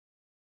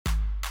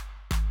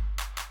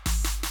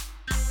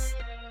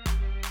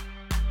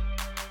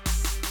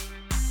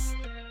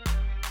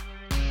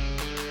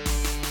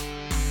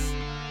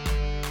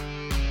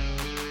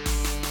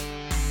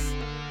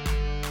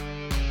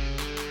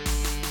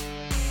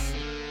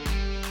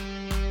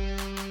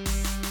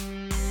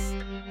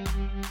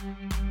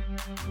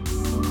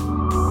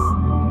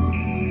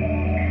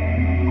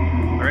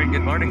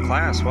good morning,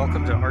 class.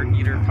 Welcome to Art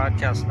Eater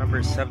podcast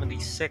number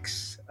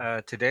 76.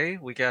 Today,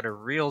 we got a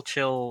real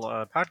chill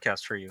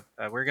podcast for you.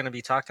 We're going to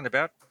be talking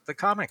about the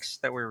comics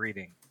that we're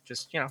reading.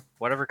 Just,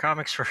 whatever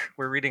comics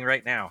we're reading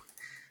right now.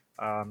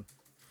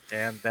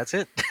 And that's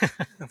it.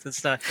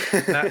 It's not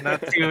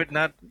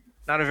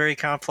a very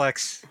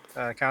complex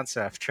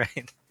concept,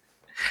 right?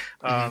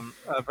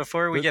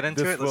 Before we get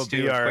into This it, will let's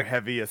be do a our quick...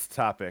 heaviest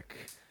topic.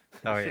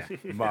 Oh, yeah.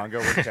 Manga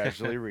we're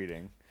casually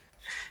reading.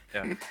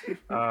 Yeah.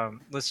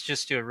 Let's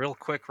just do a real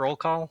quick roll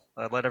call.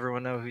 Let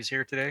everyone know who's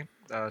here today.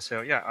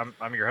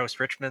 I'm your host,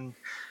 Richmond,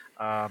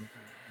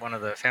 one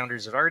of the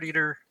founders of Art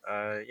Eater.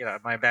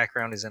 My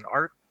background is in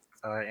art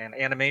and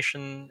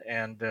animation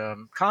and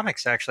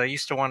comics. Actually, I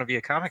used to want to be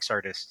a comics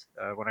artist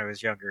when I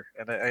was younger,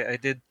 and I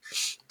did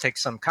take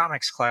some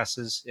comics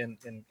classes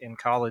in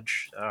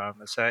college.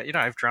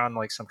 I've drawn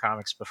like some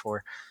comics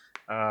before,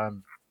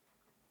 um,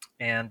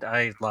 and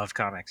I love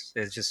comics.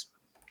 It's just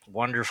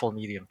wonderful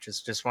medium.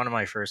 Just one of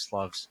my first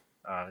loves.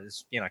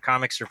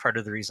 Comics are part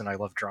of the reason I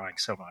love drawing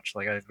so much.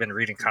 Like I've been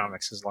reading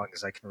comics as long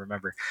as I can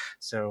remember.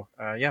 So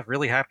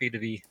really happy to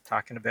be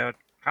talking about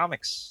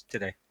comics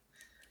today.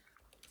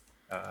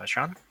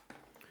 Sean?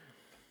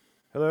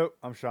 Hello,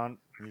 I'm Sean.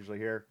 I'm usually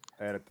here.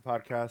 I edit the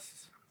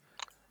podcast.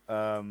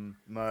 I'm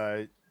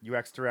a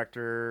UX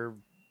director.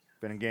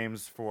 Been in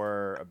games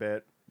for a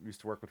bit. Used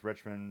to work with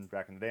Richmond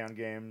back in the day on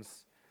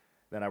games.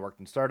 Then I worked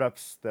in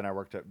startups. Then I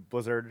worked at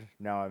Blizzard.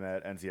 Now I'm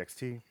at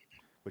NZXT,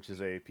 which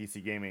is a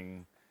PC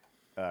gaming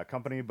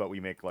company, but we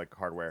make like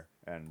hardware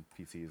and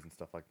PCs and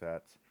stuff like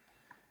that.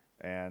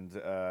 And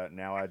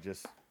now I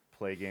just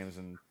play games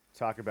and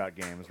talk about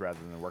games rather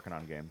than working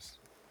on games.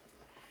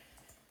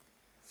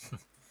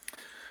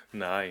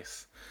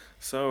 Nice.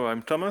 So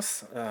I'm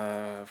Thomas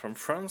from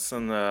France,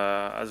 and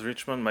as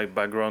Richmond, my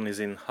background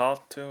is in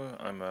art too.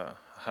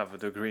 Have a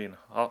degree in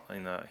art.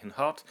 In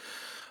art.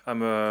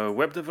 I'm a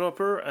web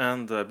developer,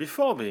 and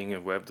before being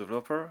a web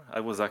developer, I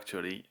was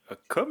actually a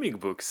comic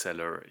book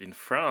seller in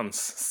France.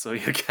 So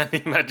you can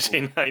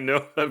imagine I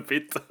know a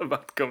bit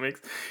about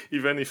comics,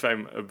 even if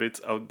I'm a bit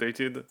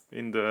outdated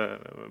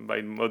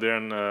by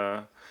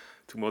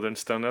modern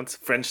standards,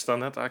 French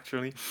standard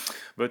actually.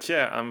 But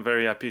yeah, I'm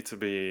very happy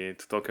to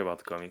talk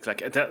about comics.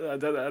 Like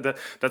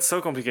that's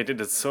so complicated.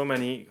 There's so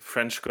many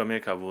French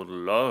comics I would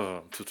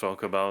love to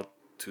talk about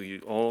to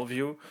you, all of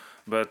you.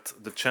 But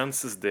the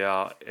chances they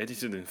are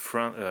edited in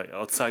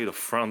outside of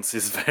France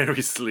is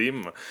very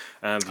slim,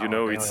 and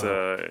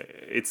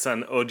it's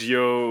an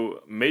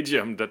audio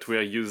medium that we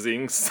are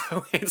using,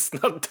 so it's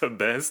not the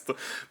best.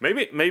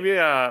 Maybe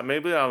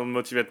I'll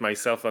motivate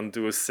myself and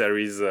do a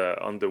series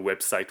on the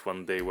website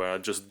one day where I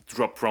just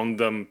drop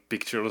random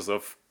pictures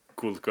of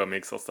cool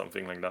comics or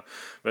something like that.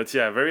 But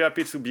yeah, very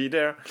happy to be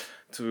there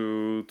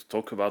to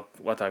talk about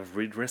what I've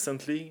read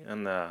recently,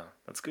 and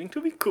that's going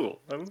to be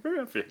cool. I'm very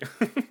happy.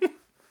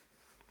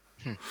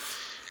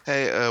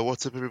 Hey,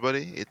 what's up,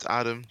 everybody? It's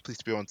Adam.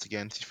 Pleased to be once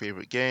again. It's your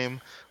favorite game,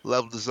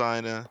 level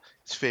designer,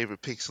 his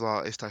favorite pixel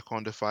artist,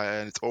 taekwondo fighter,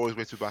 and it's always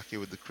great to be back here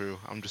with the crew.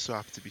 I'm just so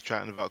happy to be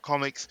chatting about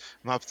comics.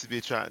 I'm happy to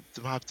be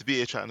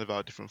here chatting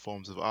about different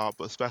forms of art,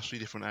 but especially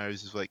different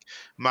areas of like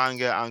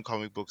manga and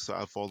comic books that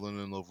I've fallen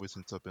in love with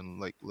since I've been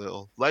like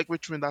little. Like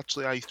Richmond,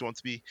 actually, I used to want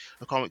to be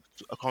a comic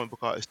book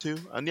artist too.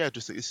 And yeah,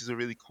 just like, this is a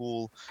really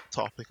cool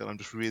topic, and I'm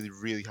just really,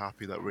 really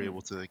happy that we're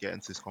able to get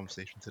into this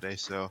conversation today.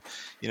 So,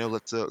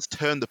 let's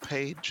turn the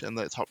page and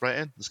let's hop right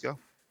in. Let's go.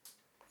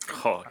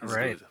 Oh, All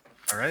right. good.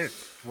 All right.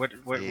 What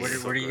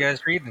Yeah. are you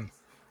guys reading?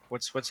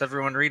 What's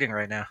everyone reading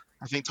right now?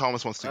 I think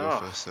Thomas wants to go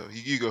first, so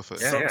you go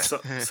first.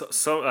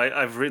 So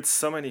I've read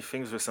so many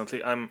things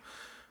recently. I'm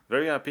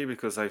very happy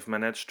because I've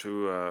managed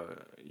to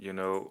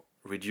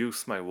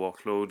reduce my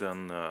workload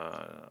and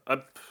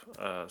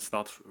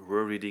start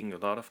rereading a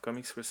lot of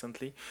comics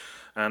recently,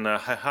 and I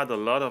had a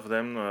lot of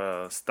them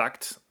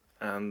stacked,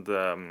 and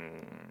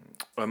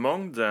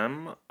among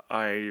them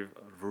I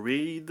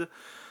read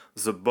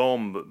The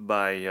Bomb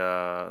by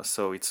I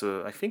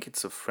think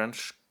it's a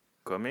French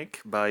comic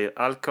by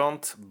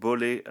Alcante,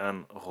 Bolle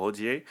and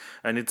Rodier,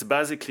 and it's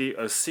basically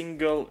a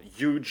single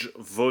huge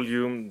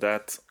volume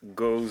that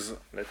goes,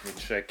 let me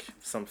check,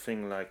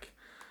 something like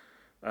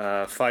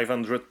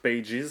 500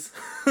 pages.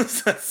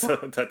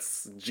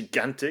 That's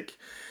gigantic.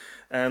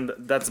 And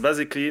that's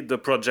basically the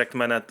Project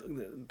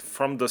Manhattan,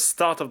 from the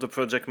start of the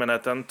Project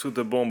Manhattan to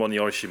the bomb on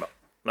Hiroshima,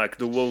 like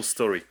the whole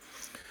story.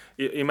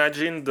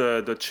 Imagine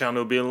the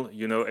Chernobyl,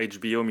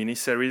 HBO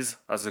miniseries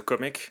as a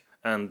comic,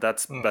 and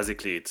that's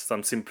basically it.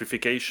 Some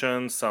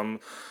simplification, some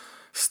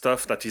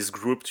stuff that is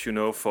grouped,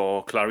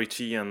 for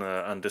clarity and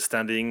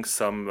understanding.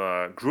 Some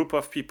group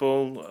of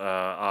people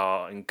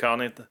are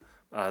incarnate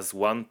as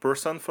one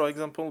person, for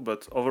example,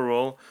 but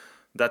overall,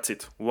 that's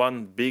it.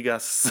 One big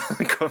ass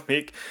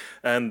comic,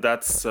 and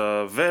that's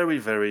very,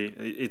 very.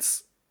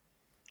 It's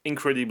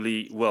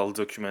incredibly well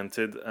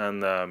documented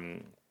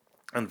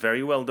and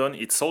very well done.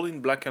 It's all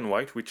in black and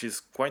white, which is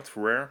quite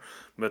rare.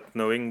 But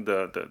knowing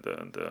the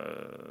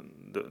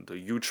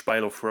huge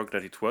pile of work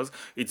that it was,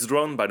 it's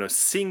drawn by a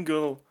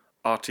single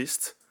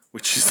artist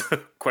which is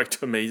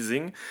quite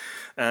amazing,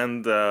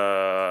 and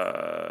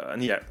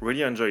yeah,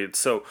 really enjoy it.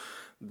 So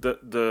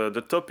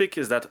the topic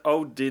is that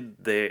how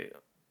did they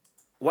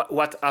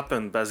what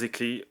happened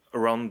basically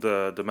around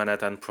the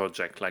Manhattan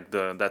Project, like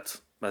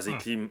that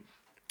basically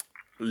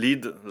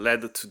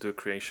led to the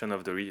creation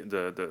of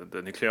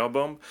the nuclear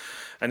bomb.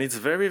 And it's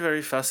very,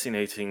 very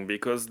fascinating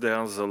because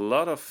there's a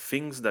lot of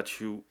things that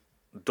you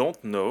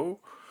don't know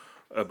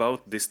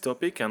about this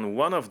topic, and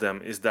one of them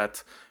is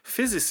that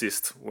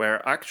physicists were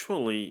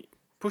actually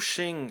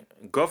pushing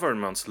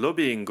governments,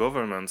 lobbying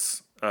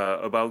governments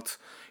about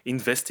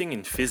investing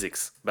in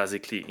physics,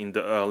 basically in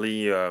the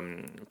early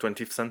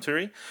 20th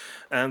century,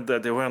 and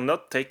they were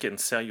not taken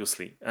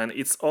seriously. And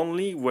it's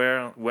only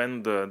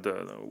when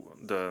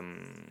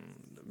the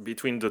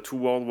between the two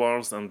world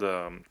wars and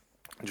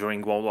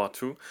during World War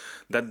II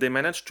that they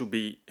managed to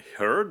be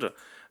heard,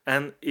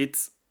 and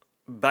it's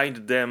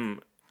bind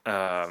them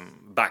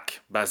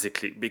back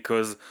basically,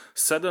 because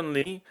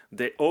suddenly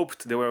they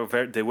hoped they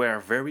were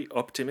very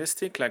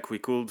optimistic, like we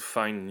could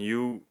find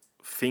new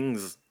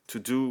things to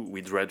do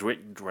with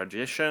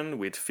radiation,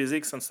 with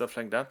physics and stuff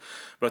like that.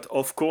 But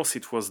of course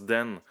it was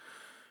then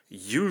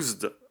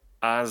used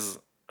as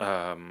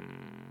the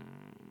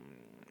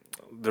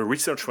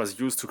research was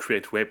used to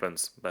create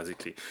weapons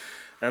basically.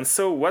 And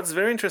so what's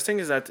very interesting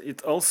is that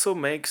it also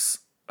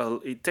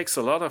it takes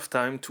a lot of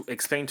time to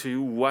explain to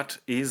you what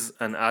is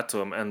an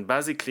atom. And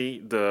basically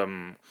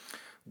the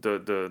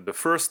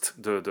first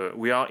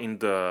we are in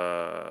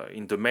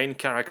the main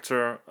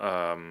character.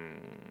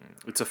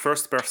 It's a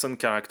first person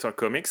character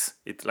comics.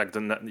 It's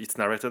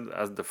narrated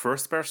as the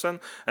first person,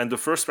 and the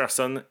first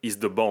person is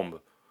the bomb.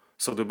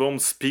 So the bomb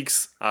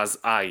speaks as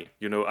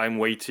I'm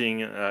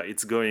waiting,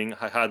 it's going.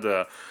 I had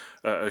a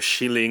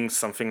shilling,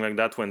 something like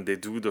that, when they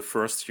do the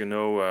first,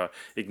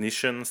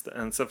 ignitions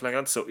and stuff like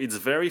that. So it's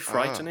very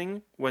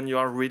frightening when you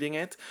are reading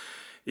it.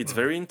 It's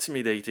very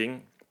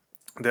intimidating.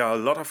 There are a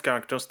lot of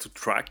characters to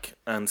track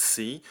and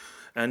see,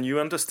 and you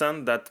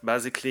understand that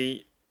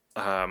basically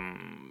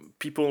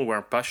people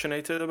were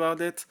passionate about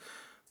it.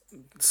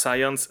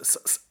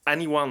 Science,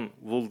 anyone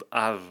would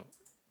have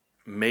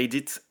made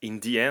it in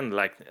the end,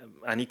 like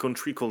any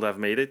country could have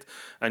made it,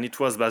 and it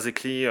was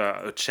basically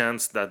a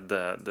chance that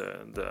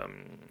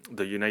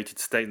the United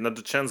States, not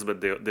the chance, but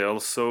they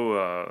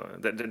also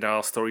there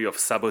are story of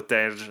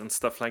sabotage and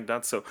stuff like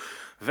that. So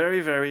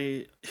very,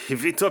 very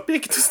heavy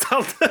topic to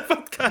start the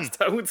podcast,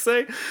 I would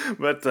say,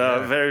 but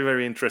very,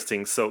 very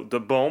interesting. So the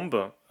bomb,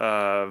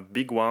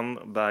 big one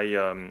by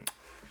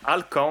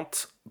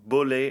Alcante,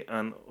 Bollé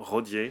and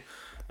Rodier,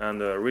 and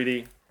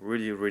really,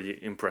 really, really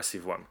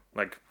impressive one.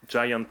 Like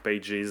giant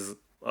pages,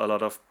 a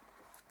lot of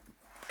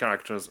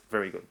characters,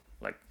 very good.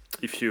 Like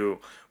if you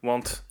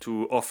want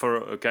to offer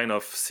a kind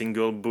of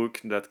single book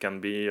that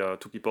can be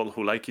to people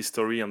who like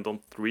history and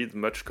don't read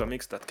much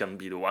comics, that can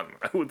be the one,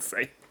 I would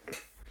say.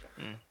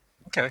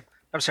 Okay.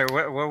 I'm sorry,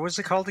 what was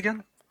it called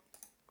again?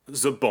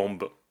 The Bomb,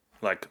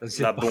 like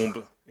La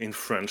Bombe in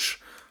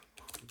French.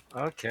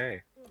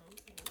 Okay.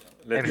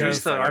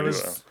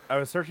 I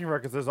was searching for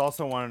it because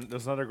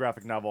there's another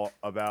graphic novel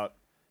about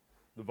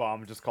the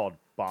bomb just called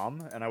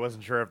Bomb, and I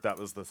wasn't sure if that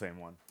was the same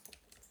one.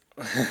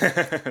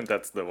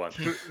 That's the one.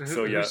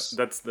 So yeah,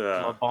 that's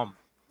the La Bombe.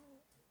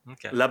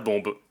 Okay. La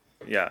Bombe.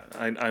 Yeah,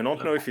 I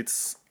don't know if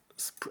it's.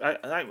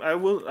 I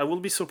will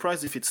be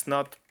surprised if it's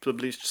not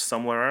published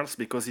somewhere else,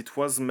 because it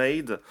was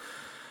made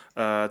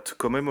to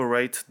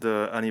commemorate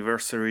the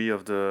anniversary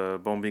of the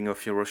bombing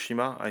of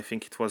Hiroshima. I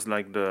think it was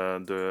like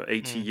the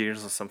 80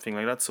 years or something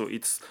like that. So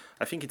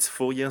I think it's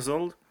 4 years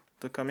old,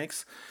 the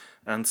comics,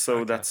 and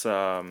so that's it.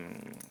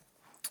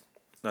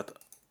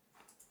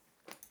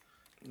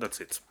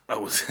 I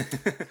was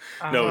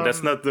no,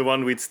 that's not the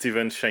one with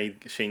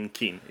Shane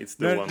King. It's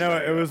the one. No,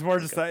 it was more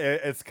just that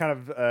it's kind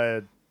of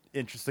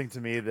interesting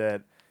to me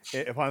that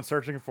if I'm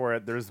searching for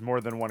it, there's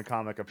more than one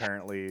comic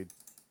apparently.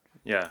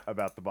 Yeah,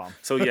 about the bomb.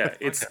 So yeah,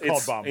 it's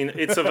Bomb.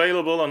 It's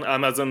available on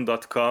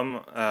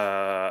Amazon.com,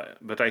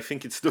 but I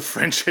think it's the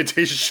French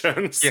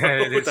edition. So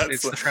yeah,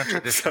 it's the French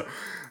edition.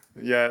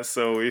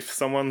 So if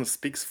someone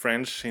speaks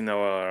French in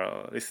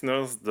our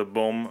listeners, the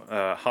Bomb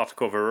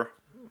hardcover,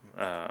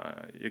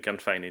 you can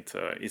find it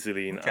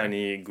easily in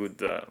any good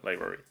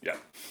library. Yeah.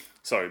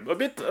 Sorry, a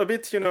bit, a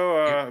bit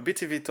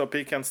heavy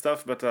topic and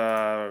stuff, but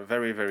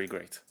very, very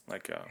great.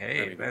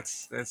 Hey,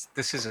 this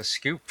is a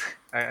scoop.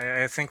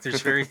 I think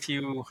there's very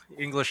few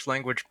English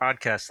language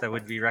podcasts that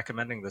would be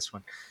recommending this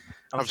one.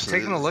 I'm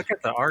taking a look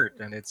at the art,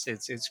 and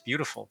it's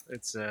beautiful.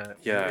 It's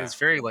it's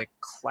very like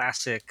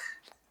classic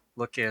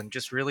looking,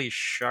 just really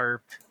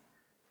sharp,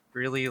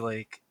 really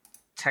like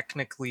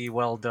technically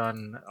well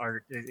done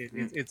art.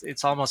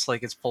 It's almost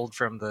like it's pulled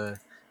from a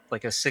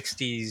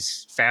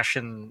 60s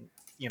fashion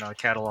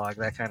catalog,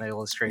 that kind of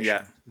illustration.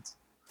 Yeah.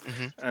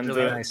 And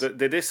really nice.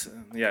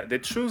 They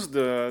choose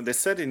they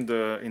said in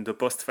the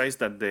postface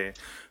that they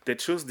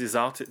choose this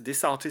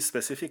artist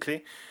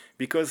specifically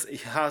because he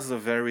has a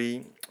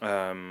very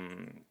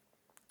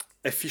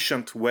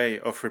efficient way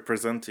of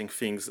representing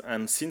things,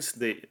 and since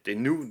they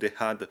knew they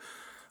had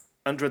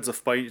hundreds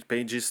of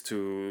pages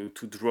to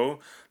draw.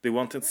 They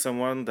wanted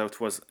someone that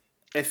was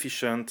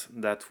efficient,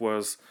 that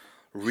was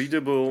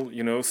readable,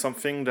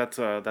 something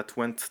that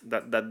went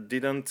that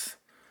didn't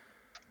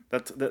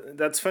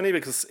that's funny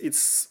because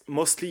it's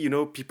mostly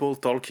people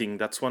talking.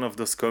 That's one of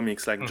those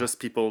comics, like just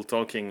people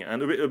talking,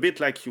 and a bit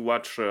like you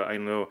watch I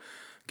don't know,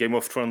 Game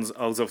of Thrones,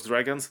 House of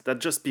Dragons. That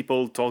just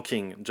people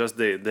talking. Just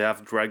they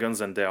have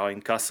dragons and they are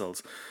in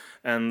castles,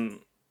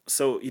 and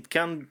so it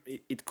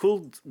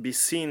could be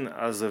seen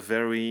as a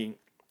very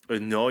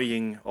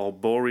annoying or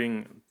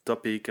boring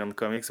topic on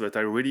comics, but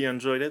I really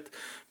enjoyed it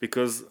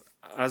because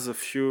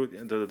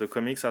the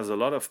comics has a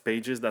lot of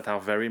pages that are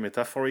very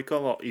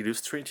metaphorical or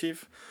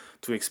illustrative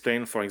to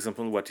explain, for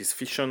example, what is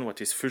fission,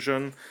 what is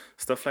fusion,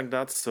 stuff like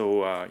that.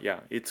 So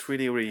it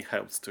really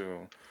helps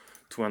to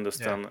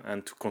understand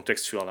and to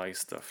contextualize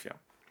stuff. Yeah.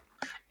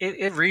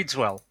 It reads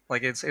well.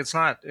 Like it's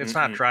not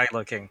dry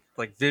looking.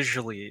 Like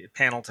visually,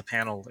 panel to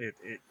panel,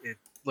 it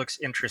looks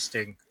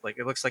interesting. Like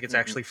it looks like it's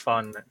actually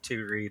fun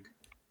to read.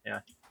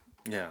 Yeah.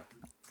 Yeah.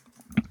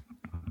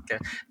 Okay.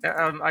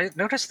 I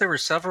noticed there were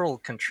several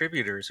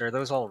contributors. Are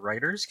those all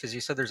writers? Because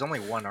you said there's only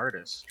one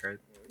artist, right?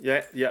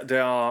 Yeah.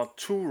 There are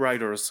two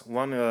writers.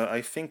 One,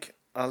 I think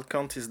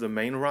Alcant is the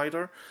main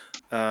writer,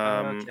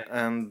 Okay.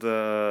 and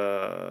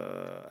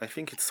I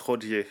think it's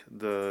Rodier,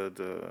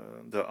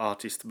 the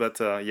artist. But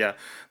yeah,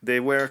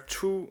 there were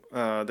two.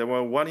 There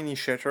were one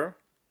initiator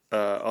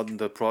on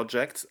the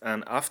project,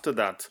 and after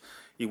that,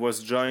 he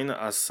was joined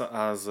as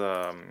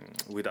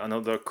with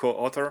another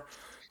co-author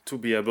to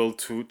be able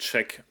to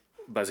check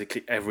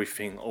basically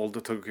everything, all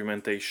the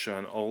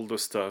documentation, all the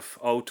stuff,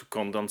 how to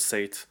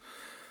condensate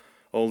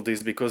all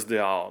this, because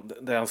there are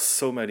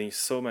so many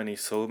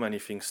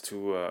things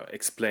to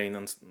explain,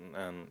 and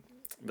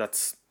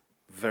that's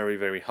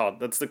very hard.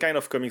 That's the kind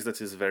of comics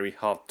that is very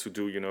hard to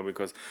do,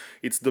 because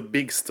it's the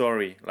big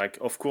story. Like,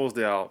 of course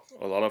there are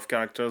a lot of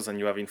characters and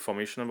you have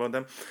information about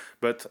them,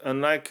 but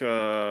unlike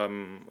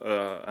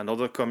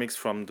another comics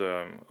from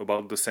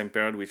about the same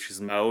period, which is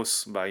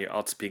Maus by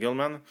Art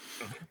Spiegelman.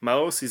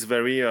 Maus is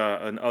very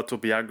an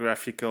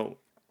autobiographical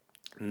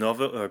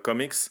novel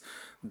comics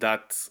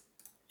that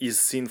is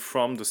seen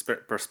from the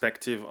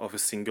perspective of a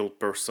single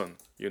person,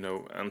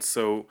 and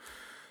so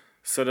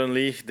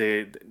suddenly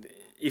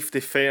if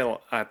they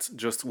fail at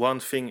just one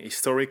thing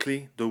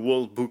historically, the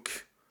whole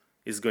book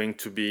is going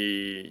to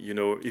be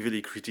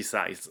heavily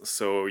criticized.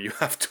 So you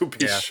have to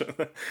be sure,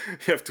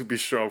 you have to be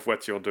sure of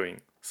what you're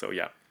doing. So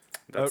yeah,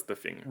 that's the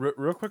thing.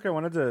 Real quick, I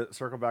wanted to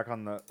circle back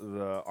on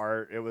the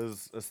art. It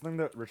was something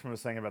that Richmond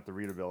was saying about the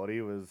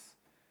readability was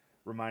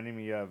reminding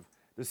me of.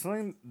 There's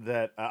something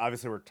that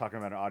obviously we're talking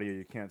about in audio,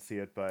 you can't see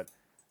it, but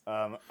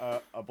a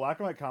black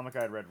and white comic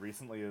I had read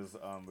recently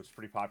which is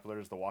pretty popular,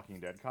 is the Walking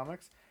Dead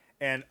comics.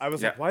 And I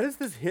was like, why does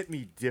this hit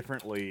me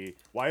differently?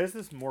 Why is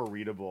this more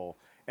readable?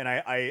 And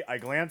I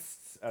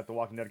glanced at the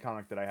Walking Dead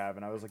comic that I have,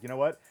 and I was like, you know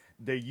what?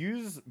 They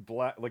use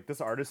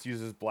this artist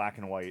uses black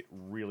and white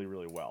really,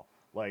 really well.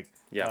 Like,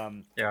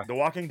 The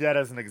Walking Dead,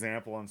 as an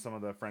example, in some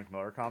of the Frank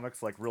Miller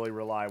comics, like really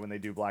rely when they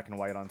do black and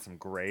white on some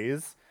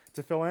grays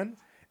to fill in,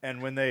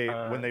 and when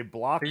they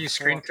block, they use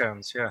screen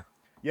tones,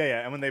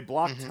 and when they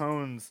block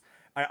tones,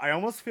 I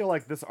almost feel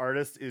like this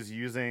artist is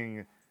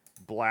using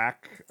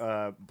blocked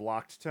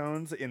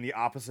tones in the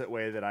opposite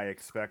way that I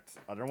expect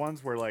other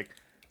ones, where like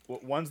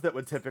ones that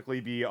would typically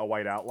be a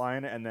white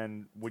outline and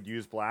then would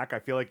use black. I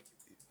feel like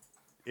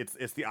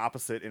it's the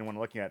opposite in when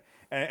looking at it.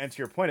 And to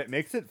your point, it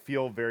makes it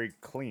feel very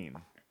clean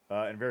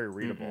and very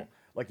readable.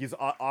 Like he's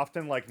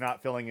often like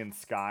not filling in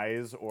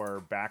skies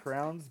or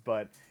backgrounds,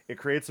 but it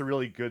creates a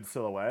really good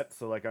silhouette.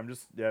 So like I'm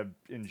just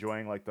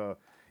enjoying like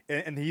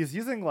and he's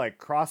using like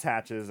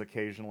crosshatches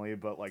occasionally,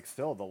 but like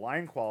still the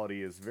line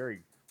quality is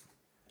very,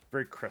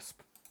 very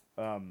crisp.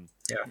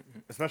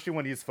 Especially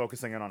when he's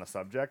focusing in on a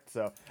subject.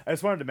 So I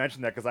just wanted to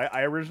mention that because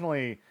I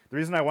originally, the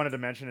reason I wanted to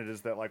mention it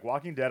is that like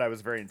Walking Dead, I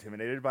was very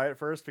intimidated by it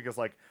first because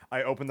like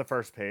I opened the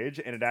first page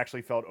and it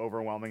actually felt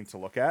overwhelming to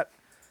look at.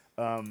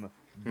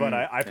 But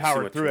I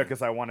powered through it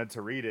because I wanted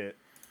to read it.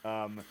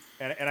 And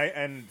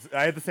I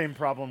had the same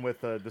problem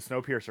with the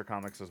Snowpiercer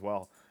comics as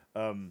well.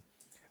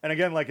 And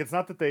again, like it's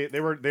not that they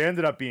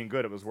ended up being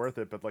good; it was worth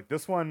it. But like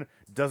this one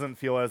doesn't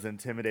feel as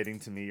intimidating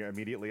to me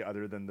immediately,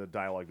 other than the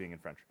dialogue being in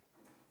French.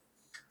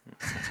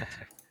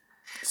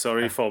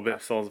 Sorry for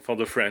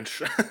the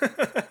French.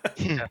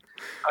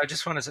 I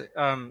just want to say,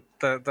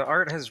 the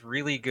art has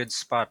really good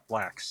spot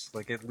blacks.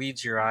 Like it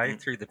leads your eye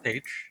through the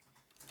page,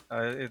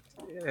 and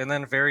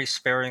then very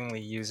sparingly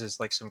uses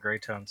like some gray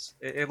tones.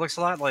 It looks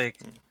a lot like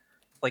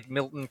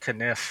Milton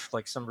Caniff,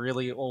 like some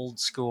really old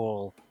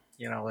school,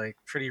 like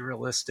pretty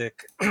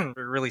realistic,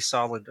 really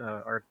solid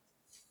art.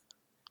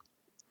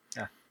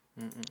 Yeah.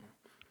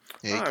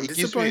 I'm it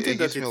gives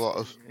me a lot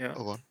of. Yeah.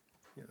 Hold on.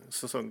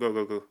 So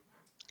go.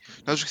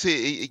 I was gonna say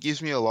it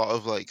gives me a lot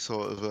of like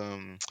sort of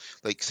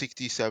like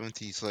 60s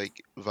 70s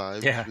like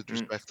vibes with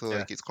respect to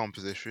like its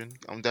composition.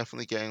 I'm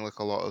definitely getting like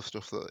a lot of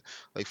stuff that,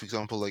 like, for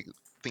example, like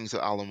things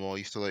that Alan Moore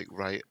used to like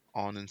write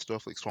on and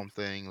stuff, like Swamp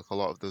Thing, like a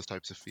lot of those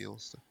types of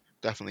feels. So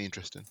definitely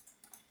interesting.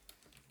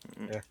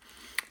 Yeah.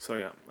 So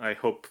yeah, I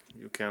hope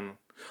you can.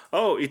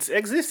 Oh, it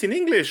exists in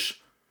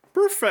English.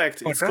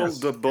 Perfect. Oh, It's it called does.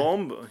 The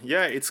Bomb.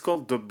 Yeah, it's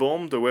called The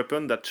Bomb, the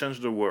weapon that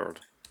changed the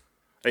world.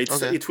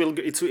 Okay.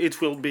 It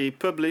will be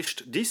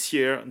published this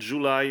year,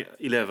 July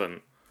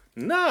 11.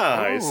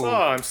 Nice. Oh,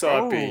 Oh, I'm so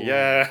happy.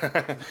 Yeah.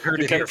 heard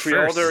You it can here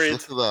pre-order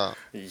first. Look it. at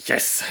that.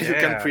 Yes, you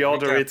can Yeah, we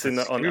pre-order got it the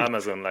on scoop.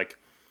 Amazon. Like,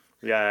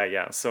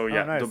 yeah. So Oh,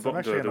 yeah, nice. I'm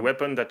actually the gonna.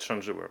 weapon that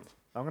changed the world.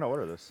 I'm gonna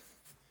order this.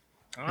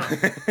 Oh,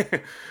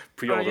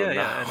 Pre-order yeah,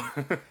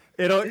 now.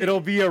 and It'll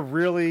be a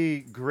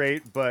really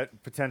great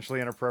but potentially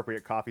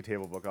inappropriate coffee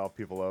table book. I'll have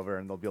people over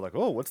and they'll be like,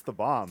 "Oh, what's the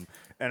bomb?"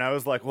 And I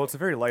was like, "Well, it's a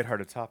very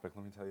lighthearted topic.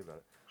 Let me tell you about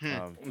it."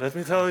 Let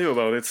me tell you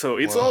about it. So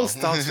it's Wow. all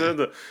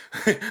started.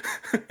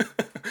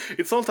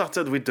 It's all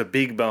started with the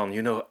Big Bang,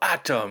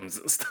 atoms,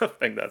 stuff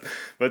like that.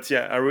 But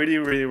yeah, I really,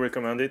 really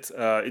recommend it.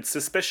 It's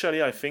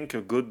especially, I think,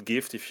 a good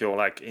gift if you're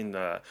like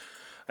by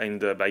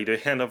the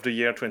end of the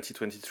year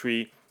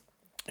 2023,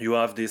 you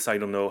have this, I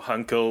don't know,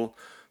 uncle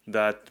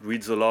that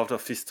reads a lot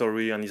of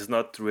history and is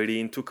not really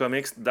into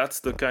comics. That's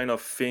the kind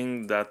of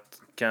thing that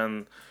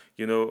can,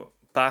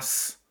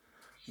 pass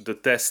the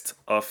test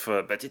of,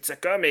 but it's a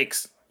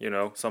comics,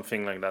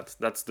 something like that.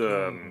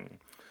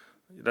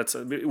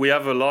 We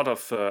have a lot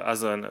of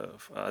as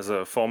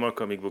a former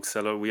comic book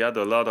seller, we had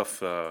a lot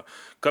of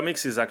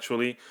comics is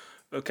actually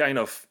a kind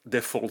of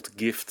default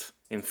gift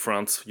in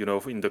France,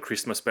 in the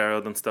Christmas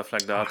period and stuff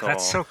like that.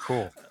 that's so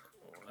cool.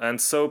 And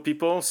so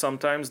people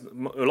sometimes,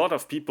 a lot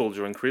of people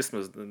during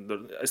Christmas,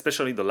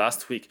 especially the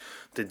last week,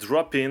 they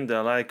drop in.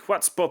 They're like,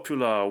 "What's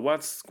popular?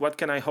 What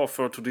can I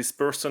offer to this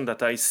person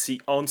that I see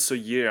once a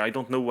year? I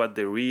don't know what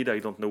they read. I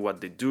don't know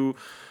what they do.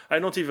 I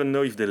don't even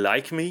know if they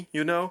like me,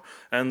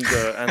 And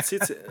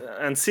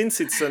since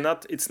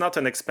it's not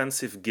an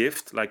expensive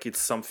gift, like it's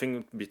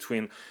something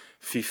between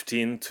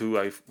 15 to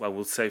I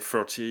would say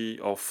 30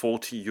 or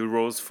 40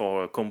 euros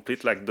for a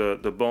complete, like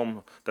the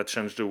bomb that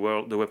changed the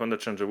world, the weapon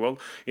that changed the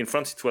world. In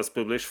France, it was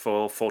published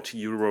for 40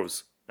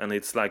 euros, and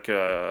it's like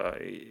a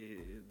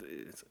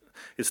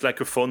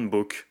phone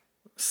book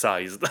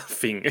sized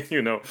thing.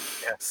 Yeah.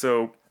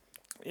 So,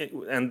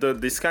 and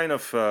this kind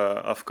of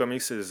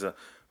comics is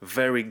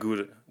very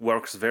good,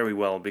 works very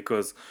well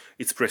because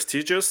it's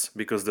prestigious,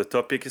 because the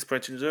topic is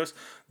prestigious,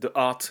 the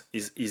art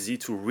is easy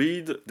to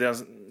read.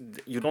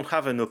 You don't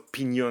have an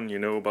opinion,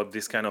 about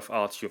this kind of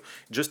art.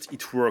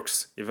 It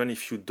works, even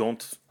if you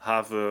don't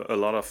have a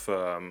lot of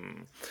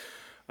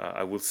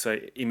I would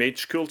say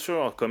image culture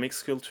or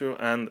comics culture,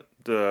 and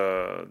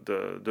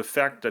the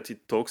fact that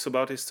it talks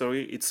about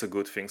history, it's a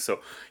good thing. So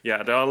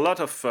yeah, there are a lot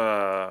of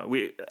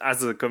we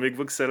as a comic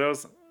book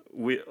sellers,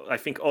 I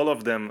think all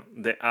of them,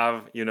 they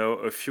have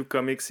a few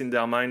comics in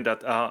their mind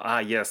that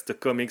are yes, the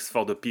comics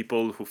for the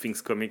people who thinks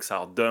comics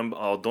are dumb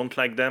or don't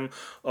like them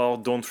or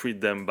don't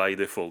read them by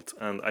default.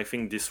 And I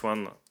think this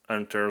one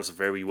enters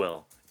very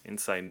well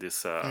inside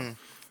this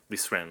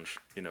range.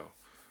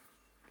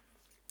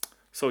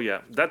 So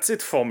yeah, that's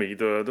it for me.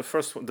 The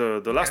first,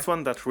 the last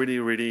one that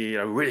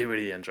I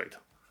really enjoyed.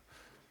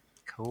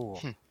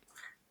 Cool.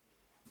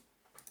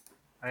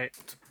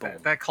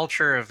 That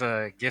culture of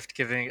gift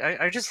giving,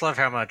 I just love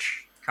how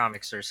much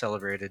comics are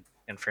celebrated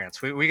in France.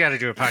 We got to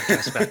do a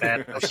podcast about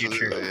that in the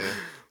future. Absolutely, yeah.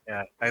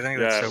 Yeah, I think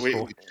that's Yeah, so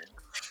cool.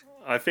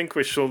 I think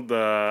we should.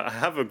 I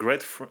have a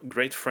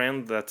great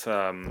friend that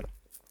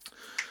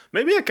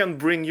maybe I can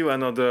bring you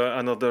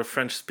another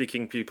French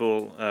speaking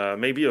people.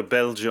 Maybe a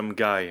Belgium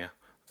guy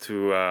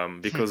to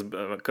because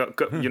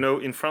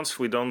in France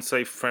we don't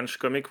say French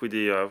comic,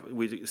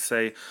 we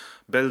say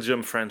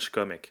Belgium French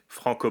comic,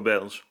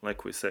 Franco-Belge,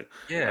 like we say.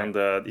 Yeah. And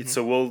it's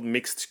a whole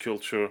mixed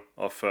culture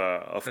of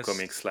That's-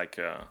 comics, like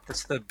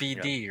That's the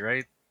BD,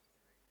 right?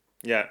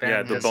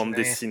 yeah, the bande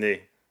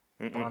dessinée.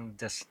 dessinée. On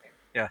Destiny.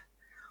 Yeah.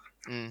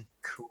 Mm.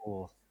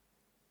 Cool.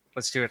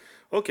 Let's do it.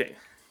 Okay.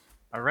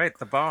 All right,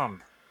 the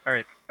bomb. All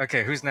right.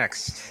 Okay, who's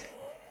next?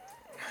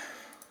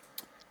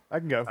 I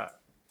can go.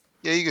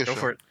 Yeah, you go, Go Sean.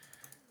 for it.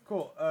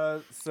 Cool.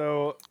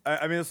 So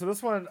so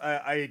this one,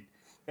 I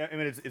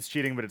mean, it's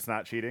cheating, but it's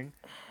not cheating,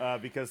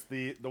 because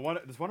this one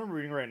I'm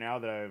reading right now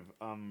that I've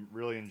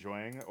really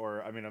enjoying,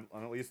 or I mean, I'm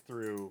at least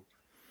through.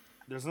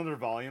 There's another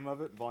volume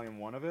of it, volume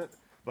 1 of it,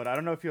 but I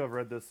don't know if you have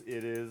read this.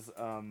 It is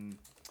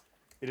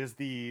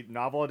the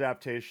novel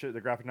adaptation,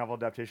 the graphic novel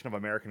adaptation of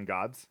American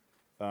Gods.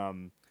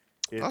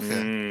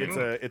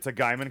 It's a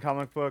Gaiman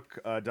comic book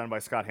done by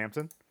Scott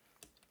Hampton.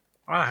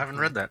 Oh, I haven't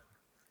read that.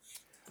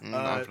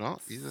 I've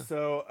not either.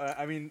 So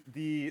I mean,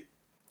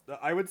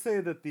 I would say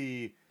that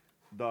the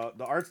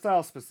art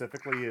style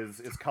specifically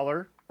is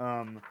color,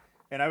 and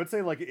I would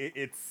say like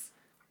it's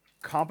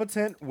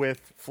competent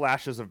with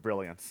flashes of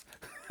brilliance.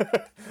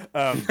 If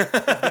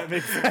that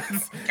makes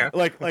sense.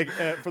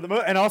 Okay. For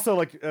the and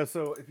also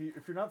so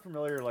if you're not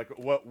familiar, like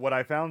what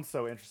I found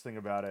so interesting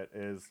about it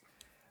is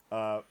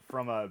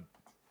from a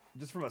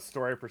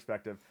story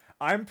perspective.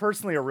 I'm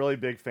personally a really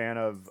big fan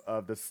of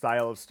the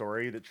style of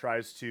story that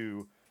tries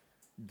to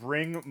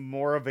bring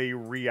more of a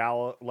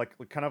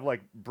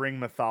bring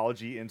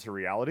mythology into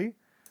reality.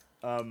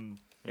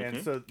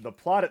 And so the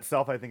plot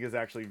itself, I think, is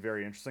actually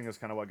very interesting. Is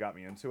kind of what got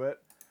me into it.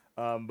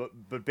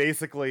 But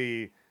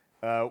basically,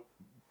 the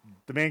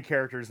main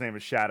character's name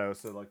is Shadow.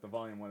 So like the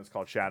volume 1 is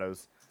called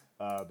Shadows,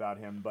 about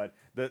him. But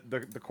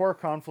the core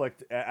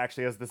conflict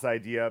actually has this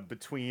idea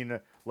between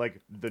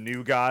like the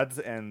new gods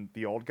and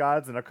the old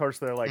gods, and of course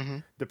they're like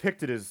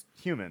depicted as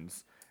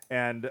humans.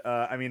 And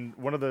I mean,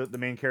 one of the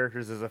main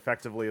characters is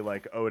effectively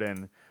like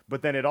Odin,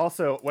 but then it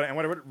also what I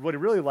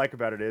really like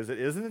about it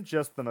isn't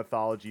just the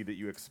mythology that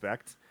you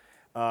expect.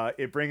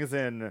 It brings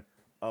in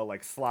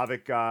like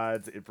Slavic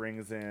gods. It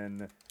brings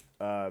in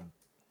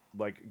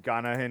like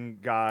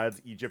Ghanaian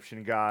gods,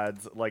 Egyptian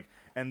gods, like,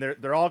 and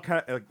they're all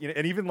kind of,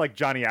 and even like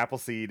Johnny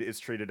Appleseed is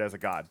treated as a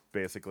god,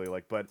 basically.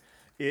 Like, but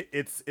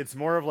it's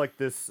more of like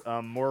this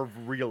more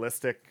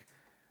realistic,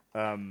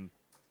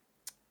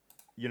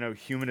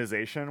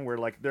 humanization where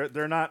like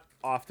they're not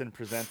often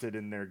presented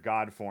in their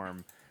god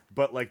form,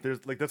 but like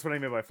there's like that's what I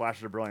mean by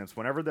flashes of brilliance.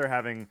 Whenever they're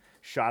having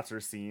shots or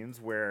scenes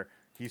where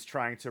he's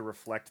trying to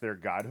reflect their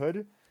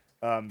godhood,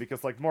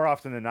 because like more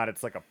often than not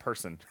it's like a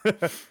person,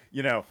 the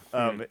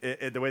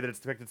way that it's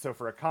depicted. So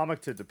for a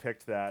comic to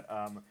depict that,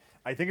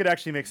 I think it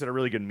actually makes it a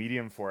really good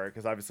medium for it,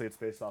 because obviously it's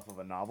based off of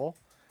a novel,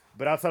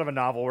 but outside of a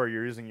novel where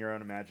you're using your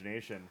own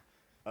imagination,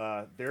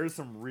 there's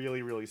some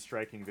really, really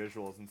striking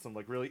visuals and some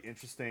like really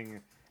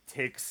interesting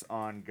takes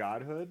on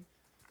godhood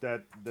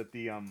that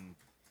the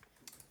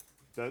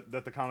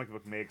comic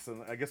book makes.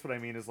 And I guess what I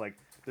mean is like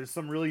there's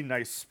some really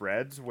nice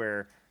spreads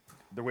where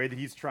the way that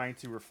he's trying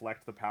to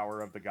reflect the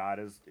power of the god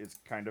is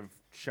kind of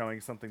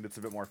showing something that's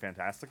a bit more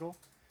fantastical.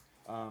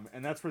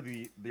 And that's where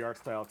the art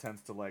style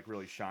tends to like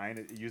really shine.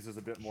 It uses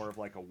a bit more of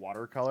like a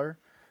watercolor,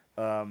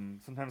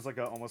 sometimes like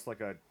almost like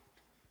a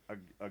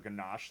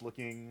ganache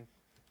looking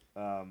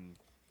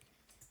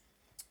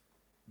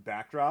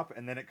backdrop,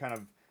 and then it kind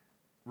of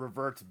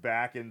reverts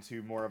back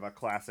into more of a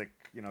classic,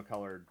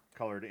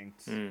 colored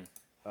inked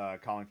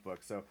comic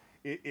book. So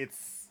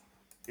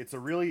it's a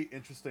really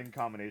interesting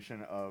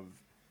combination of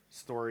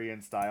story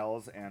and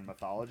styles and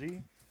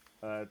mythology.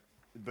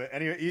 But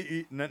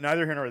anyway,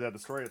 neither here nor there. The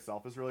story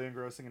itself is really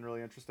engrossing and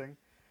really interesting,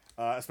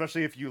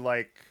 especially if you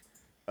like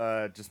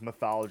just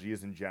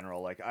mythologies in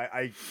general. Like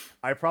I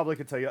probably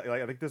could tell you,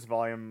 like I think this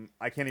volume,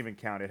 I can't even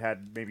count. It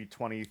had maybe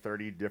 20,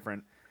 30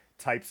 different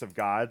types of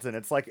gods, and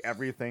it's like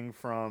everything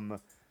from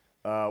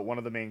one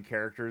of the main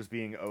characters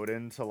being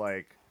Odin to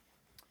like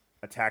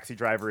a taxi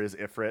driver is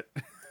Ifrit.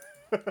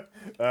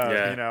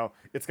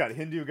 It's got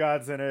Hindu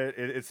gods in it.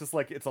 It's just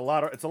like it's a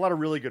lot of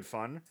really good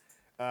fun.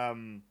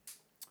 And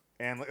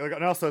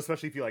also,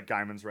 especially if you like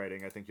Gaiman's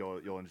writing, I think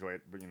you'll enjoy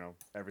it. But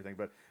everything.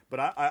 But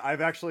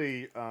I've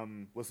actually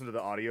listened to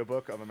the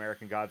audiobook of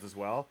American Gods as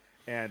well,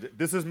 and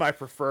this is my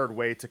preferred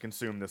way to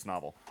consume this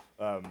novel.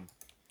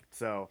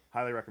 So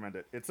highly recommend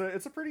it. It's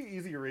a pretty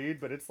easy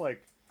read, but it's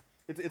like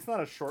it's not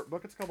a short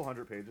book. It's a couple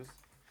hundred pages.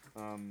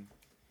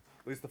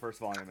 At least the first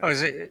volume. Oh,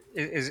 is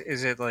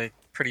it like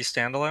pretty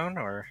standalone,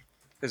 or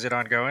is it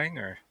ongoing,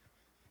 or?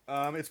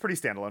 It's pretty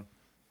standalone.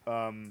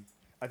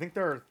 I think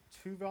there are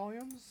 2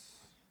 volumes.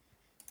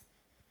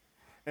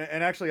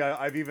 And actually,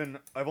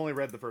 I've only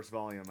read the first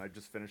volume. I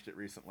just finished it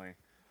recently.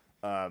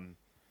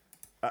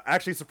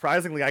 Actually,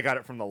 surprisingly, I got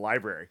it from the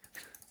library.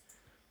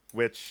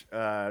 Which,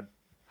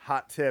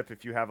 hot tip,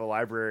 if you have a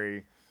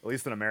library, at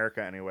least in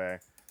America anyway,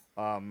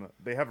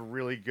 they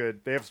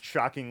have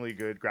shockingly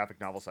good graphic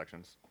novel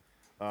sections.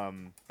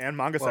 And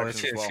manga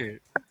sections as well.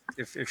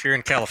 If you're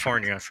in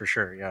California, for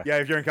sure, yeah. Yeah,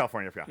 if you're in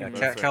California,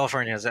 yeah.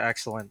 California has an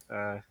excellent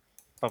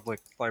public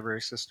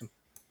library system.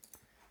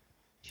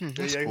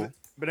 That's cool.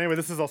 But anyway,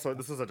 this is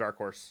a Dark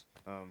Horse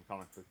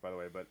comic book, by the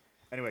way. But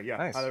anyway, yeah,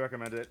 nice. Highly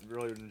recommend it.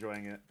 Really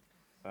enjoying it.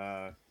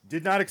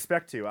 Did not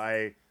expect to.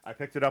 I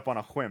picked it up on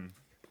a whim.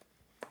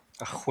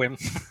 A whim.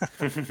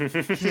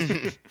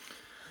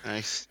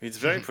 Nice. It's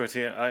very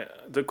pretty.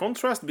 The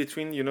contrast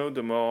between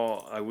the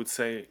more, I would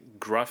say,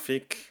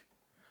 graphic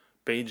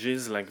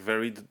pages, like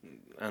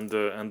and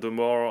the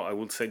more, I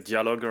would say,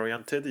 dialogue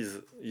oriented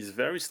is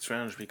very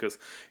strange, because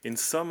in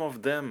some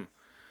of them,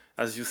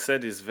 as you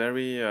said, is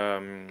very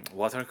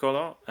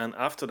watercolor, and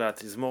after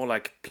that is more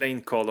like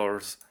plain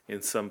colors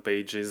in some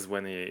pages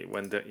when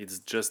it's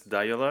just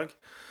dialogue.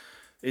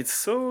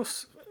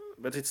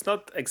 But it's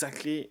not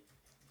exactly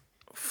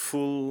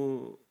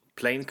full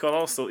plain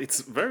color, so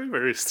it's very,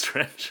 very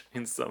strange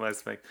in some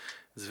aspect.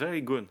 It's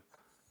very good,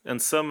 and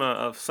some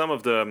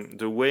of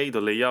the way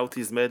the layout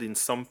is made in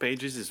some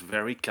pages is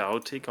very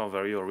chaotic or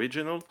very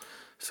original.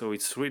 So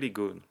it's really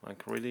good.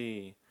 Like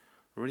really,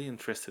 really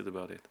interested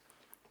about it.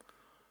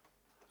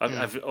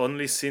 I've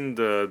only seen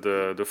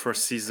the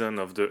first season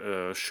of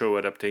the show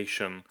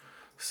adaptation,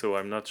 so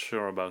I'm not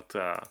sure about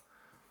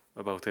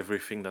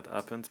everything that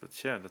happens.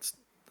 But yeah, that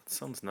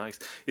sounds nice.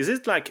 Is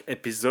it like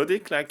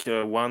episodic? Like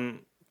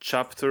one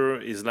chapter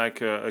is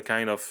like a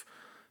kind of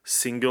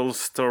single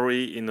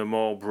story in a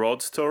more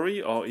broad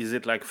story, or is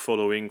it like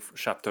following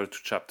chapter to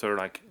chapter?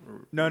 Like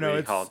no,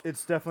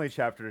 it's definitely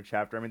chapter to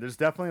chapter. I mean, there's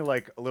definitely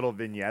like little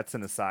vignettes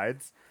and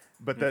asides,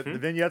 but the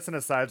vignettes and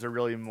asides are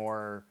really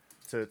more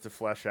to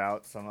flesh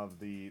out some of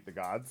the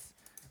gods.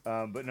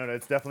 But no,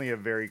 it's definitely a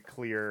very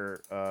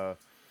clear.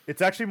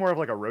 It's actually more of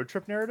like a road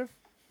trip narrative.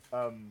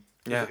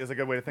 Is a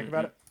good way to think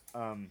about it.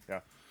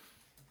 Yeah.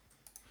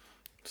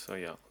 So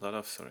yeah, a lot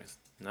of stories.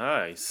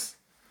 Nice.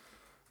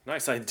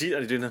 I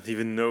did not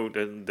even know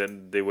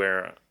that they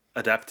were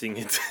adapting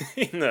it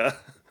in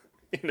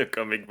a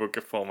comic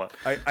book format.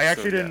 I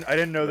actually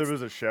didn't know there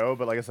was a show,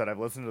 but like I said, I've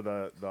listened to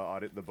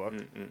the book,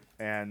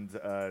 and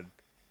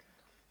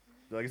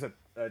like I said,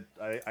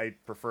 I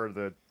prefer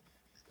the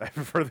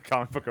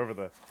comic book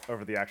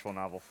over the actual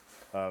novel.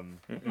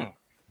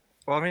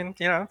 Well, I mean,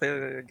 Neil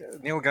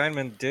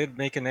Gaiman did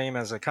make a name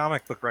as a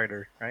comic book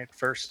writer, right?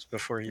 First,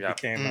 before he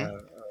became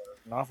a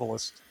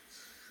novelist.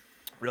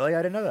 Really,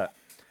 I didn't know that.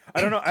 I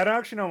don't know. I don't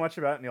actually know much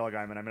about Neil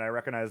Gaiman. I mean, I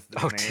recognize the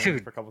name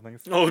for a couple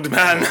things. Old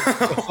man.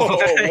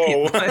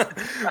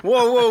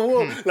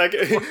 Whoa.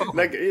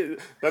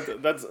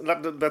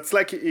 That's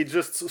like he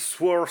just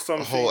swore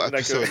something. A whole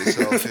episode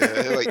itself.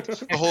 Yeah. Like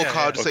the whole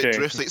car just like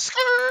drifts like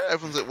skrrr!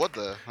 Everyone's like, what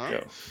the?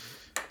 Huh?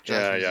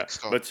 Yeah.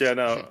 But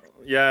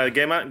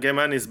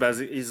Gaiman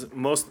is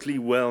mostly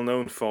well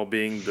known for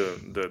being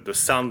the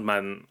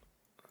Sandman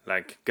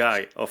like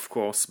guy, of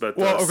course. But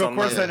of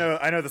course I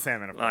know the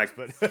Sandman, of course,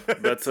 but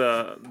but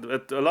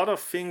a lot of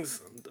things,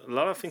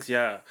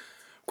 yeah.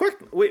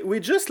 We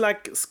just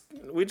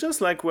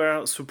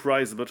were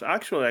surprised, but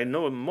actually I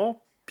know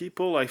more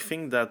people I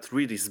think that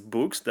read his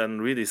books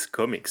than read his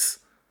comics.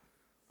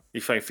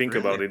 If I think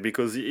about it,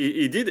 because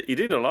he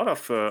did a lot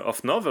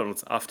of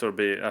novels after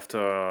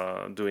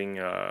doing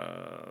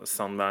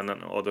Sandman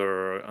and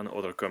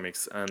other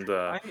comics, and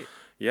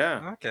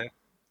Okay.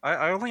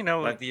 I only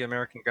know the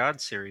American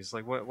Gods series.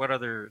 Like, what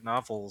other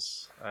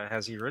novels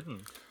has he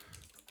written?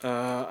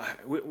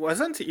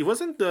 Wasn't him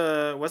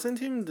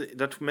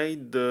that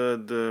made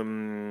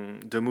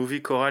the movie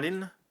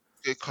Coraline?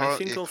 I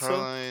think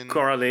also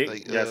Coraline.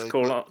 Like, Yes,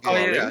 Coraline.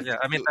 Yeah.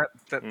 I mean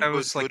that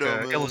was like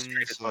an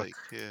illustrated book.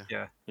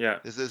 Yeah.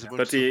 There's a bunch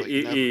But of stuff,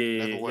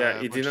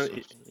 he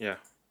didn't. Yeah.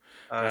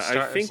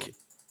 I think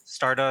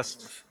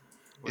Stardust.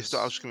 It's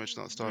I was going to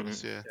mention that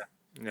Stardust. Yeah.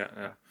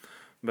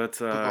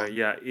 But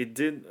it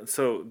did.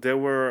 So there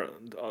were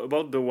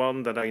about the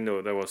one that I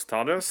know. There was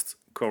Stardust,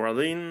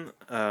 Coraline,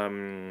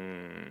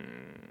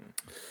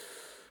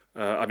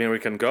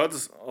 American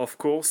Gods, of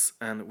course,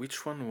 and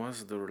which one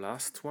was the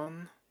last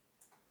one?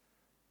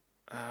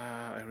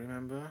 I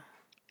remember.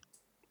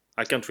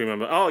 I can't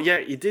remember. Oh yeah,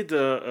 he did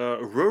a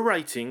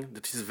rewriting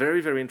that is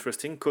very very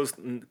interesting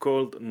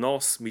called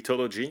Norse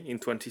Mythology in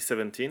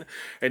 2017,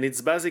 and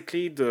it's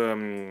basically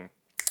the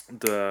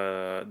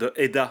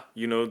Edda,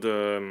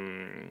 the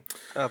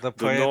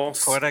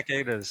Norse poetic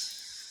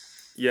Eddas.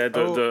 Yeah,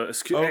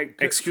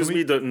 excuse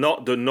me, the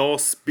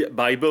Norse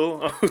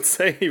Bible, I would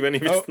say, even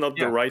if it's not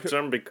the right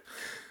term. Can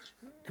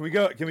we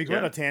go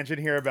on a tangent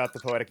here about the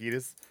poetic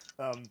Eddas?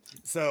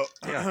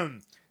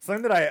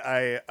 Something that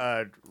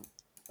I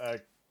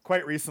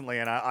quite recently,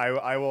 and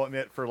I will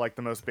admit for like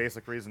the most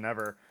basic reason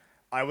ever,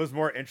 I was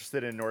more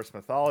interested in Norse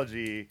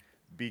mythology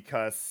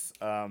because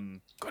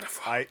God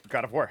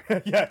of War.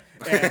 Yeah,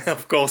 and,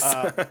 of course.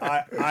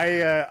 but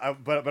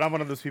I'm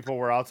one of those people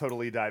where I'll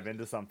totally dive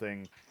into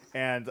something,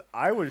 and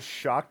I was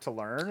shocked to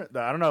learn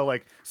that I don't know,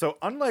 like, so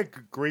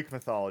unlike Greek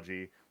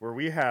mythology, where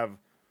we have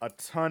a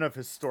ton of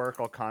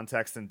historical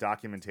context and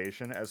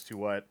documentation as to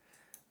what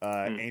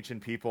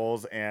ancient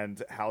peoples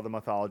and how the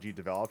mythology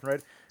developed,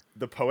 right?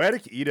 The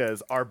poetic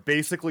Eddas are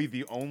basically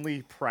the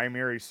only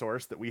primary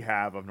source that we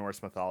have of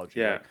Norse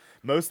mythology. Yeah. Like,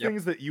 most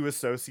things that you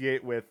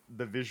associate with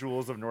the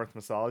visuals of Norse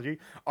mythology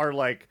are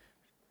like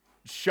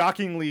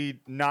shockingly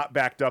not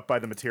backed up by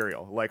the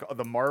material, like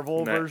the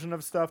Marvel version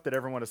of stuff that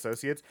everyone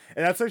associates.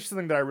 And that's actually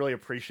something that I really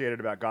appreciated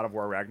about God of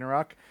War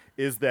Ragnarok,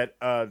 is that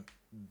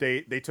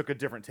they took a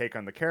different take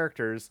on the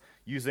characters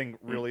using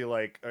really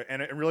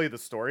and really the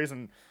stories.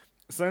 And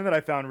something that I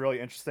found really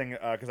interesting,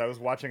 because I was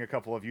watching a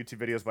couple of YouTube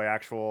videos by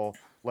actual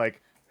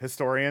like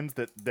historians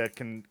that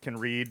can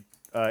read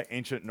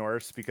ancient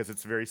Norse, because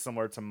it's very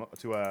similar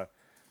to a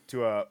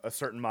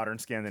certain modern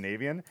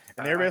Scandinavian,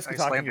 and they were basically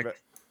talking about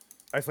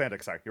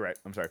Icelandic. Sorry, you're right.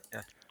 I'm sorry.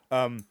 Yeah.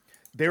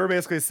 They were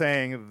basically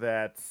saying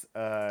that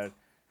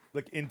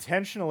like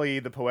intentionally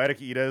the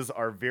poetic Eddas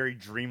are very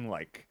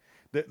dreamlike.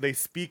 They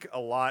speak a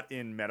lot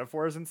in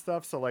metaphors and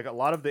stuff. So like a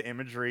lot of the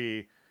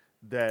imagery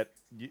that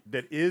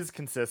is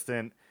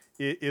consistent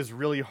is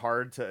really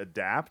hard to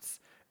adapt.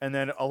 And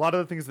then a lot of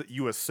the things that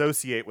you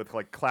associate with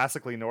like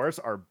classically Norse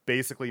are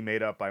basically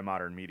made up by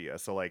modern media.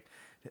 So like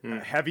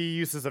heavy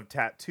uses of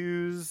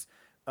tattoos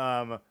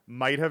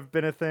might have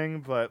been a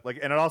thing, but like,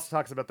 and it also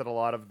talks about that a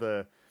lot of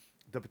the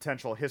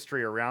potential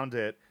history around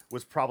it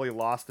was probably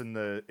lost in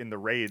the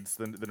raids,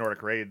 the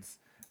Nordic raids.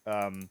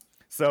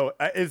 So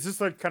it's just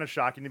like kind of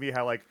shocking to me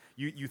how like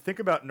you think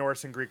about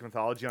Norse and Greek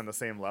mythology on the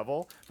same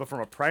level, but from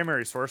a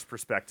primary source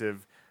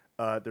perspective,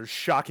 there's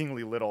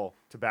shockingly little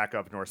to back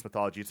up Norse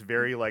mythology. It's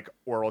very like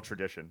oral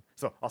tradition.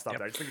 So I'll stop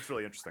there. I just think it's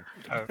really interesting.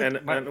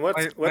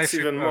 What's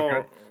even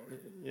more,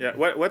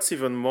 what's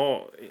even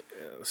more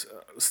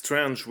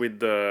strange with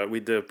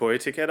the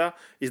Poetic Edda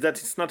is that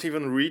it's not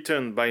even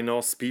written by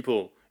Norse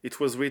people. It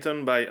was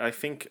written by, I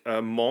think,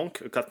 a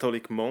monk, a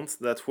Catholic monk,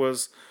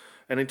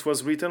 and it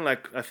was written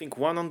like, I think,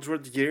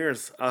 100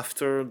 years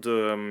after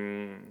the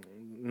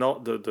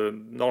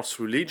Norse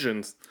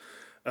religions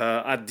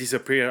had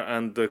disappeared,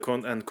 and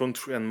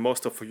country and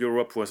most of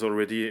Europe was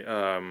already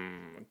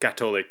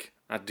Catholic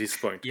at this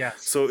point.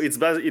 Yes. So it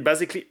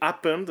basically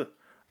happened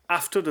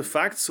after the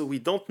fact. So we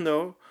don't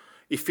know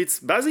if it's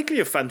basically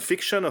a fan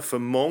fiction of a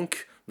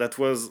monk that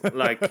was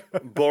like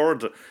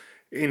bored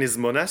in his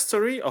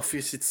monastery, or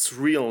if it's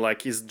real,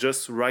 like he's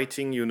just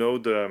writing,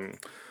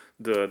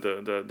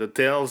 the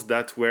tales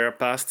that were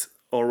passed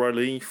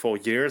orally for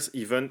years,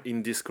 even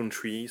in this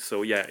country.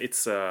 So yeah,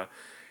 it's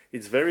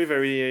very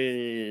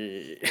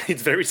very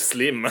it's very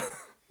slim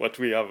what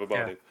we have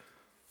about it.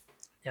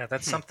 Yeah,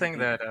 that's something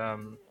that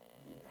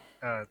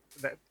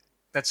that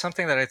that's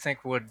something that I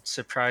think would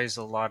surprise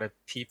a lot of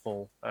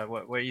people.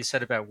 What you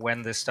said about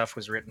when this stuff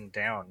was written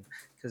down,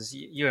 because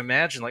you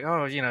imagine like,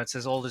 oh, it's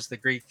as old as the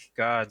Greek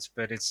gods,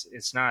 but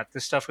it's not.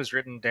 This stuff was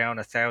written down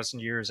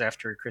 1,000 years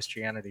after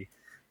Christianity,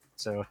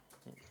 so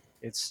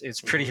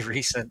it's pretty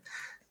recent.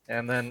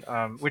 And then,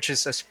 which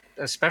is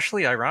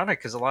especially ironic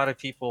because a lot of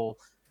people,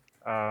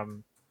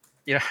 um,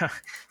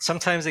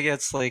 sometimes it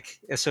gets like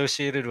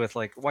associated with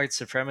like white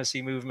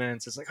supremacy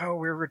movements. It's like, oh,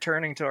 we're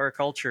returning to our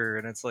culture,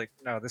 and it's like,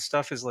 no, this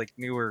stuff is like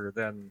newer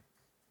than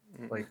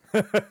like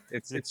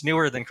it's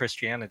newer than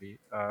Christianity.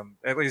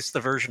 At least the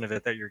version of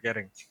it that you're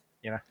getting.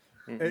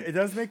 It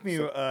does make me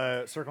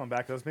circling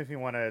back. It does make me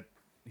want to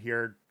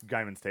hear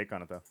Gaiman's take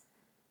on it, though.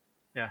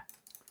 Yeah.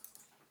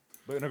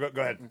 But no,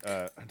 go ahead,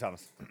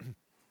 Thomas.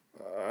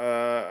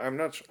 I'm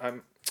not.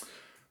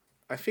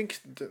 I think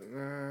the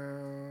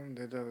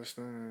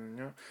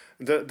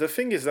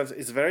thing is that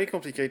it's very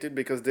complicated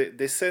because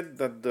they said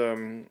that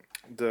the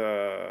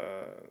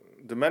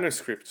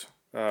manuscript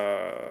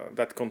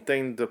that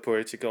contained the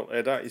poetical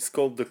Edda is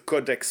called the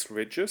Codex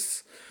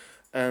Regius,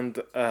 and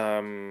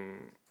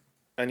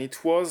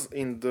it was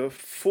in the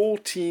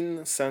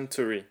 14th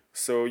century.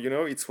 So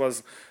it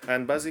was,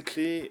 and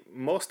basically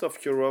most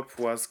of Europe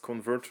was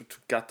converted to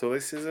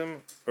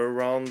Catholicism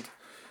around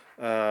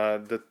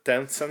the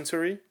 10th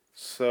century.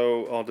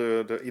 So, or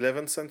the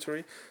 11th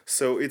century.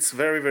 So it's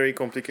very very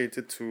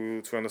complicated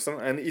to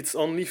understand, and it's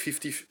only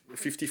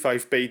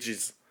 55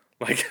 pages.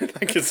 Like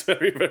it's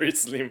very very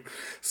slim.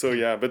 So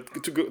yeah,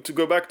 but to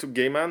go back to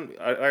Gaiman,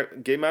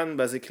 Gaiman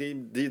basically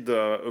did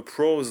a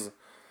prose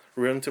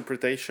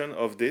reinterpretation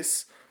of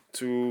this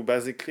to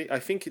basically, I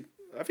think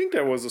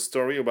there was a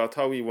story about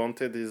how he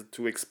wanted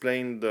to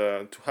explain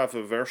to have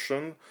a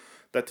version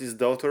that his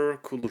daughter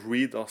could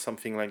read or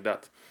something like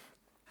that.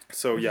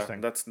 So yeah,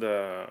 that's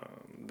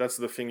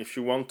the thing. If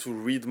you want to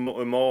read a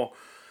more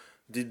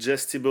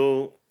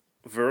digestible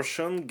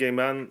version,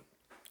 Gaiman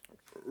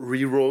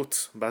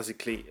rewrote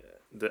basically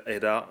the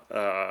Edda,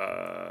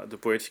 the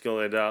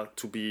poetical Edda,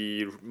 to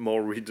be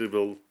more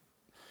readable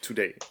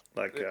today.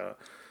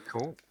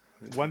 Cool.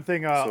 One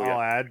thing I'll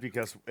add,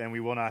 and we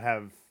will not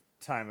have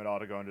time at all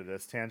to go into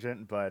this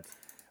tangent, but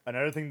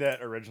another thing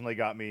that originally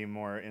got me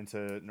more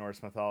into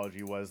Norse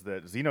mythology was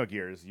that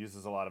Xenogears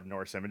uses a lot of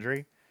Norse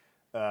imagery.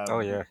 Oh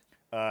yeah.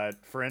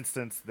 For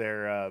instance,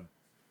 their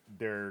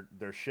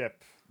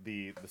ship,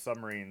 the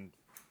submarine,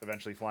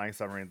 eventually flying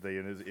submarine,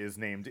 is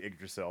named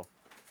Yggdrasil.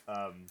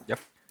 Yep.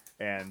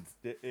 And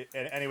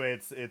anyway,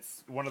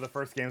 it's one of the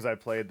first games I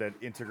played that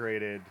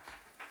integrated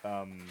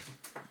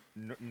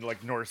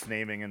like Norse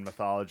naming and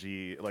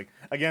mythology. Like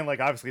again, like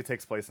obviously it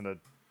takes place in a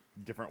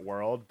different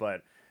world,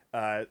 but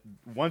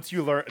once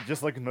you learn,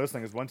 just like most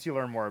things, once you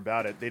learn more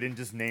about it, they didn't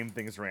just name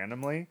things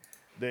randomly.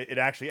 It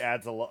actually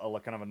adds a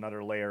kind of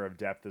another layer of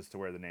depth as to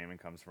where the naming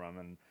comes from,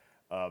 and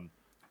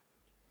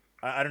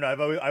I don't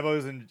know. I've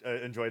always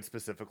enjoyed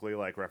specifically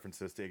like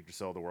references to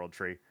Yggdrasil, the World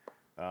Tree.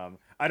 I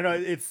don't know.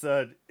 It's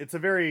a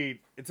very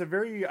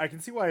I can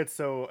see why it's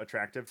so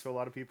attractive to a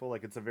lot of people.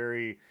 Like it's a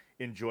very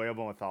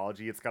enjoyable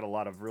mythology. It's got a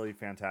lot of really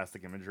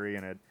fantastic imagery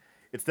in it.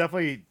 It's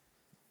definitely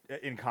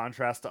in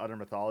contrast to other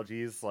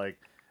mythologies, like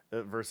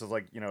versus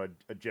like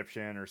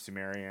Egyptian or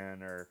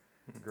Sumerian or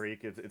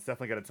Greek. It's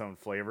definitely got its own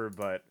flavor,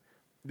 but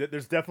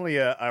there's definitely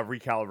a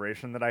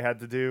recalibration that I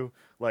had to do,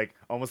 like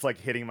almost like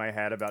hitting my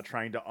head about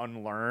trying to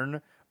unlearn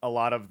a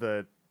lot of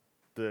the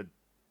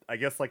I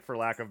guess, like for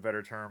lack of a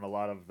better term, a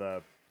lot of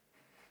the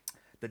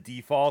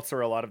defaults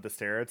or a lot of the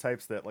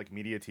stereotypes that like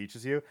media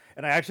teaches you.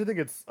 And I actually think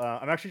it's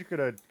I'm actually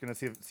gonna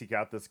seek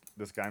out this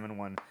Gaiman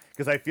one,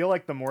 because I feel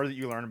like the more that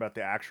you learn about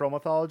the actual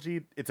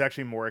mythology, it's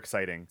actually more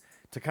exciting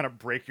to kind of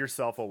break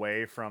yourself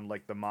away from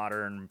like the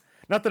modern.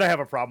 Not that I have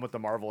a problem with the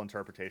Marvel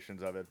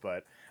interpretations of it,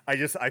 but I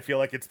feel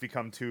like it's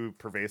become too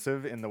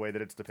pervasive in the way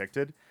that it's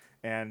depicted,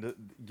 and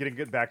getting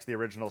it back to the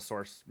original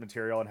source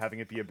material and having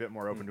it be a bit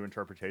more open to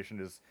interpretation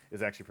is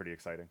actually pretty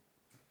exciting.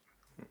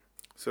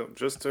 So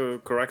just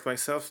to correct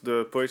myself,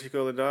 the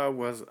Poetical Edda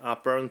was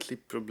apparently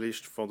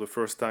published for the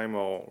first time,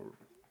 or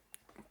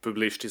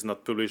published is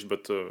not published,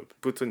 but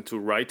put into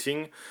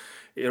writing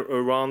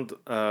around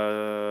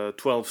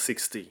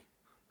 1260.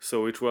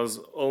 So it was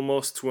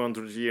almost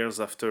 200 years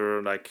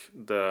after like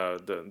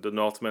the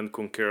Northmen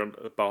conquered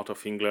a part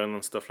of England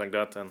and stuff like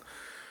that,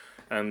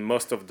 and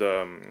most of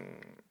the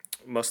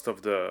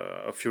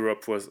of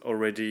Europe was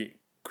already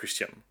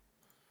Christian.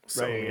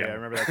 So Right. Yeah. I yeah,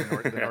 remember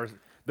that the Norse.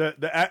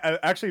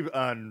 Actually,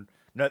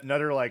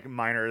 another like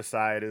minor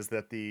aside is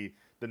that the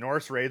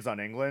Norse raids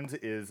on England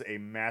is a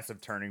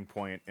massive turning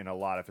point in a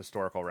lot of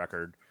historical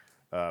record.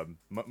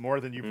 More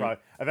than you probably.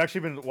 I've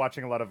actually been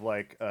watching a lot of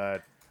like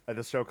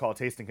this show called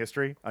Tasting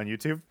History on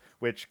YouTube,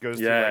 which goes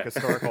through like yeah.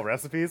 historical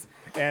recipes.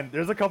 And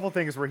there's a couple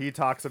things where he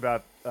talks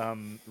about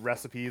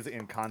recipes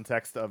in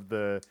context of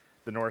the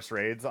Norse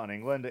raids on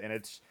England, and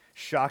it's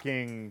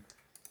shocking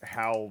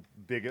how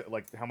big,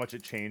 like how much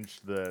it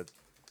changed the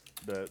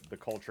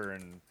culture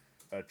and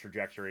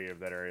trajectory of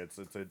that area. It's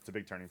a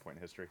big turning point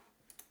in history.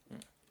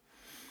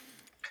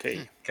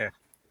 Okay, Okay.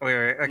 Wait.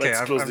 Okay,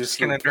 let's close I'm this just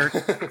gonna loop.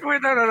 nerd.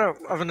 Wait, no.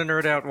 I'm gonna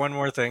nerd out one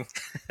more thing.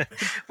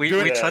 we Do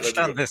we it. Yeah, touched let's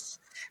on go. this.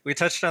 We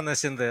touched on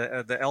this in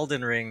the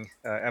Elden Ring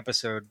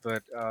episode,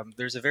 but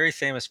there's a very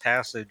famous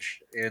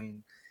passage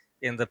in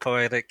the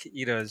Poetic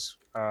Eddas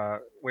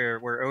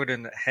where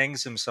Odin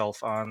hangs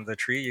himself on the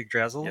tree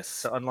Yggdrasil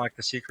Yes. to unlock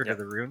the secret Yeah. of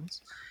the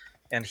runes,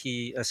 and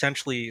he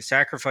essentially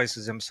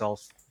sacrifices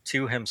himself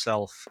to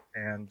himself.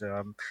 And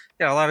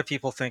yeah, a lot of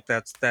people think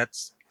that's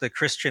the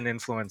Christian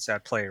influence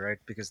at play, right?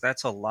 Because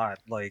that's a lot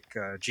like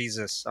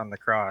Jesus on the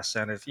cross,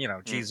 and if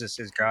Jesus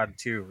is God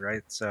too,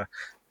 right? So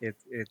it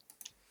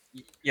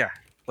yeah,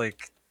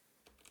 like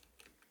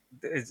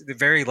it's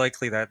very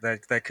likely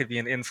that could be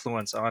an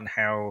influence on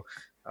how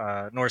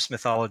Norse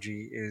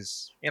mythology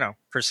is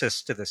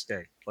persists to this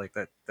day. Like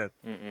that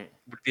Mm-mm.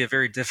 would be a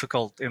very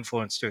difficult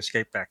influence to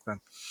escape back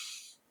then.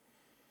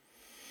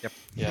 Yep.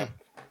 Yeah.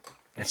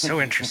 It's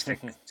so interesting.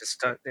 Just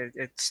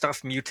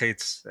stuff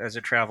mutates as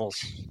it travels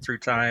through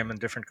time and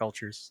different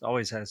cultures.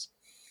 Always has.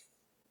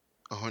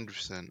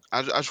 100%.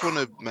 I just want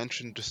to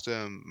mention just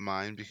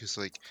mine because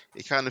like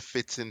it kind of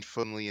fits in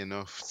funnily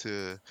enough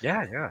to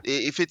Yeah.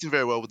 it fits in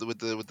very well with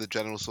the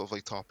general sort of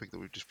like topic that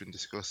we've just been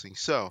discussing.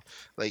 So,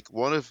 like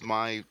one of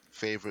my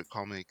favorite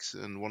comics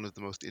and one of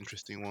the most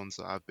interesting ones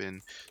that I've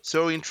been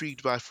so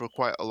intrigued by for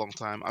quite a long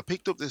time. I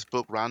picked up this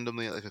book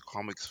randomly at like a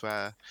comics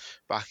fair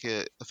back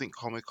at I think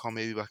Comic Con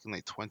maybe back in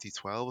like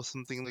 2012 or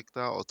something like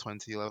that, or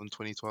 2011,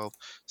 2012,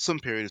 some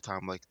period of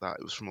time like that.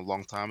 It was from a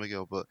long time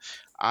ago, but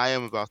I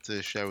am about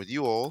to share with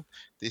you all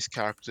this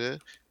character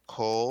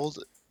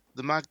called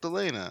the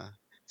Magdalena.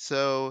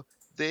 So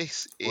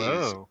this is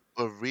Whoa.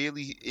 a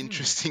really Hmm.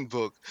 interesting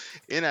book.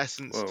 In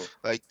essence, Whoa.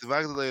 like the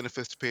Magdalena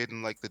first appeared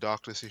in like the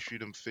Darkness issue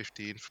number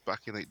 15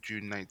 back in like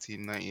June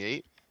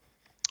 1998,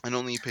 and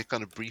only appeared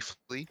kind of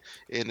briefly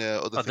in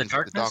other The things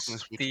like the darkness.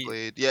 Darkness, which The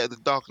played the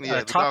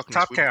Darkness, top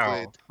which played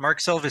cow. Mark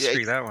yeah,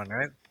 Silvestri. That one,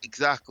 right?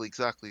 exactly.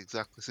 So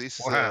this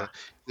is Wow.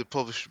 the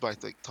published by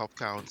like Top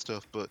Cow and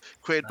stuff, but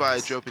created by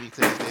Nice. Joe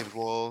Benitez, David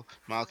Wall,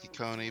 Malky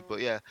Coney. But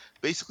yeah,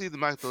 basically the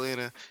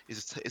Magdalena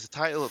is a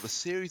title of a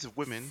series of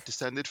women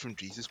descended from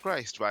Jesus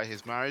Christ via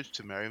his marriage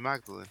to Mary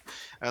Magdalene,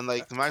 and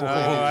like the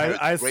Magdalena Whoa. inherits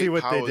I see great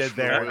what they powers did from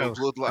the royal Uh-oh.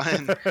 there.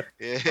 bloodline.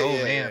 Yeah, Oh yeah,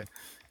 yeah. man.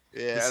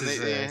 Yeah, This and is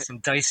they some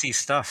dicey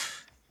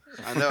stuff.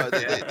 I know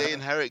Yeah. they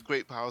inherit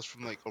great powers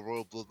from like a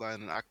royal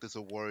bloodline and act as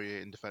a warrior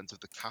in defense of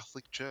the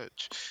Catholic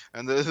Church.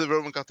 And the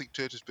Roman Catholic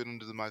Church has been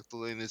under the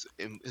Magdalena's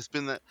has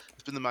been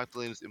the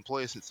Magdalena's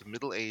employer since the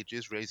Middle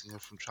Ages, raising her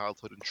from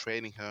childhood and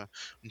training her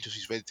until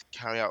she's ready to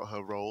carry out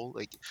her role.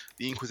 Like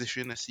the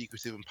Inquisition, a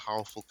secretive and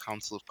powerful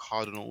council of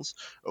cardinals,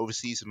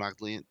 oversees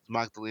the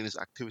Magdalena's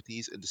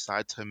activities and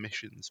decides her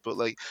missions. But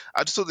like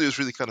I just thought it was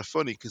really kind of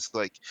funny because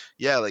like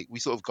yeah, like we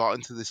sort of got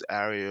into this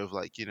area of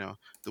like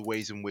the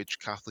ways in which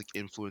Catholic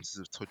influences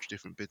have touched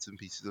different bits and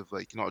pieces of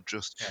like not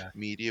just Yeah.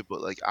 media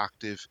but like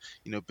active,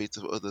 bits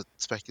of other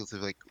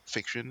speculative like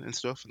fiction and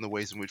stuff, and the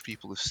ways in which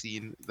people have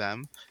seen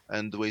them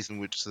and the ways in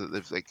which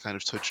they've like kind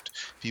of touched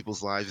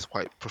people's lives is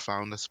quite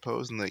profound, I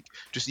suppose. And like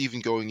just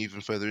even going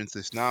even further into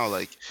this now,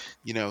 like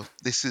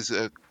this is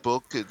a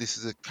book, this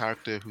is a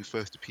character who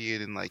first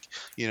appeared in like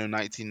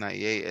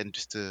 1998, and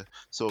just to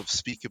sort of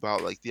speak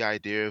about like the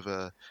idea of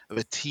a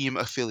team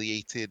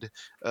affiliated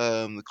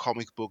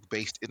comic book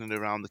based in and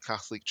around the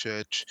Catholic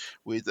Church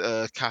with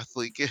a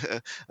Catholic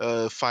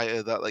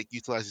fighter that like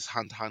utilizes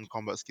hand-to-hand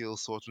combat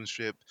skills,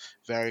 swordsmanship,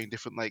 varying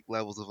different like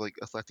levels of like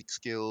athletic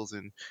skills,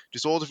 and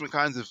just all different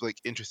kinds of like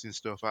interesting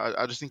stuff.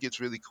 I just think it's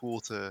really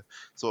cool to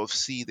sort of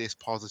see this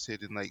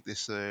posited in like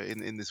this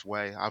in this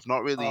way. I've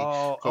not really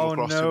come Oh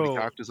across too many no,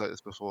 characters like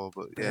this before,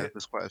 but yeah,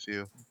 there's quite a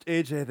few.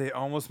 AJ, they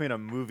almost made a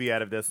movie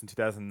out of this in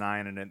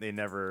 2009, and they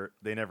never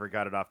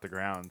got it off the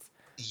ground.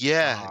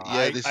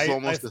 Yeah, this is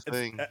almost the It's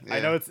thing. I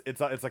know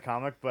Yeah. it's a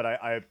comic, but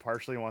I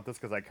partially want this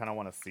because I kind of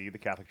want to see the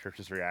Catholic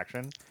Church's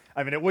reaction.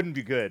 I mean, it wouldn't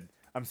be good.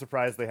 I'm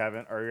surprised they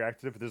haven't already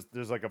reacted to it, but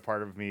there's like a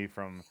part of me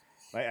from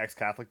my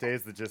ex-Catholic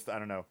days that just I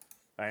don't know.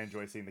 I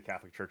enjoy seeing the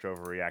Catholic Church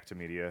overreact to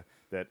media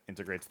that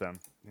integrates them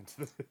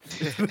into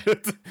See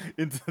that?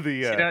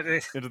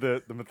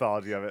 the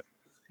mythology of it.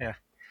 Yeah.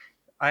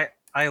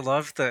 I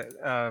love the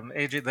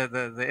AJ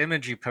the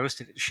image you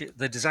posted.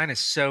 The design is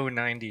so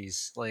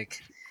 90s.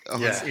 Like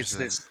Yeah. It's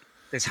 100%.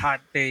 this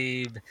hot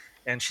babe,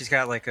 and she's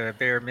got like a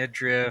bare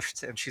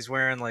midriff, and she's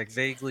wearing like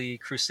vaguely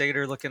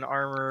crusader looking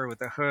armor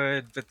with a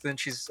hood, but then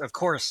she's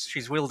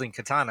wielding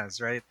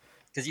katanas, right?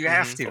 Because you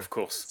have to. Of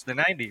course. It's the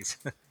 90s.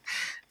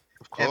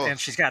 Of And course.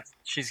 she's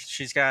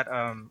got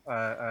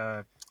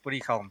what do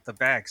you call them? The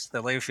bags,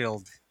 the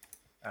Layfield,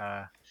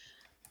 uh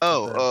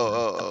Oh, oh, the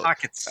oh, oh.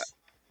 pockets,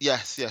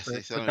 Yes, yes,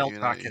 yes. I the know what you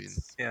belt mean. I know what you mean.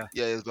 pockets. Yeah,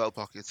 Yeah, the belt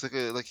pocket. It's like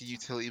a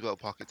utility belt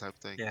pocket type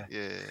thing. yeah,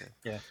 Yeah.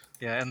 yeah,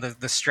 yeah. And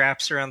the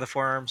straps around the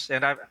forearms.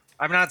 And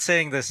I'm not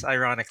saying this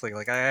ironically.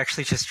 Like I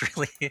actually just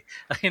really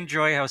I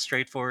enjoy how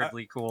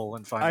straightforwardly cool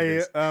and fun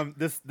it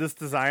is. This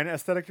design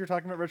aesthetic you're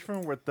talking about,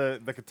 Richmond, with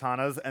the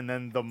katanas and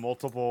then the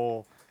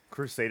multiple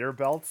crusader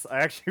belts. I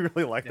actually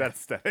really like Yeah, that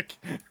aesthetic.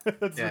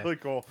 That's yeah, really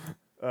cool.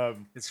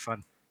 it's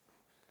fun.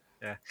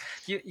 Yeah,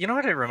 you know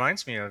what it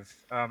reminds me of?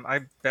 I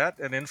bet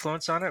an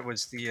influence on it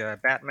was the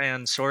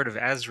Batman Sword of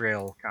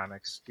Azrael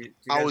comics. Do you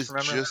guys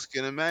remember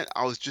that?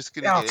 I was just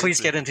gonna Oh, get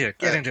please into it. get into it.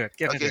 Get Uh, into it.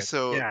 Get into okay, it.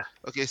 so Yeah,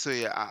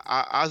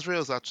 yeah,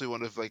 Azrael's actually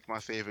one of like my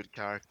favorite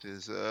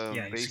characters.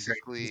 yeah. He's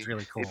Basically,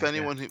 really if cool. Yeah,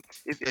 anyone who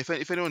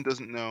if anyone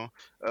doesn't know,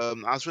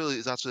 Azrael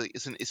is actually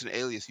it's an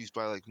alias used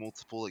by like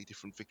multiple like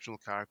different fictional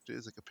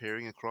characters like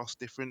appearing across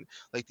different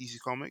like DC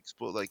comics.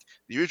 But like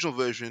the original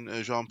version,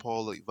 Jean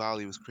Paul like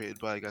Valley was created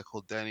by a guy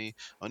called Denny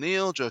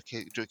O'Neil, Joe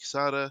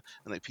Quesada,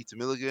 and like Peter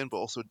Milligan, but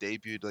also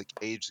debuted like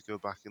ages ago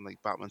back in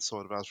like Batman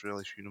Sword of Azrael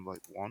issue number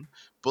like 1.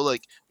 But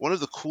like one of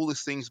the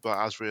coolest things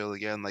about Azrael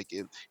again, like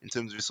in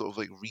terms of his sort of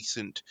like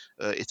recent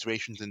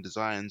iterations and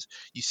designs,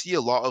 you see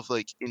a lot of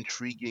like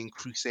intriguing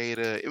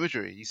Crusader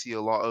imagery. You see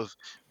a lot of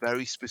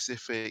very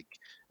specific,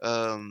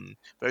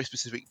 very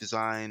specific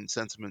design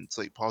sentiments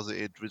like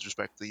posited with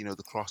respect to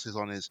the crosses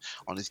on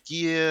his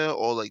gear,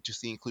 or like just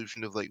the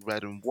inclusion of like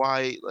red and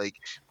white, like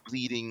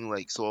bleeding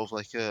like sort of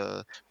like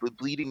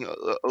bleeding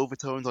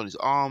overtones on his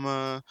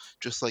armor,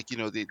 just like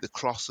the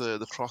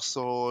cross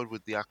sword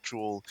with the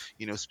actual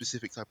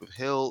specific type of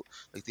hilt,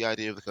 like the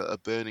idea of like a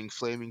burning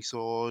flaming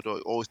sword, or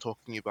always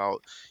talking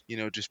about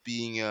just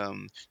being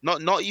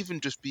not even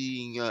just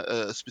being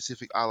a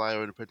specific ally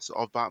or an apprentice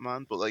of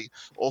Batman, but like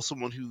also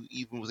someone who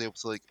even was able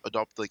to like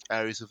adopt like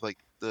areas of like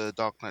the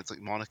Dark Knight's like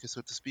moniker, so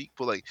to speak,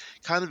 but like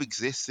kind of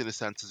exists in a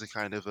sense as a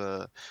kind of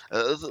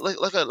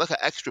like an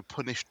extra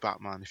punished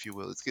Batman, if you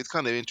will. It's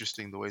kind of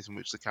interesting the ways in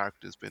which the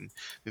character has been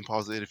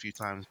posited a few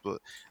times, but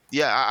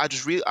yeah,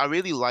 I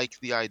really like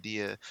the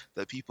idea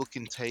that people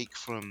can take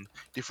from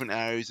different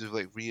areas of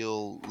like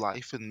real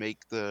life and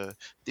make the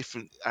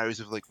different areas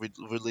of like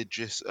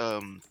religious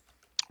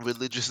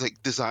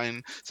like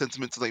design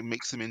sentiments to like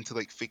mix them into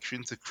like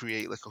fiction to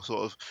create like a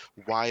sort of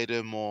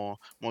wider, more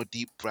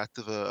deep breadth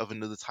of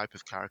another type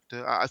of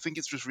character. I think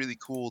it's just really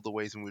cool the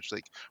ways in which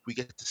like we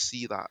get to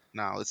see that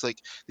now. It's like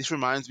this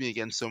reminds me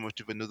again so much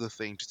of another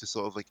thing, just to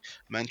sort of like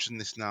mention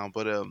this now,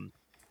 but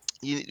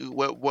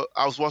what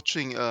I was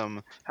watching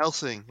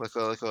Helsing like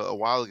a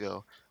while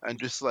ago, and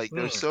just like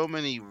there are mm, so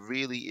many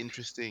really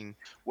interesting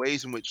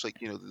ways in which like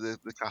the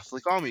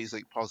Catholic army is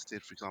like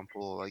posited, for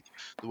example, or like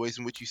the ways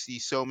in which you see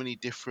so many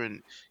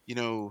different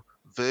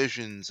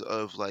versions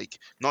of like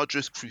not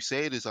just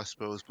crusaders, I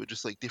suppose, but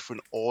just like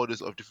different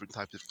orders of different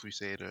types of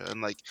crusader,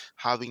 and like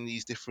having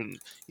these different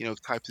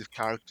types of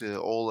character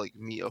all like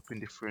meet up in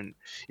different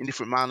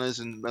manners,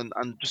 and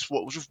just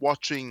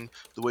watching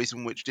the ways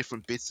in which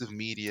different bits of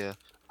media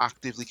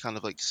actively kind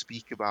of like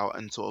speak about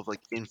and sort of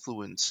like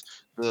influence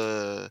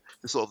the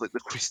sort of like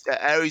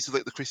areas of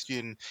like the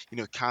Christian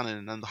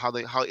canon, and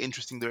how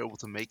interesting they're able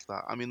to make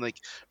that. I mean, like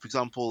for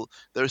example,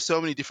 there are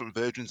so many different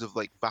versions of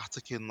like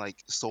Vatican like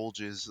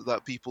soldiers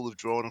that people have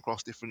drawn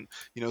across different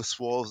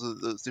swaths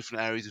of those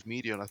different areas of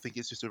media, and I think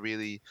it's a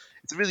really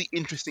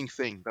interesting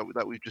thing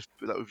that we've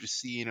just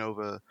seen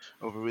over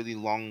really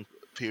long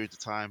periods of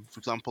time. For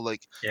example,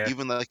 like yeah,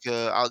 even like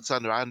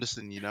Alexander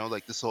Anderson,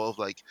 like the sort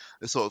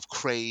of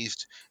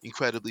crazed,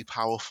 incredibly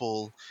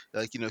powerful,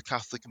 like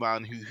Catholic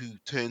man who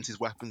turns his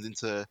weapons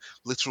into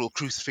literal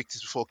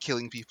crucifixes before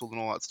killing people and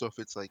all that stuff.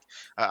 It's like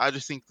I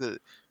just think that,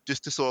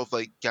 just to sort of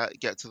like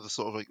get to the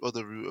sort of like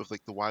other root of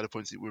like the wider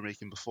points that we were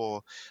making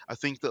before, I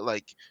think that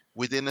like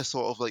within a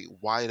sort of like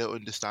wider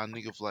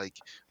understanding of like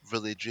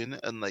religion,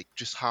 and like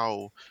just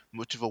how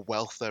much of a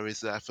wealth there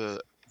is there for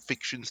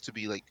fictions to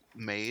be like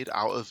made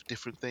out of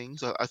different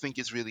things. I think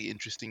it's really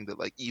interesting that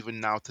like even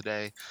now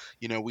today,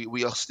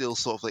 we are still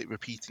sort of like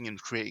repeating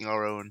and creating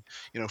our own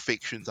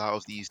fictions out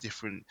of these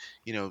different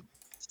you know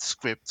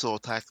scripts or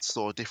texts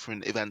or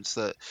different events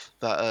that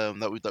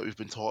we've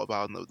been taught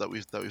about, and that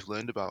we've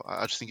learned about.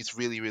 I just think it's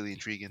really, really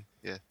intriguing.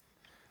 Yeah.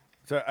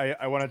 So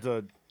I wanted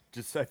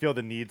to I feel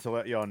the need to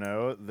let y'all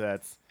know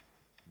that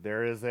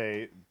there is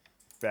a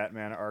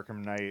Batman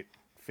Arkham Knight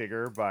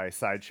figure by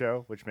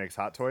Sideshow, which makes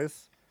hot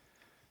toys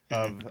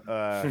of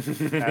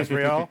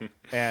Azrael,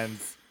 and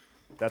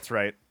that's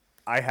right,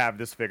 I have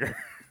this figure.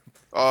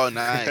 Oh,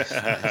 nice,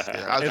 nice.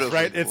 Yeah, Azrael's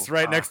really It's cool.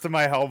 right next to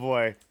my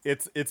Hellboy.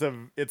 It's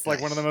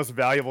like one of the Nice. most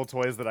valuable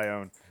toys that I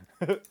own.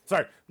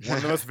 Sorry, one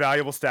of the most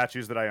valuable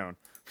statues that I own.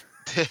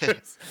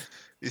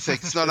 It's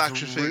like it's not an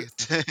action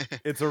figure.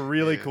 It's a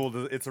really Yeah.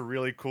 cool. It's a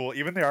really cool.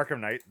 Even the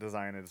Arkham Knight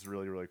design is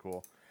really really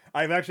cool.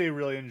 I've actually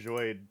really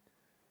enjoyed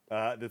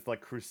this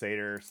like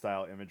Crusader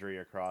style imagery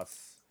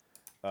across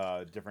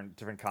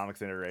different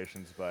comics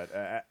iterations, but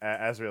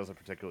Azrael's a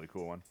particularly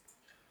cool one.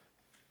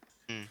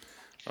 Mm.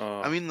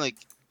 Uh, I mean, like,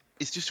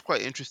 it's just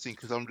quite interesting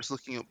because I'm just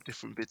looking up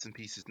different bits and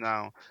pieces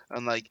now,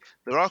 and like,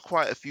 there are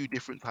quite a few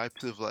different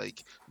types of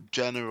like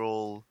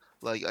general,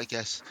 like, I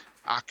guess,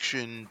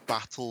 action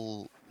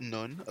battle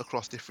nun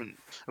across different,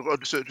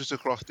 just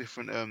across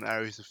different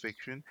areas of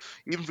fiction.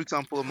 Even for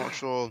example, I'm not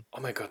sure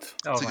oh my god.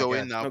 Oh to my go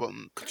in god. now, No, but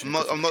continue,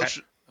 continue. I'm not How,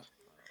 sure.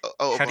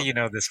 Oh, how go do on. you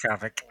know this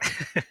comic?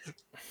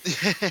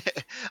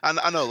 I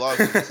know a lot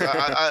of things.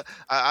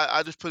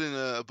 I just put in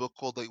a book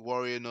called like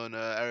Warrior Nun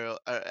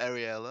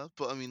Ariella,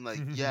 but I mean like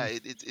yeah,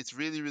 it's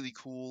really really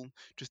cool.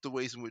 Just the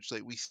ways in which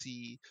like we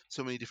see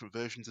so many different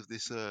versions of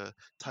this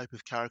type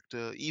of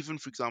character. Even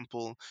for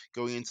example,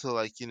 going into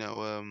like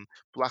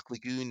Black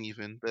Lagoon.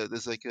 Even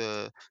there's like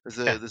Yeah.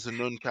 there's a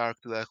nun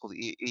character there called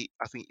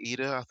I think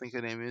Ada. I think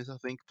her name is. I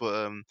think,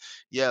 but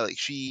yeah, like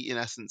she in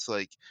essence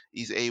like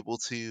is able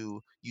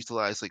to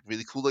utilize like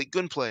really cool like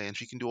gunplay, and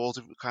she can do all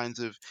different kinds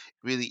of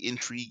really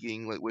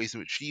intriguing like ways in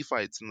which she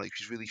fights, and like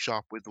she's really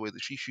sharp with the way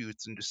that she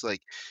shoots, and just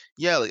like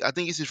yeah, like I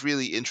think it's just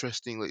really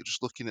interesting like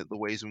just looking at the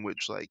ways in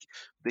which like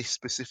this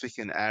specific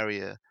an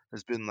area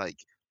has been like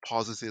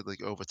posited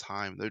like over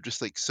time. There are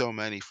just like so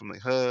many, from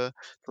like her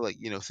to like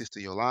Sister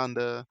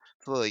Yolanda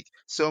to like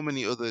so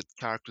many other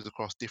characters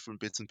across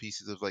different bits and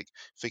pieces of like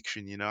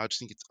fiction. I just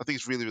think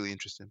it's really really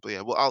interesting. But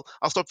yeah, well,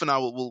 I'll stop for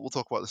now. We'll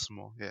talk about this some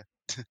more. Yeah.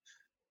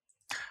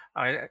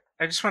 I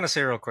just want to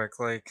say real quick,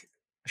 like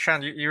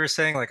Sean, you were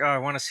saying like, oh, I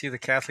want to see the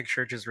Catholic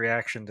Church's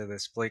reaction to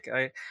this. Like,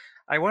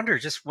 I wonder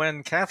just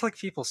when Catholic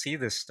people see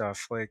this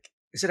stuff, like,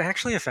 is it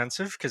actually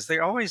offensive? Because they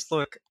always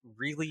look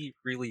really,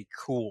 really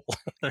cool,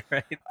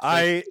 right?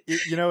 Like,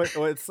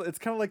 It's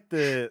kind of like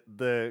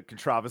the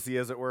controversy,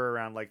 as it were,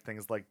 around like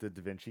things like the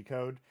Da Vinci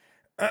Code.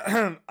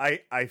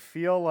 I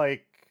feel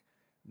like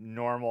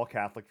normal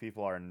Catholic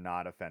people are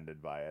not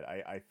offended by it.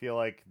 I feel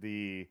like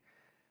the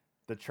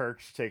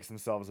church takes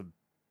themselves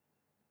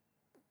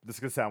this is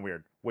gonna sound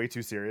weird, way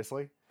too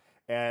seriously,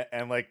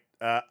 and like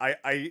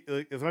I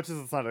like, as much as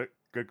it's not a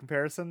good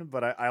comparison,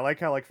 but I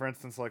like how, like, for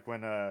instance, like when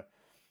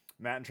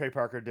Matt and Trey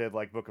Parker did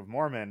like Book of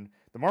Mormon,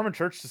 the Mormon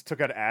Church just took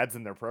out ads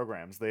in their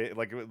programs. They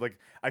like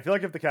I feel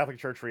like if the Catholic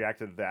Church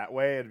reacted that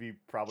way, it'd be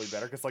probably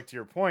better. Because, like, to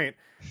your point,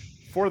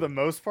 for the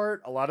most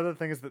part, a lot of the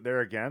things that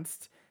they're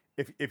against,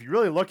 if you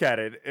really look at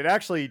it, it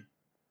actually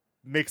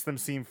makes them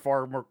seem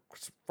far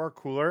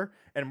cooler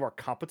and more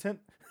competent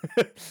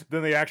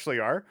than they actually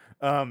are.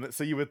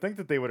 So you would think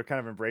that they would have kind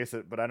of embraced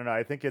it, but I don't know.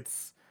 I think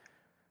it's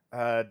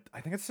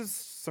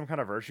just some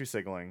kind of virtue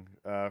signaling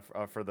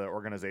for the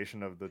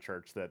organization of the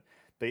church, that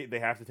they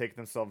have to take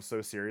themselves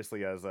so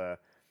seriously as a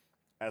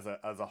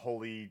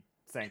holy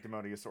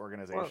sanctimonious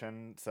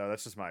organization. So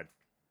that's just my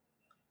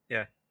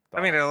yeah.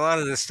 thought. I mean, a lot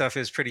of this stuff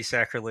is pretty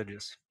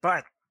sacrilegious,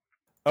 but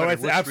it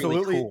it's looks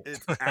absolutely really cool.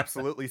 it's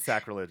absolutely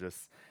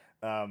sacrilegious.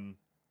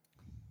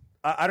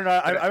 I don't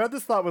know. I've had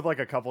this thought with like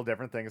a couple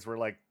different things where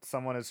like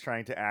someone is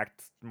trying to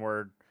act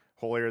more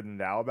holier than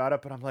thou about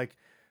it, but I'm like,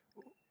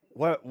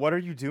 what are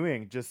you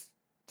doing? Just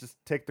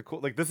take the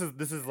cool. Like, this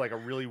is like a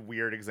really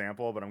weird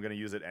example, but I'm gonna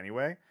use it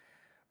anyway.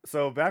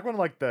 So back when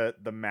like the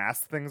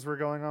mask things were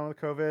going on with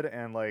COVID,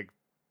 and like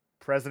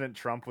President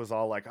Trump was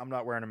all like, I'm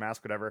not wearing a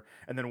mask, whatever.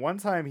 And then one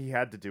time he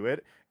had to do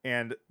it,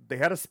 and they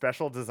had a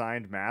special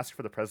designed mask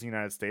for the President of the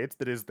United States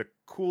that is the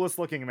coolest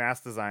looking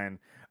mask design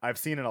I've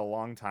seen in a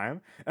long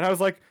time. And I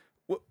was like,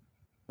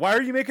 why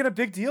are you making a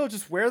big deal?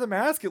 Just wear the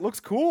mask. It looks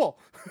cool.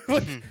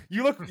 Like,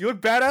 you look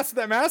badass with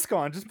that mask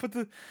on. Just put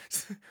the.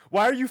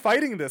 Why are you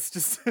fighting this?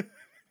 Just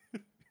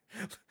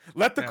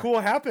let the cool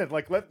happen.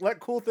 Like, let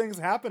cool things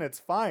happen. It's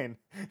fine.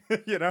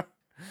 Yeah.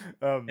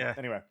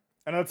 Anyway,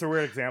 I know it's a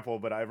weird example,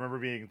 but I remember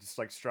being just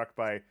like struck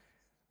by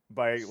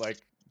like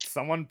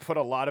someone put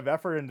a lot of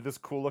effort into this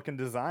cool looking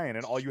design,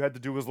 and all you had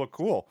to do was look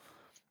cool.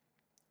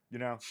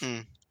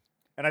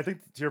 And I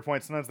think, to your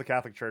point, sometimes the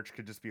Catholic Church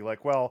could just be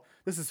like, well,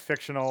 this is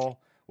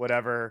fictional,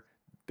 whatever.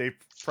 They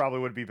probably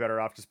would be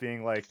better off just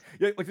being like,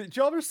 yeah. Like, did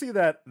you ever see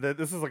that?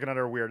 This is like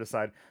another weird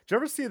aside. Did you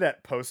ever see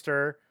that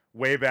poster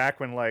way back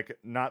when like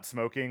not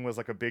smoking was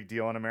like a big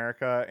deal in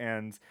America,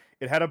 and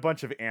it had a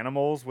bunch of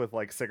animals with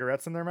like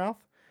cigarettes in their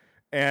mouth,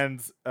 and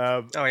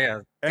oh yeah,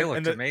 they looked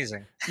and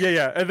amazing.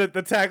 Yeah, and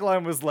the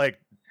tagline was like,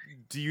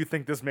 do you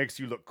think this makes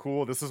you look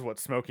cool? This is what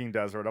smoking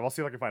does, or whatever. I'll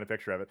see if I can find a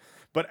picture of it.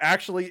 But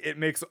actually, it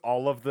makes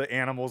all of the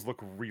animals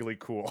look really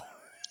cool.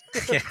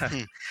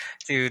 Yeah,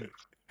 dude,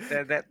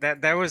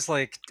 that was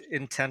like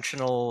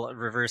intentional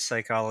reverse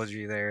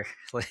psychology there.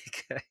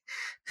 Like,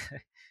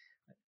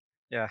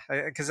 yeah,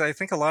 because I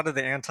think a lot of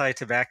the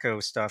anti-tobacco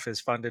stuff is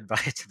funded by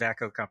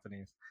tobacco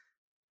companies.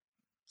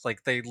 It's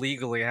like they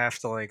legally have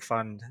to like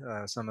fund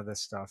some of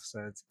this stuff.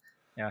 So it's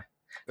yeah,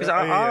 because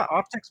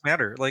optics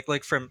matter.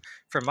 Like from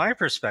my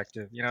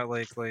perspective,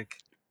 like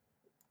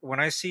when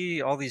I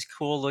see all these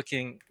cool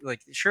looking,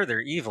 like, sure,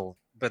 they're evil,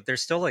 but they're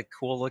still like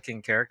cool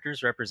looking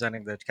characters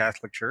representing the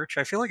Catholic Church.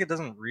 I feel like it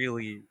doesn't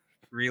really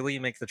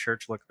make the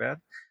church look bad.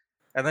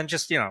 And then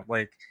just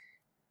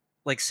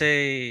like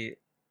say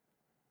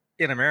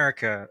in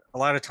America, a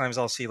lot of times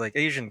I'll see like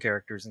Asian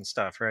characters and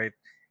stuff, right?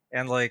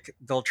 And like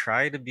they'll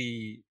try to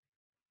be,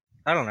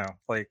 I don't know,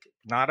 like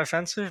not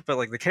offensive, but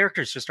like the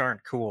characters just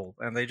aren't cool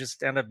and they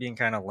just end up being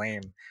kind of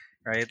lame,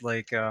 right?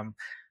 Like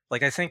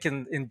I think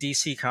in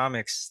DC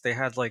Comics they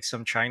had like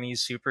some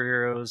Chinese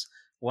superheroes.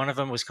 One of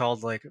them was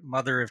called like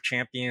Mother of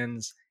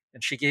Champions,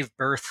 and she gave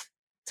birth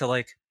to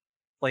like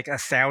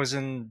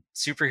 1,000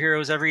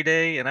 superheroes every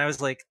day, and I was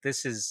like,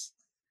 this is,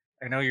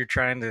 I know you're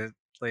trying to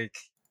like,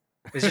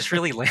 it's just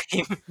really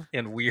lame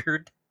and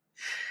weird.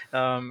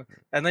 And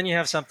then you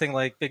have something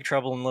like Big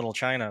Trouble in Little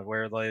China,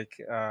 where like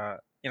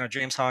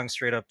James Hong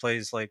straight up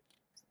plays like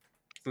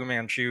Fu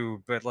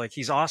Manchu, but like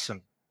he's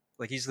awesome,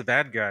 like he's the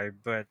bad guy,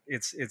 but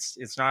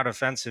it's not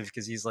offensive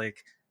because he's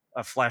like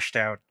a fleshed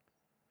out,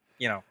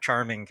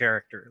 charming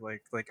character.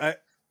 I,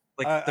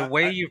 Like the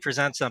way you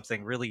present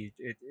something really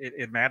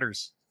it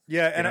matters.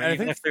 Yeah, and I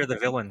Even think if they're the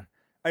villain.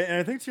 and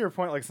I think to your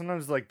point, like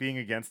sometimes like being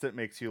against it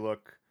makes you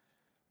look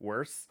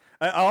worse.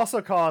 I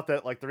also call it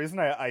that like the reason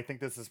I think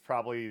this is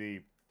probably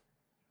the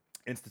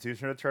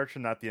institution of the church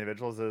and not the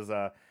individuals is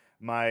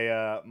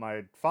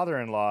my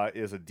father-in-law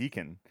is a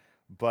deacon,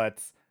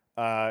 but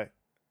yeah,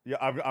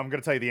 I'm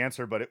gonna tell you the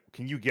answer, but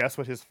can you guess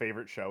what his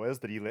favorite show is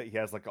that he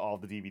has like all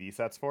the DVD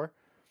sets for?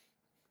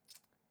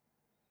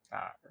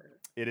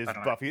 It is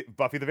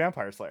Buffy the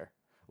Vampire Slayer.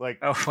 Like,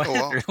 oh,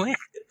 wow. Really?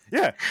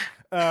 Yeah,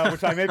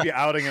 which I may be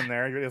outing him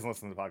there. He doesn't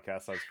listen to the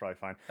podcast, so it's probably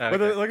fine. Okay.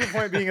 But the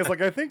point being is,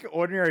 like, I think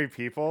ordinary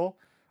people,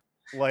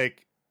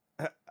 like,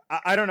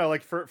 I don't know,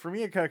 like for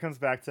me, it kind of comes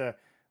back to,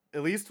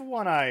 at least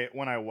when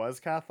I was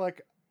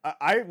Catholic,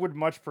 I would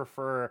much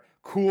prefer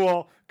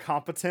cool,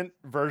 competent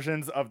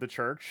versions of the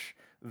church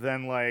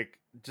than like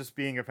just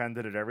being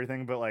offended at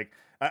everything. But like,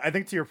 I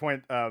think to your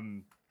point,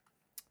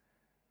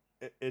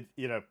 it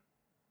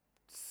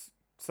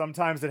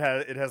sometimes it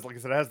has like I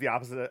said, it has the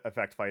opposite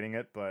effect fighting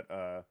it, but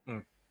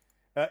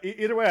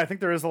either way, I think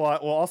there is a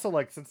lot. Well, also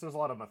like since there's a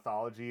lot of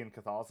mythology in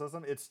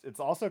Catholicism, it's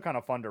also kind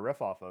of fun to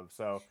riff off of.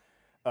 So,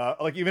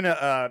 like even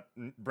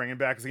bringing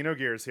back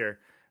Xenogears here,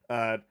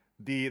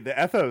 the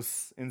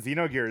ethos in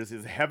Xenogears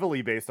is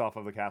heavily based off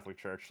of the Catholic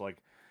Church, like,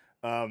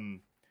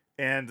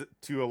 and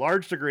to a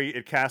large degree,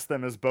 it casts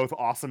them as both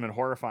awesome and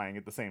horrifying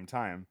at the same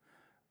time.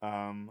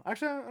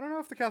 Actually, I don't know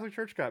if the Catholic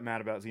Church got mad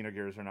about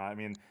Xenogears or not. I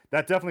mean,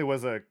 that definitely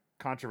was a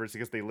controversy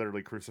because they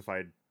literally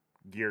crucified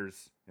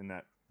Gears in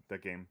that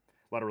game.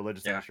 A lot of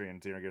religious imagery in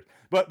Xenogears.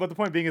 But the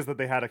point being is that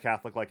they had a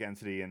Catholic-like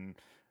entity, and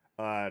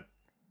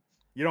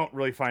you don't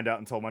really find out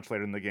until much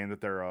later in the game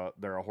that they're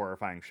a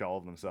horrifying shell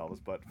of themselves.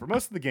 But for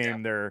most of the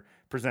game, they're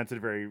presented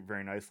very,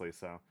 very nicely.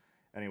 So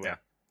anyway.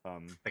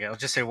 Okay, I'll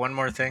just say one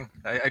more thing.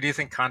 I do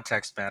think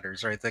context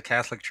matters, right? The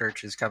Catholic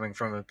Church is coming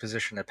from a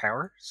position of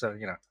power, so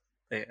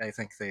I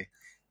think they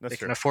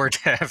can afford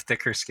to have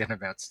thicker skin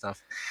about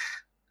stuff.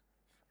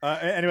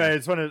 Anyway, I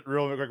just want to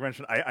real quick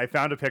mention, I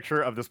found a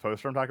picture of this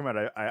poster I'm talking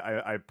about.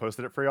 I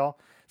posted it for y'all.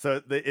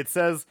 So it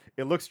says,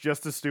 it looks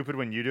just as stupid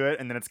when you do it,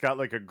 and then it's got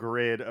like a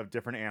grid of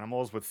different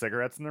animals with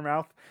cigarettes in their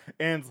mouth.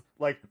 And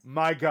like,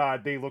 my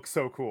God, they look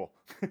so cool.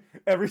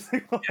 Every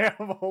single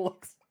animal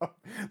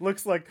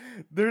looks like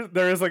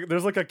there's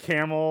like a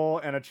camel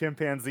and a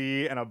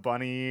chimpanzee and a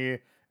bunny,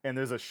 and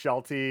there's a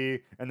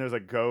sheltie, and there's a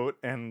goat,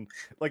 and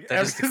like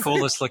that is the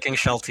coolest looking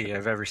sheltie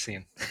I've ever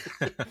seen.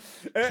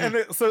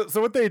 so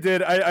what they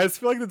did, I just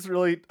feel like that's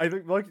really, I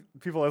think like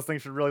people listening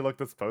should really look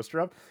this poster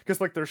up, because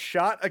like they're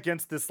shot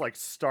against this like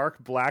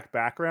stark black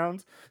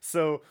background,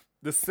 so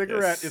the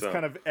cigarette is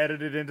kind of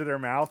edited into their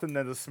mouth, and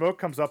then the smoke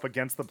comes up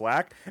against the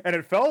black, and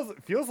it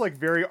feels like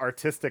very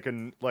artistic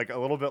and like a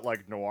little bit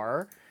like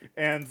noir,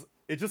 and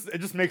it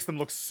just makes them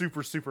look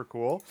super, super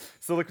cool.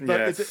 So like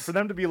for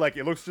them to be like,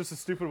 it looks just as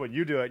stupid when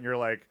you do it, and you're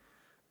like,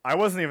 I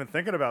wasn't even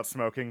thinking about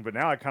smoking, but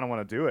now I kind of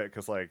want to do it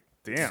because like,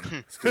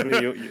 damn.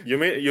 you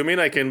mean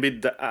I can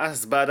be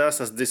as badass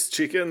as this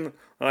chicken?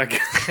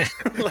 Like,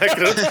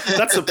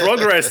 that's a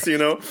progress,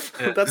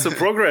 That's a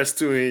progress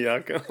to me.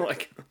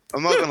 Like,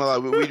 I'm not gonna lie,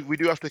 we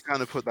do have to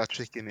kind of put that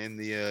chicken in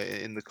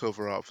the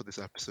cover art for this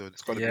episode.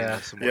 It's got to be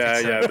nice somewhere.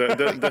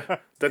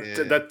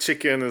 That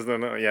chicken is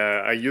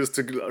I used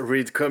to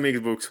read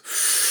comic books.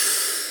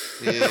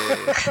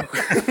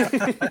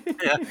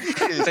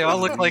 They all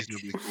look like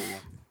cool.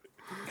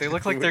 They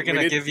look like they're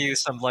gonna give you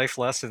some life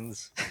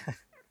lessons.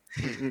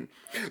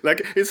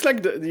 Like it's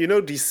like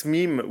this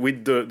meme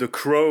with the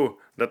crow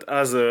that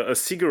has a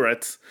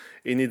cigarette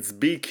in its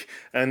beak,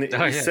 and it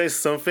says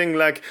something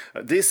like,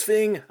 "This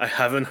thing, I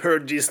haven't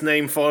heard this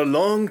name for a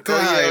long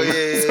time."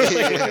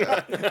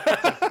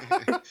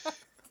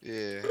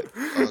 Yeah.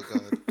 Oh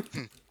God.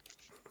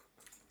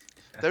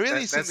 There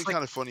really is something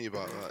kind of funny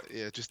about that.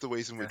 Yeah, just the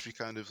ways in which we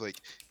kind of like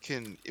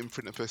can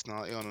imprint a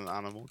personality on an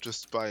animal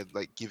just by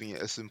like giving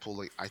it a simple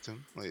like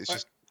item. Like it's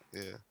just.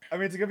 Yeah. I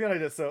mean, to give you an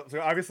idea, so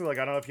obviously, like,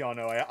 I don't know if y'all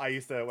know, I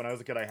used to, when I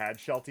was a kid, I had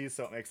Shelties,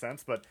 so it makes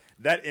sense. But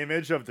that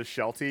image of the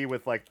Sheltie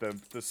with like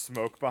the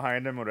smoke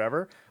behind him,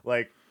 whatever,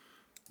 like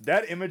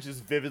that image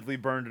is vividly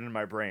burned into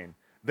my brain.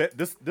 That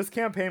this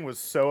campaign was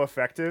so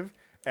effective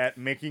at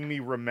making me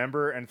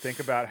remember and think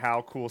about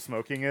how cool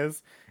smoking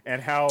is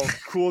and how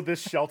cool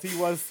this Sheltie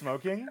was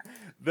smoking.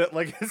 That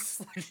like it's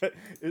like,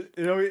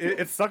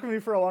 it stuck with me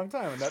for a long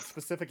time, and that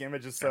specific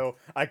image is so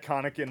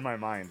iconic in my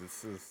mind.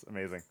 This is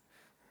amazing.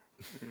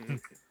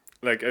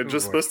 Like I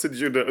just boy. posted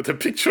you the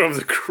picture of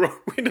the crow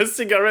with a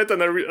cigarette,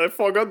 and I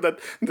forgot that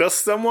there's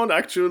someone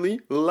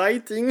actually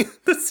lighting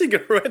the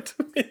cigarette.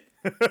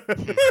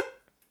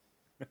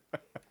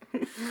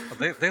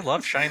 Well, they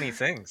love shiny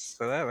things,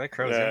 so that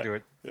crow's Yeah, into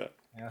it. yeah.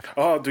 Yeah.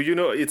 Oh, do you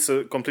know, it's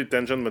a complete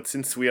tangent, but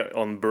since we are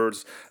on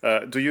birds,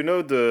 do you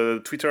know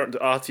the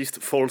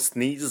artist False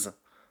Sneeze?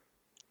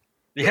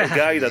 Yeah. A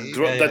guy that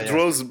Yeah.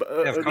 draws Of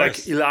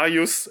like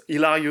course.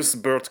 hilarious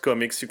bird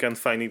comics. You can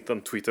find it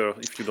on Twitter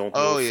if you don't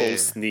know. Oh, yeah, False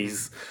yeah.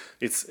 Sneeze.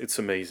 It's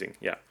amazing.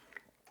 Yeah.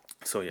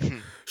 So yeah,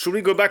 should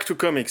we go back to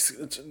comics?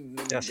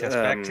 Yes.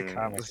 Back to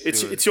comics.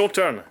 It's your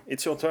turn.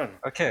 It's your turn.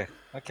 Okay.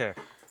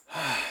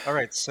 All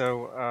right.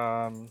 So,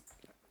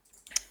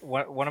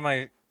 one of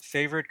my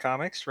favorite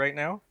comics right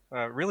now,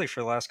 really for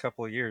the last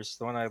couple of years,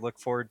 the one I look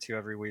forward to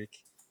every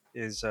week,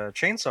 is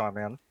Chainsaw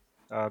Man.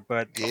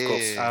 But Of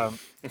course. Yeah.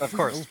 of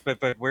course,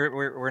 but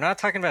we're not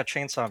talking about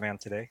Chainsaw Man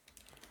today.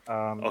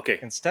 Okay.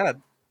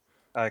 Instead,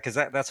 because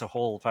that's a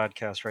whole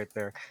podcast right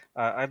there.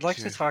 I'd like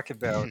to talk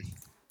about.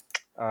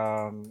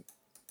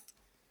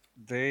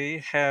 They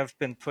have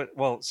been put.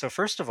 Well, so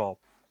first of all,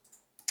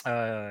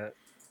 so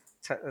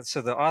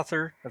the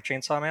author of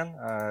Chainsaw Man,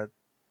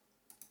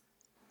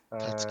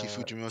 Tatsuki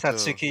Fujimoto.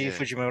 Tatsuki Yeah.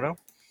 Fujimoto,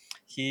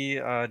 he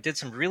did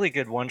some really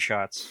good one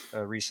shots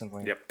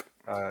recently. Yep.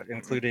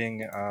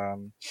 Including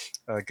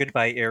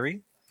Goodbye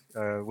Eri,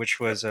 which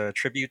was a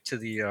tribute to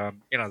the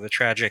the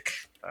tragic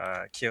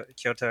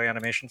Kyoto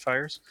animation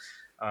fires.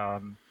 Yeah,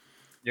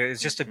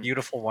 it's just a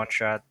beautiful one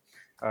shot.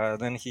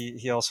 Then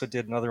he also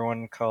did another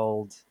one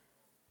called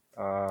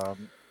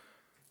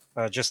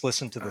Just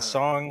Listen to the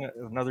Song,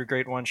 another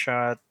great one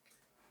shot,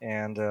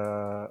 and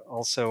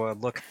also a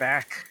Look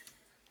Back.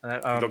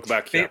 Look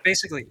back. Yeah.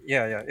 Basically,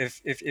 yeah.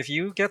 If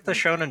you get the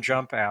Shonen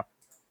Jump app,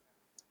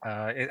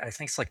 I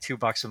think it's like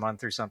 $2 a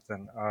month or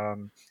something.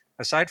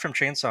 Aside from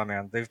Chainsaw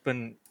Man, they've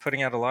been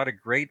putting out a lot of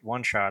great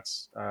one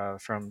shots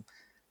from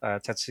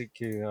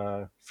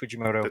Tatsuki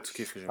Fujimoto.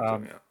 Tatsuki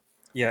Fujimoto. Yeah.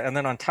 Yeah, and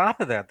then on top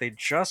of that, they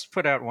just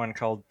put out one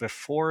called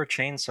Before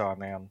Chainsaw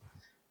Man,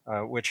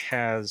 which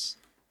has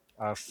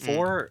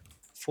four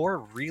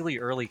really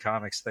early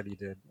comics that he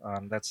did.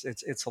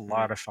 It's a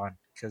lot of fun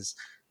because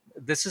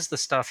this is the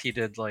stuff he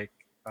did like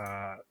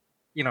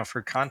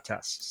for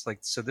contests. Like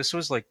so, this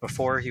was like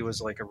before he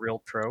was like a real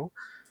pro.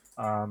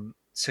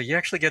 So you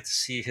actually get to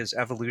see his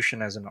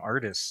evolution as an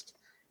artist.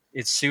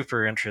 It's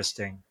super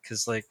interesting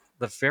because like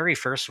the very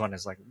first one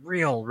is like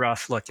real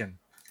rough looking.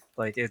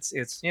 Like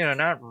it's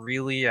not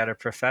really at a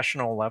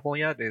professional level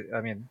yet.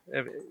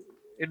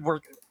 It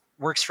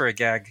works for a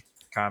gag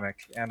comic,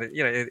 and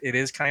it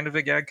is kind of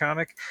a gag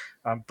comic,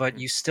 but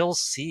you still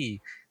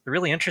see the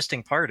really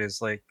interesting part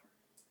is like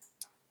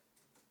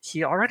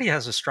he already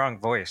has a strong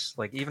voice.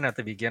 Like even at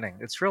the beginning,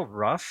 it's real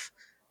rough,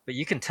 but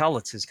you can tell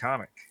it's his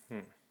comic.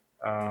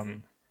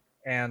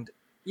 And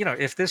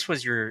if this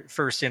was your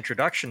first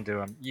introduction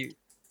to him,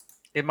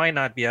 it might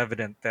not be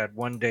evident that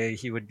one day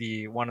he would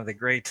be one of the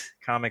great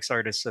comics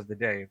artists of the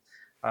day.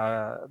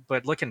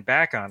 But looking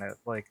back on it,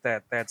 like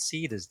that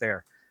seed is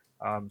there.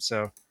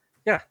 So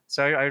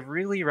I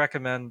really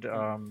recommend.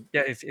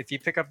 If you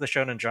pick up the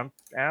Shonen Jump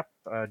app,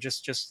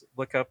 just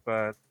look up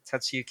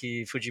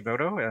Tatsuki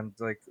Fujimoto and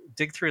like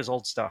dig through his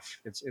old stuff.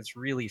 It's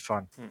really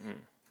fun.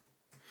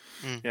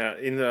 Yeah,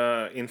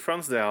 in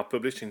France they are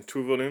published in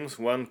 2 volumes.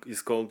 One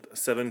is called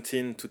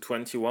 17 to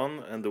 21,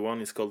 and the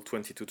one is called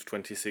 22 to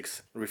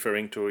 26,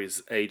 referring to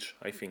his age,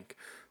 I think.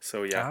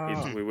 So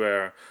yeah, we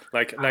were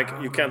like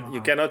you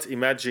cannot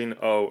imagine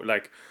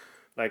like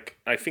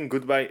I think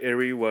Goodbye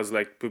Eri was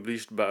like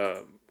published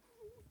by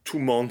 2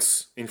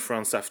 months in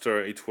France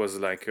after it was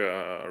like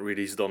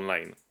released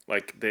online.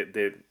 Like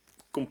they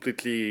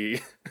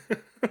completely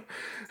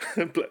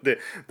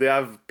they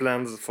have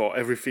plans for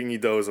everything he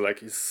does. Like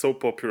he's so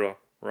popular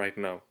right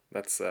now.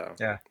 That's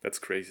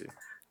crazy.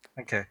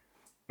 Okay.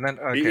 And then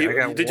I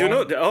got did you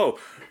know?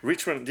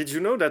 Richmond, did you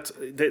know that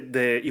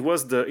he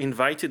was the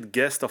invited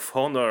guest of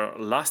honor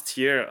last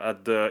year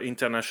at the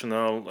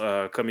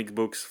International Comic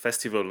Books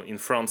Festival in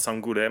France,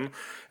 Angoulême,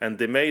 and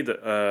they made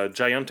a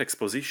giant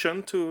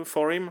exposition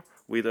for him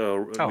with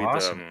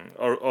awesome.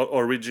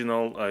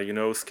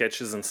 original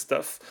sketches and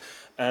stuff.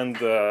 And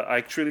I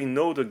actually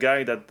know the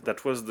guy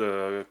that was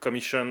the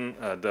commission,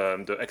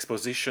 the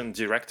exposition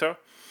director,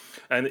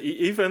 and he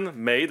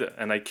even made,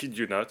 and I kid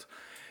you not,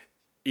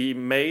 he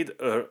made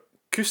a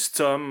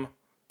custom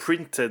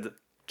printed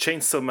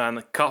Chainsaw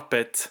Man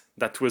carpet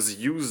that was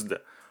used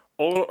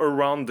all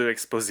around the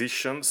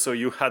exposition, so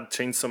you had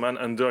Chainsaw Man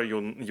under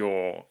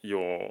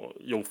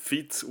your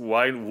feet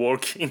while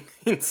walking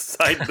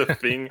inside the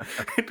thing.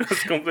 It was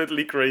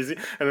completely crazy,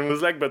 and I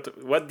was like, "But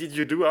what did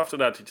you do after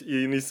that?"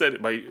 And he said,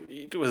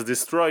 "It was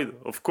destroyed.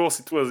 Of course,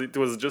 it was. It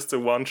was just a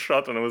one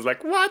shot." And I was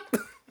like, "What?"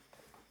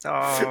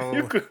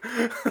 Oh, Could...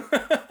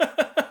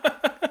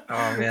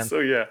 oh man, So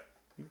yeah,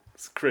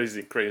 it's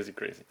crazy.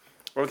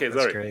 Okay,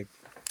 that's sorry. great.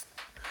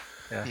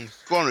 Yeah.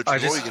 Go on, Richard.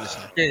 What Just, were you going to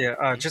say?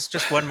 yeah.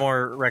 Just one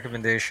more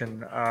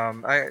recommendation.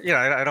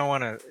 I don't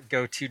want to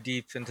go too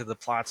deep into the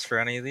plots for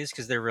any of these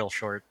because they're real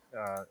short.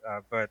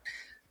 But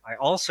I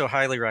also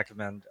highly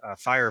recommend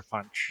Fire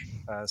Punch.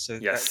 So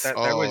Yes. that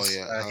Oh, was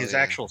yeah. Hell his yeah.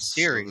 actual So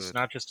series, good.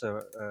 not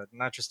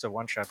just a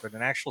one shot, but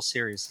an actual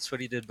series. That's what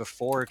he did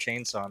before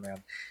Chainsaw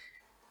Man.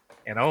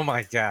 And oh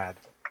my god,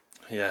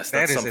 Yes,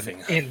 that that's is something.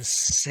 an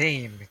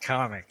insane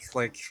comic.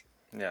 Like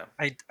Yeah.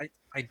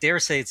 I dare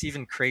say it's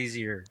even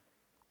crazier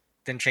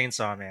than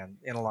Chainsaw Man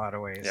in a lot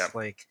of ways. Yeah.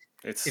 Like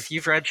It's if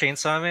you've read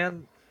Chainsaw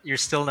Man, you're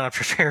still not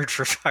prepared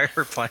for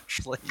Fire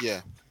Punch. Like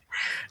Yeah.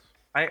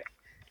 I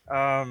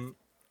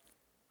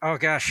oh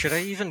gosh, should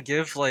I even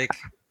give like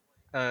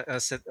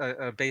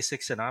a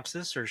basic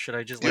synopsis, or should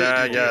I just let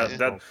yeah, people yeah. read?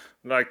 That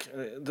like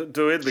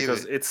do it Give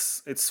because it.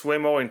 it's way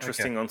more Okay.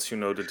 interesting once you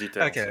know the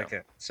details. Okay, Yeah.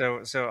 okay.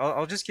 So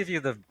I'll just give you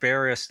the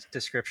barest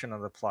description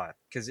of the plot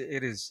because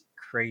it is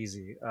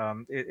crazy.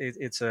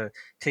 It's a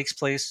takes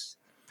place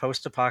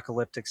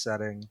post-apocalyptic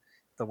setting.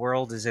 The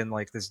world is in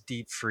like this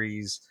deep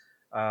freeze,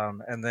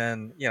 and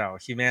then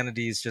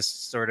humanity's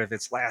just sort of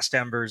its last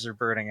embers are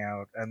burning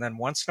out, and then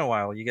once in a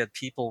while you get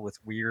people with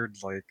weird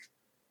like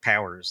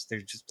powers.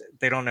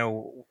 They don't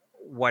know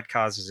what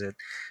causes it,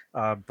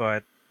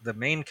 but the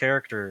main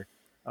character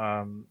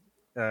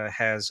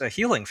has a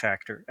healing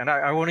factor, and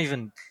I won't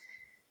even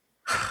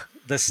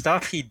the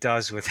stuff he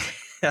does with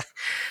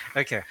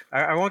okay,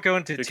 I won't go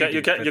into too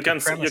deep, but the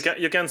premise.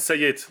 You can say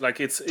it like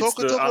Talk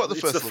about the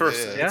it's the first little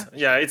first bit.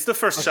 Yeah. it's the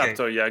first Okay.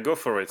 chapter. Yeah, go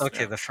for it.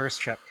 Okay. Yeah. The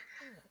first chapter.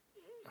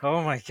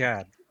 Oh my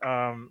god.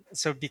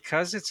 So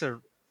because it's a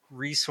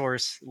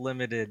resource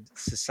limited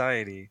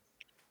society,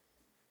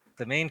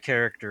 the main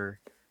character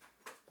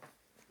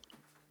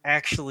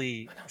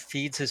actually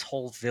feeds his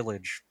whole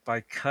village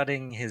by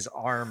cutting his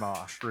arm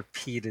off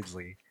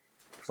repeatedly,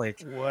 like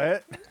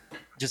What?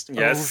 just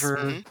Yes. over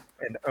Mhm.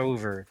 and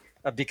over,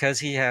 because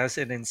he has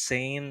an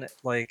insane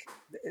like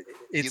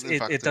Healing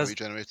factor it does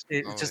regenerated.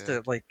 it's Oh, just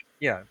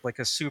yeah. like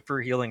a super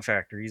healing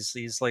factor.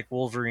 He's like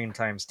Wolverine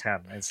times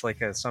 10. It's like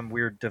some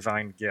weird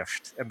divine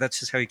gift, and that's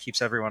just how he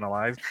keeps everyone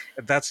alive.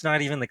 And that's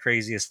not even the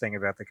craziest thing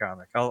about the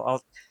comic.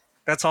 I'll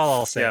that's all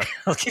I'll say. Yeah.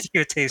 I'll give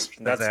you a taste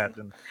of That's that.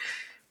 And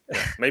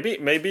yeah.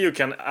 Maybe you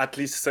can at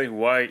least say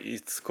why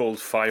it's called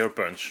Fire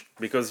Punch,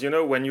 because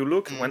when you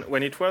look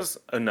when it was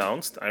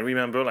announced, I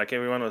remember like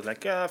everyone was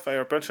like, yeah,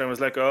 Fire Punch, and I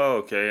was like, oh,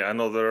 okay,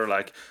 another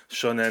like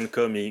shonen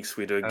comics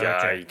with a guy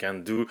okay, he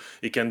can do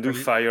are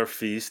you Fire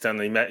Fist,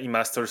 and he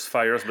masters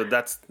fires, but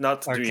that's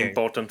not the okay?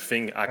 important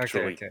thing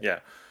actually. Okay. Yeah.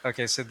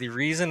 Okay, so the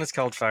reason it's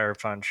called Fire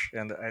Punch,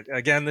 and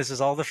again, this is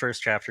all the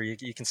first chapter.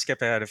 You can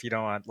skip ahead if you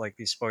don't want like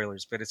these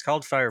spoilers, but it's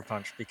called Fire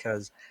Punch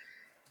because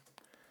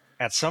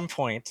at some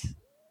point,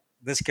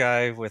 this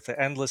guy with the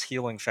endless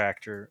healing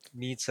factor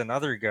meets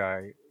another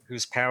guy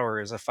whose power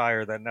is a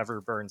fire that never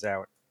burns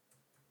out,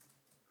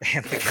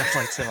 and the guy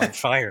lights him on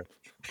fire,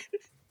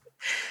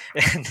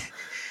 and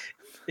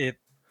it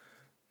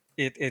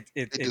It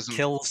it doesn't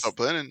kills. stop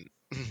burning.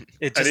 It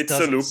And just it's a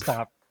doesn't loop.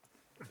 stop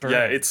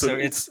Yeah, burning. So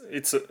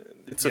it's a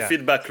yeah,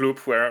 feedback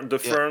loop where Yeah.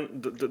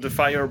 the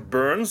fire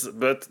burns,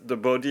 but the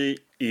body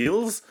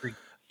heals,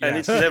 and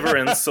it yes, never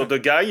ends. So the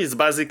guy is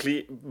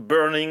basically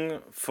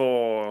burning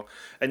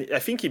and I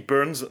think he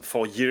burns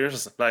for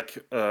years, like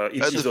in At the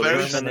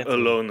very isolation permanently,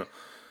 alone, at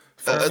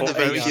for the permanently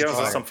very 8 years or on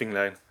start, fire. something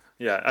like.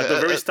 Yeah, at the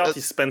very start, at,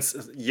 he spends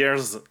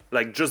years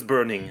like just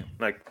burning,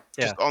 like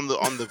Yeah, just on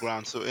the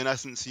ground. So in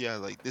essence, yeah,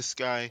 like this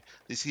guy,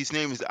 his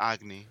name is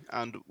Agni,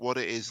 and what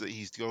it is that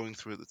he's going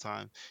through at the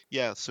time,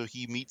 yeah. So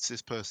he meets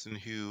this person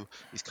who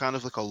is kind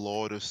of like a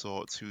lord of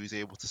sorts, who is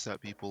able to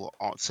set people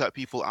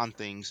and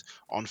things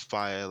on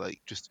fire, like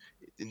just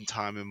in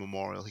time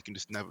immemorial. He can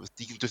just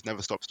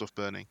never stop stuff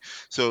burning.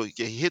 So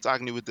yeah, he hits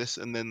Agni with this,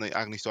 and then like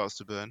Agni starts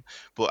to burn.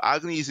 But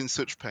Agni is in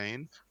such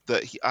pain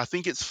that I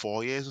think it's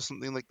 4 years or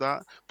something like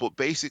that. But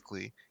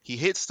basically, he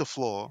hits the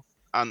floor,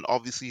 and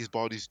obviously his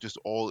body's just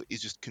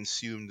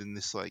consumed in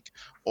this like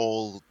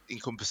all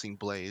encompassing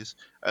blaze,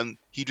 and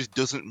he just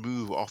doesn't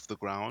move off the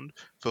ground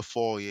for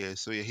 4 years.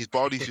 So yeah, his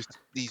body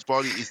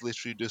is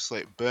literally just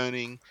like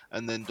burning,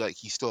 and then like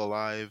he's still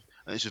alive,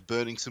 and it's just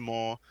burning some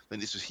more, then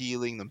it's just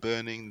healing, then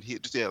burning,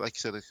 just yeah, like you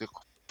said, like a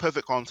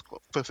perfect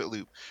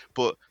loop.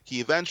 But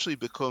he eventually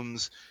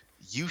becomes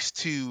used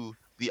to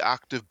the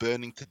act of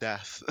burning to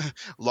death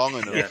long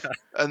Yeah. enough,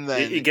 and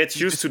then He gets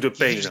used to the he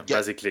pain, just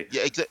basically.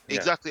 yeah, Yeah.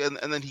 exactly, and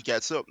then he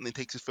gets up and he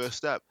takes his first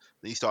step.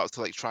 Then he starts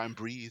to like try and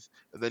breathe,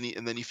 and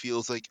then he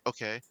feels like,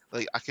 okay,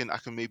 like I can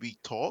maybe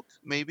talk,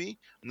 maybe,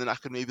 and then I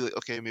can maybe like,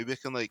 okay, maybe I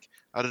can like,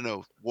 I don't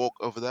know, walk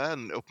over there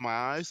and open my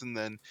eyes, and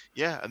then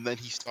and then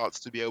he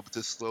starts to be able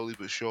to slowly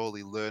but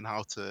surely learn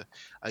how to,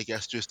 I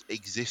guess, just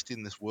exist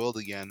in this world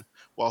again,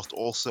 whilst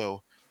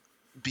also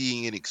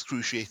being in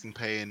excruciating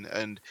pain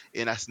and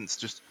in essence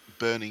just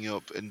burning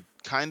up and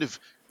kind of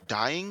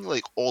dying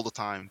like all the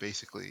time.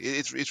 Basically,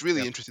 it's really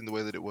Yep. interesting the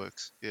way that it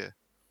works. Yeah.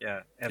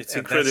 Yeah, It's and that's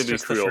incredibly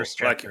just the cruel. first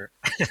Like, chapter.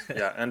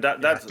 yeah, and Yeah.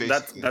 Basically.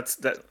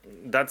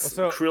 that's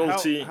So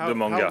cruelty. The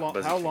manga,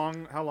 basically.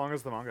 how long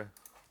is the manga?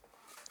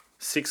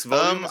 6 Um.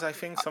 volumes, I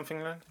think,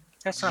 something like.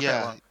 That's not that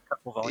Yeah. long. A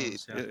couple It,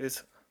 volumes. Yeah.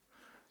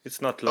 It's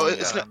not Oh, long.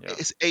 it's Yeah, not. yeah.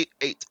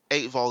 It's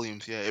eight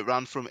volumes. Yeah, it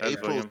ran from 8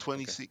 April volume. Okay.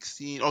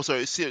 2016. Oh,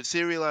 sorry, it's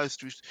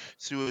serialized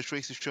through a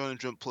Trace of Shonen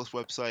Jump Plus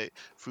website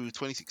through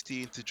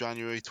 2016 to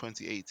January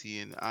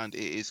 2018, and it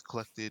is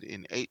collected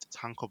in 8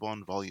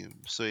 tankobon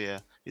volumes. So yeah,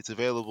 it's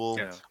available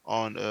Yeah. Yeah.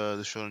 on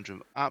the Shonen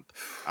Jump app,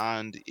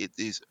 and it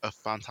is a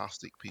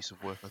fantastic piece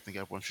of work. I think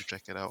everyone should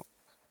check it out.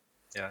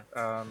 Yeah.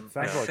 I Sounds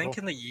really think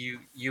cool. in the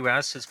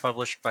U.S. it's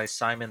published by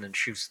Simon and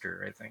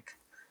Schuster. I think.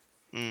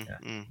 Mm, Yeah.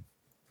 mm.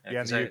 Yeah, in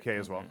 'cause the UK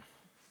as well.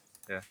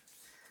 Yeah.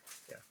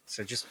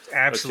 So just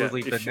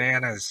absolutely if you-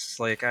 bananas.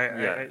 Like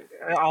Yeah.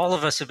 all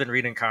of us have been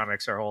reading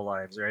comics our whole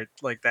lives, right?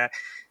 Like that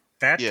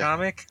Yeah.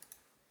 comic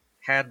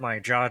had my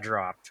jaw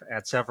dropped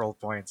at several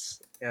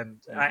points, and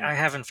I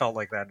haven't felt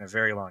like that in a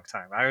very long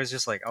time. I was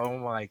just like, oh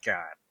my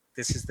god,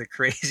 this is the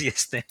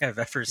craziest thing I've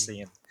ever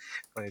seen.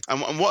 Like,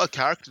 And what a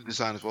character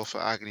design as well for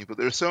Agony. But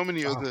there are so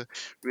many oh, other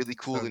really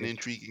cool so and good.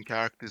 intriguing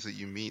characters that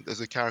you meet. There's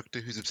a character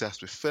who's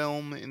obsessed with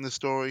film in the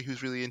story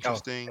who's really Oh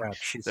interesting. god,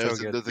 she's There's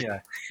so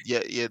good.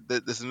 yeah.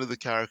 There's another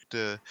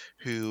character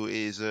who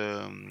is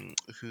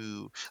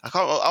who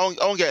I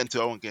won't get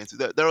into. I won't get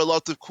into. There are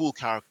lots of cool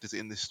characters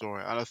in this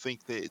story, and I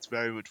think that it's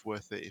very much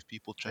worth it if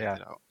people check Yeah.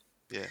 it out.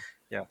 Yeah.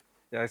 Yeah.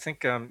 I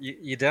think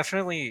you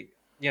definitely,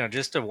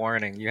 just a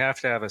warning, you have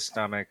to have a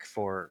stomach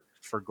for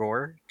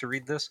gore to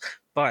read this,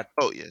 but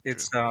Oh yeah,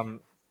 true.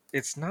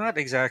 it's not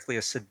exactly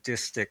a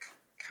sadistic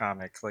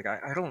comic. Like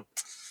I don't.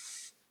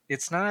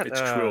 It's not. It's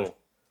cruel.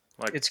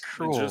 Like, It's it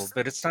cruel, just.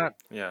 but it's not.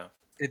 Yeah.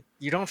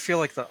 You don't feel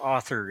like the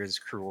author is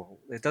cruel.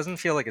 It doesn't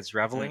feel like it's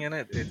reveling Mm. in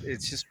it.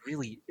 It's just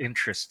really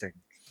interesting.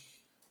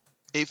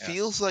 It Yeah.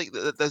 feels like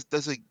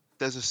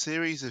there's a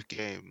series of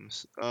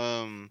games.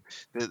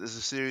 There's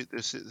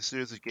a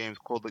series of games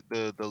called like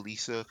the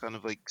Lisa kind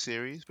of like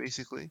series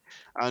basically,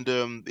 and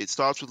it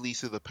starts with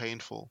Lisa the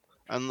Painful,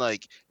 and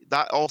like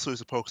that also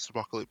is a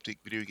post-apocalyptic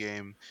video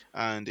game,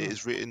 and it Hmm.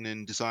 is written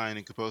and designed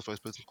and composed by a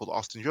person called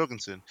Austin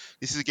Jorgensen.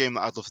 This is a game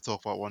that I'd love to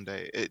talk about one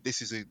day.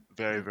 This is a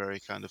very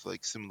kind of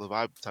like similar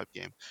vibe type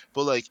game,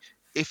 but like.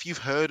 If you've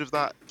heard of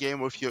that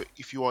game, or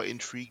if you are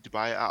intrigued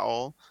by it at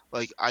all,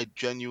 like I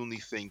genuinely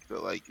think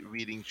that like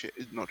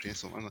not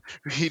Chainsaw Man,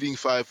 reading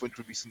 500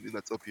 would be something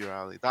that's up your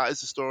alley. That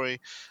is the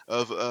story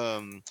of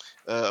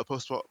a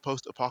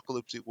post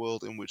apocalyptic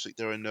world in which like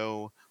there are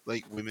no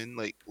like women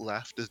like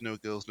left. There's no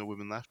girls, no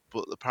women left.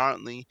 But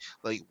apparently,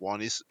 like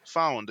one is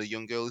found, a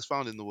young girl is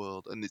found in the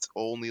world, and it's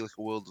only like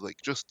a world of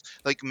like just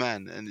like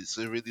men, and it's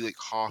a really like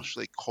harsh,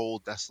 like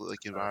cold, desolate like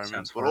Oh, it sounds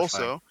environment. But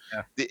horrifying. also,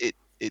 Yeah. it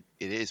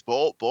is, but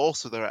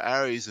also there are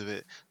areas of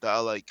it that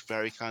are like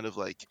very kind of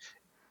like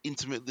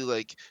intimately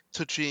like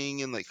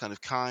touching and like kind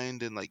of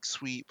kind and like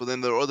sweet, but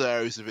then there are other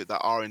areas of it that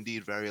are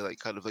indeed very like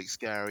kind of like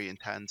scary and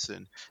tense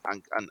and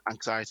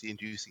anxiety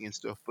inducing and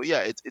stuff. But yeah,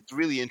 it's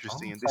really Oh,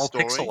 interesting, and it's this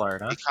all pixel story,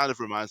 art, huh? it kind of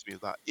reminds me of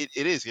that. It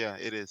is, yeah,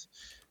 it is.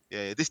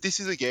 Yeah, this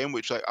is a game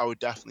which like I would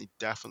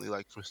definitely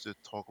like for us to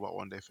talk about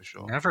one day for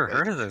sure. Never Like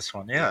heard of this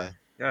one. Yeah.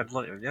 yeah,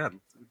 Yeah.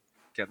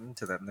 Get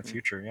into that in the Mm.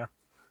 future. Yeah.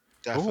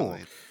 Cool.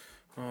 definitely.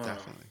 Oh,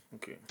 Definitely.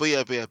 okay. But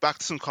yeah, back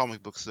to some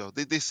comic books though.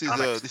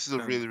 Comics. This is a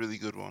Um, really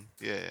good one.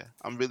 Yeah.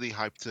 I'm really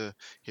hyped to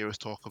hear us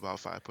talk about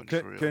Fire Punch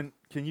for real.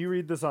 Can you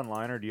read this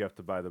online, or do you have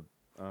to buy the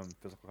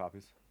physical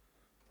copies?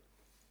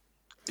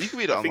 You can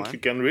read it I think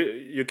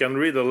online. you can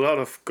read a lot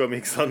of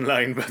comics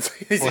online, but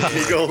is it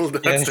legal?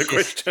 That's Yeah, the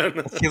question.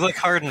 If you look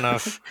hard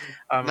enough,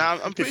 Now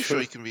I'm pretty if sure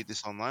you- you can read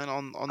this online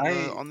on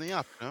I on the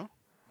app. No,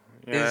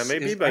 Yeah,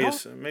 maybe by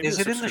maybe is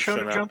a it in the subscription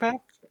Shonen app. Jump app?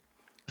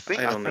 I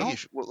don't know. think you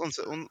should. Well, one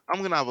sec, I'm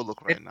gonna have a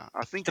look right now.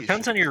 I think it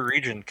Depends should on your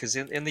region, because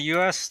in the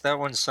U.S. that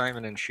one's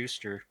Simon and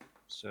Schuster.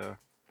 So.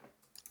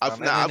 I've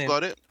And then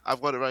got it.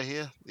 I've got it right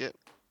here. Yep.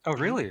 Oh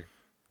really?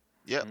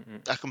 Yep.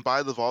 Mm-mm. I can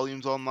buy the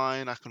volumes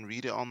online. I can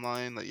read it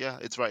online. Like, yeah,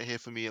 it's right here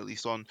for me at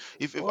least on.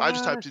 If I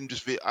just What? typed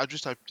in I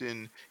just typed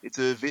in it's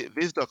a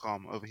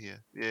viz.com over here.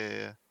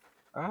 Yeah.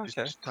 Oh,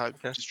 okay. Just type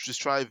Okay.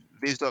 just try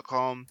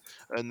viz.com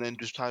and then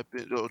just type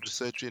it or just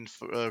search in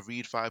for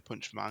read Fire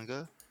Punch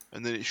manga,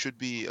 and then it should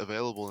be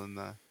available in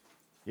there.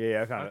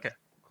 Yeah, I found Okay. it.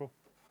 Cool.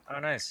 Oh,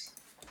 nice.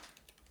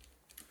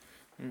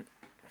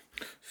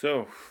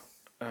 So,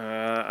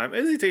 I'm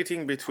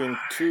hesitating between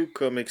two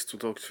comics to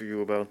talk to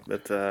you about,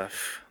 but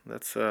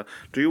that's.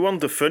 Do you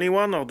want the funny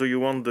one or do you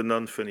want the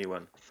non-funny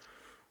one?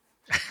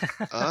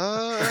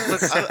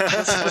 Let's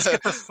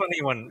get the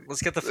funny one.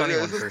 Let's get the funny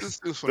one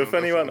first. Let's do The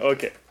funny one. first.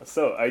 Okay,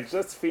 so I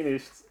just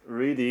finished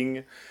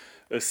reading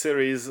a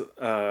series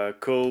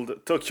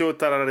called Tokyo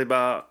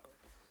Tarareba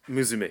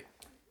Musume,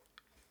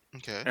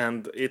 Okay.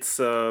 and it's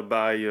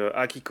by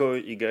Akiko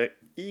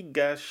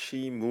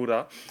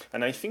Higashimura,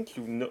 and I think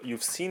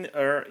you've seen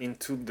her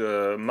into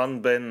the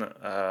Manben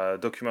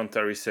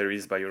documentary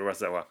series by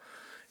Urasawa.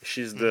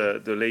 She's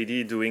the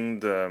lady doing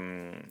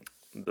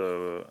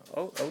the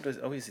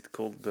how is it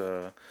called,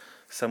 the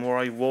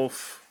Samurai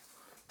Wolf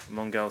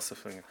manga or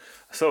something.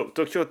 So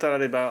Tokyo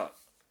Tarareba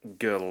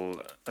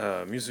Girl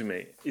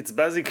Musume. It's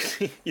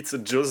basically it's a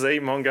josei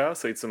manga,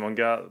 so it's a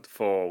manga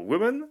for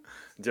women,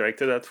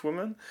 directed at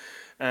women,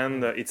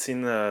 and it's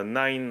in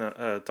 9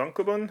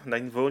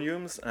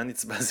 volumes, and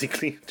it's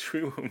basically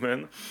 3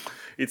 women.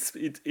 It's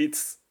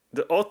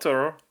the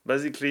author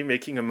basically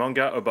making a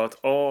manga about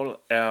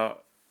all her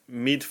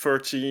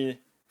mid-30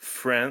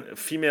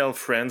 female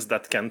friends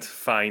that can't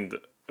find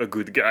a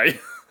good guy.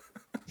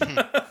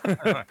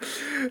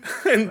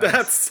 and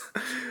that's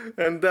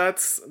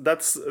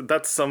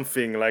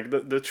something like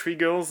the 3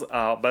 girls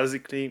are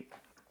basically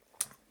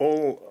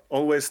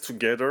always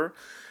together,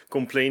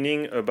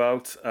 complaining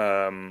about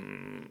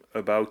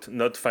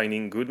not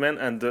finding good men.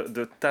 And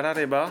the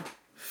tarareba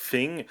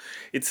thing,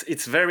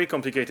 it's very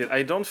complicated.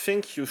 I don't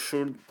think you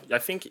should. I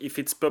think if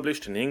it's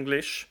published in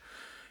English,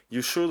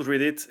 you should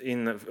read it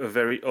in a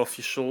very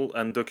official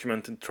and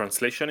documented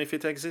translation if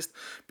it exists,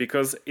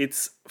 because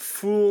it's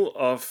full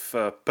of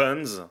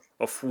puns,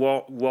 of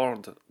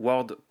word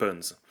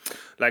puns.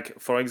 Like,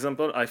 for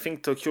example, I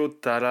think Tokyo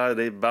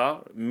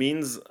Tarareba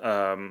means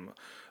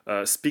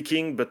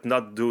speaking but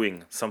not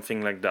doing,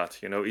 something like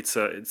that. You know, it's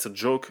a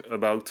joke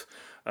about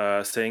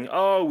saying,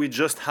 "Oh, we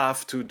just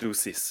have to do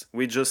this.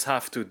 We just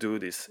have to do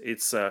this.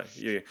 It's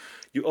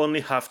you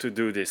only have to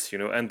do this." You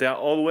know, and they're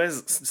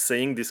always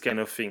saying this kind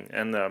of thing.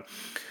 And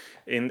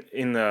and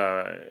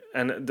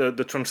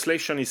the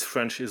translation is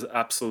French is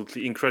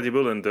absolutely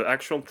incredible, and the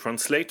actual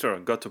translator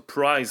got a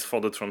prize for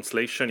the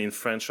translation in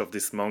French of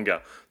this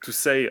manga to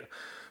say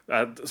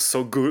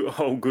so good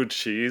how good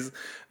she is.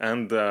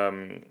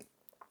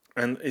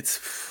 And it's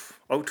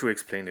how to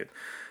explain it.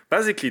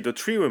 Basically, the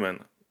 3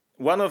 women.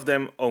 One of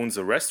them owns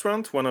a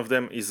restaurant. One of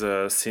them is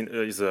a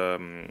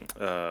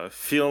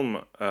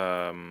film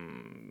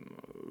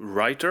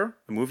writer,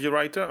 a movie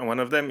writer, and one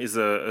of them is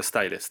a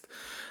stylist.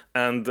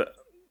 And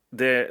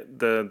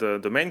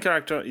the main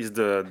character is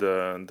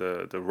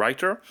the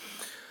writer,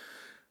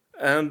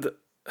 and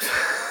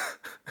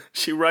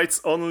she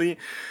writes only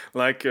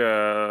like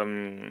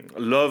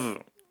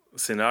love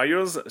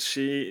scenarios.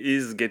 She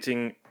is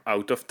getting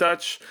out of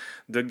touch.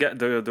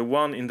 The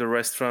one in the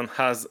restaurant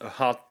has a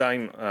hard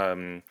time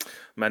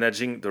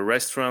managing the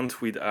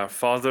restaurant with her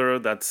father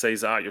that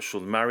says, you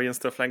should marry and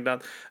stuff like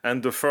that.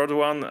 And the third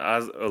one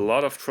has a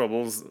lot of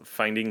troubles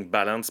finding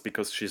balance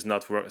because she's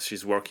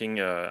working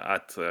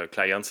at a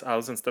client's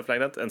house and stuff like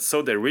that. And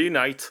so they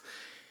reunite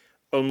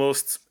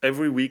almost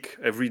every week,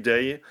 every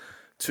day,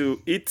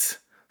 to eat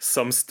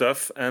some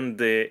stuff, and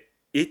they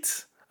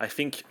eat, I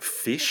think,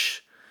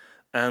 fish.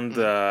 And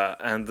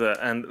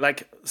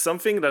like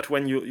something that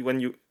when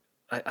you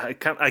I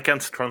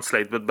can't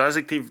translate, but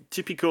basically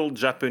typical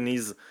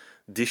Japanese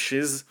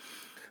dishes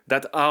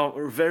that are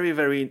very,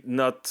 very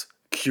not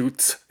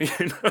cute,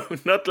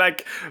 not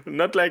like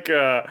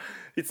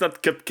it's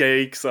not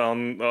cupcakes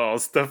or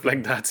stuff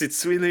like that.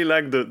 It's really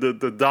like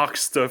the dark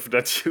stuff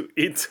that you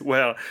eat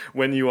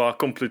when you are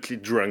completely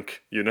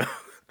drunk,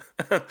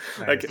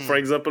 Like, for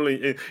example,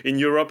 in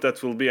Europe,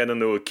 that will be, I don't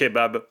know, a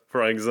kebab,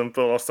 for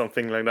example, or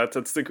something like that.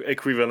 That's the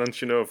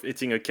equivalent, of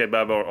eating a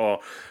kebab or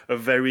a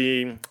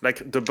very,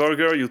 like the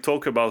burger you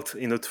talk about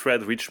in a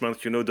thread, Richmond,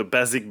 the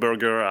basic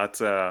burger at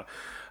 $2.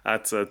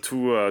 That's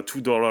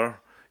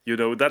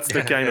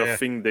the kind of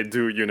thing they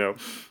do,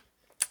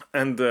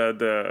 And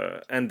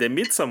and they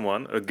meet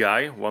someone, a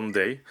guy, one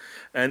day,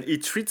 and he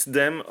treats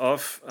them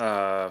of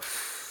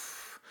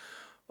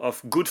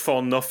good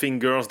for nothing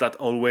girls that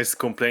always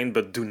complain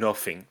but do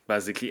nothing,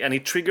 basically. And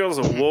it triggers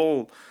a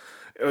whole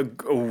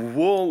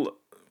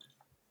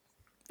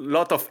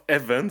lot of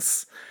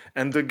events,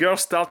 and the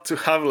girls start to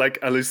have like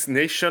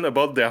hallucination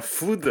about their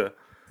food,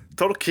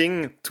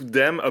 talking to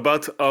them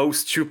about how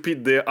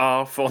stupid they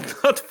are for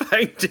not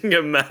finding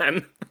a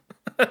man.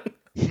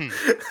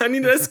 And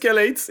it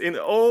escalates in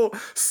all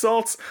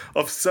sorts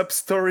of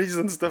sub-stories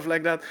and stuff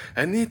like that,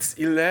 and it's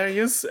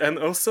hilarious. And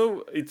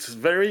also it's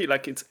very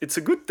like it's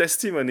a good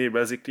testimony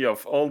basically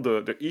of all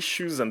the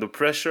issues and the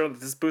pressure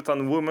that is put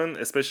on women,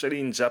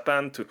 especially in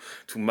Japan, to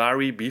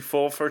marry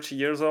before 30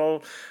 years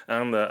old,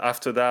 and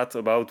after that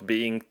about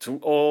being too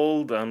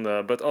old, and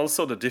but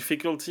also the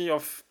difficulty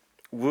of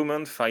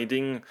women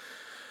finding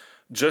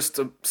just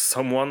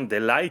someone they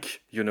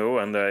like,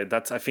 and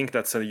I think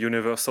that's a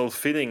universal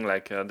feeling.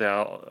 Like there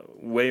are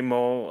way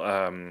more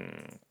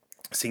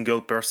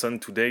single person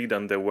today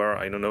than they were,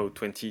 I don't know,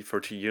 20,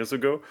 30 years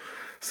ago.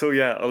 So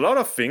yeah, a lot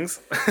of things.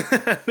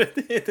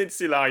 It's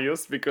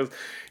hilarious because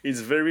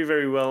it's very,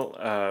 very well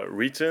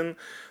written.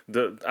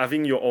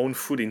 Having your own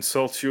food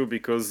insults you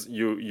because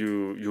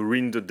you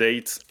read the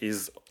date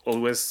is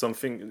always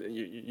something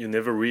you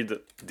never read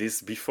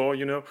this before,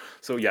 you know.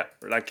 So yeah,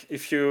 like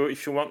if you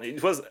want,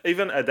 it was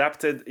even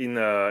adapted in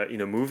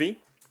a movie,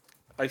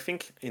 I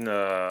think, in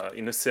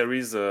a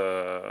series,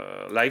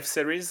 live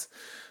series.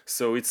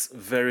 So it's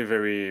very,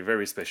 very,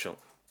 very special.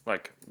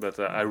 Like, but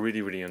I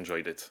really, really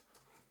enjoyed it.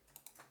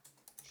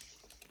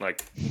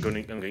 Like, I'm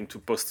going to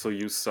post for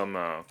you some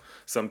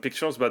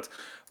pictures. But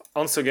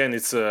once again,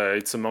 it's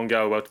a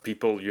manga about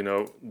people, you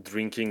know,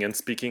 drinking and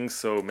speaking.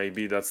 So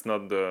maybe that's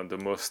not the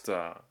most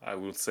I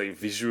would say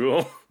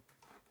visual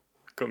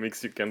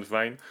comics you can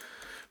find.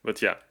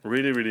 But yeah,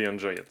 really, really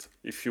enjoy it.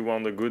 If you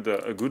want a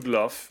good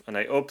laugh, and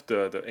I hope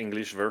the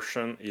English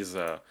version is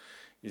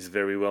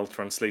very well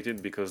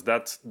translated, because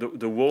that's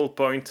the whole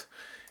point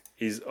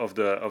is of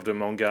the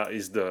manga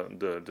is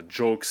the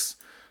jokes,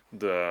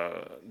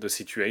 the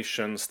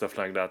situation, stuff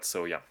like that.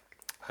 So yeah,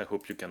 I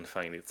hope you can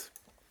find it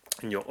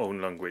in your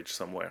own language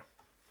somewhere.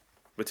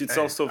 But it's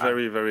Hey, also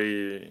very,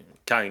 very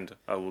kind,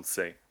 I would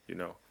say. You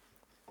know.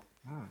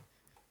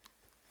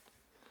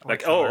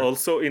 Like, oh,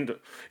 also in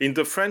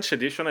the French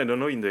edition, I don't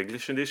know in the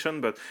English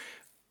edition, but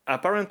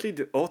apparently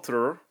the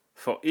author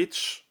for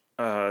each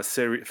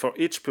series, for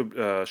each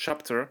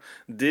chapter,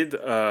 did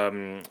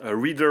a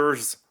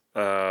readers,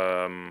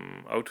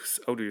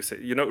 how do you say,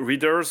 you know,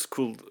 readers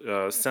could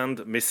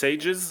send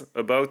messages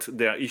about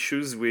their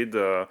issues with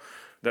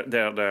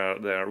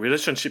their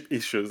relationship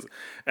issues,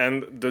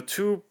 and the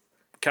two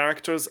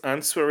characters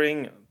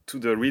answering to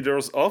the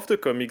readers of the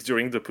comics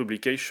during the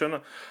publication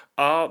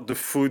are the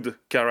food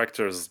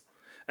characters.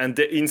 And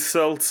they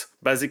insult,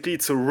 basically,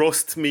 it's a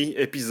roast me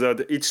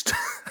episode each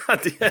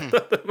at the end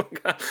of the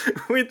manga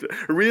with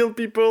real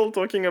people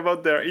talking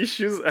about their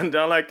issues, and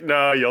they're like,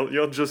 no,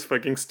 you're just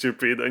fucking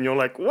stupid. And you're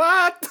like,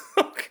 what?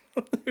 How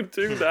can you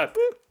do that?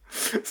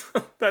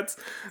 So that's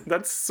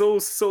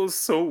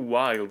so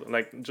wild.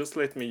 Like, just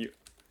let me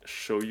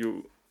show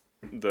you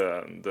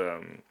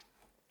the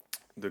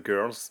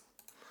girls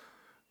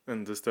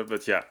and the stuff.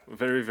 But yeah,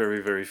 very,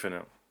 very, very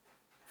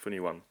funny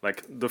one.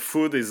 Like, the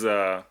food is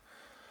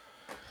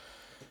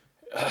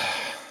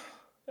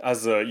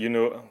as you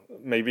know,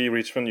 maybe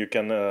Richmond, you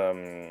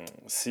can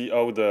see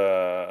how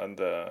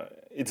the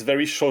it's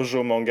very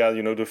shoujo manga.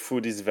 You know, the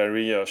food is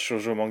very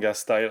shoujo manga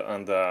style,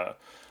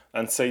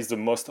 and says the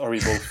most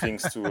horrible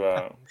things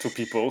to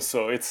people.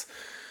 So it's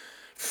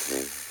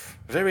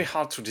very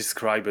hard to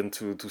describe and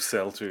to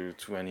sell to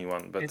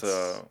anyone. But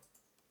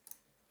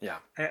yeah,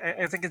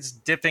 I think it's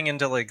dipping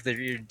into like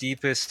your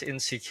deepest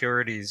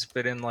insecurities,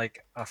 but in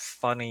like a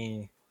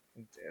funny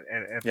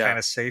and yeah. kind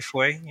of safe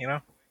way, you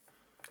know?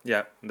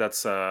 Yeah,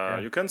 that's Yeah.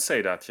 you can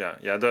say that. Yeah,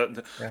 yeah.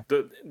 Yeah.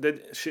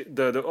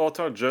 The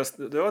author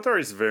the author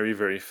is very,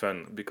 very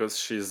fun because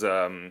she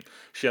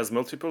has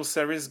multiple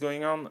series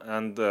going on,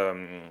 and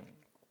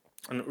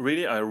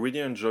really I really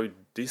enjoyed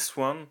this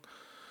one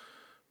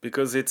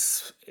because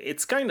it's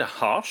kind of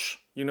harsh,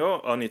 you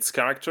know, on its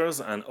characters,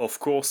 and of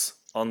course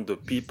on the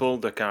people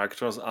the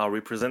characters are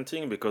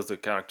representing, because the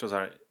characters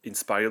are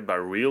inspired by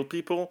real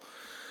people.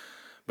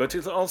 But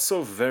it's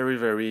also very,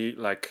 very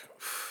like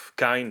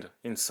kind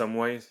in some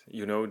ways,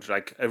 you know,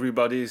 like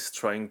everybody is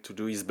trying to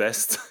do his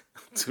best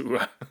to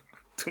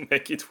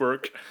make it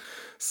work.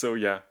 So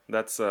yeah,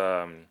 that's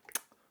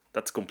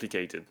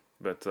complicated.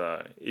 But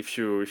if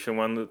you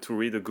want to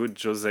read a good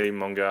Josei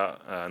manga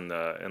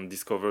and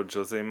discover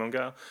Josei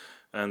manga,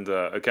 and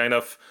a kind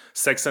of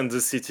Sex and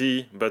the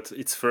City, but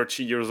it's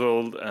 30 years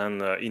old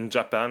and in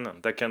Japan,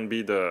 that can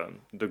be the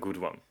good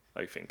one,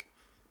 I think.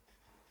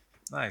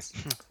 Nice.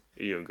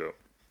 Here you go.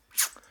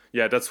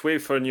 Yeah, that's way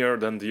funnier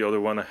than the other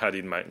one I had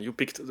in mind. You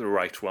picked the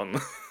right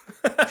one.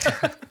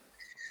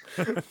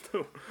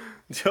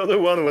 The other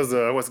one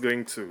was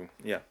going to,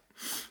 yeah,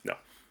 no.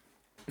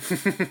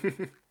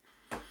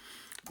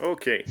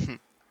 Okay,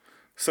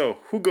 so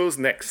who goes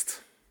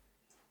next?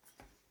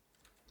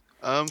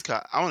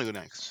 Kat, I want to go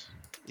next.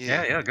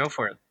 Yeah, go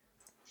for it.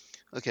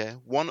 Okay,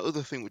 one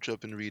other thing which I've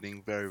been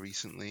reading very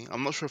recently,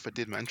 I'm not sure if I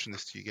did mention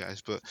this to you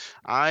guys, but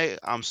I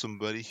am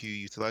somebody who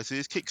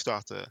utilizes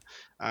Kickstarter,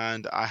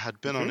 and I had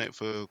been on it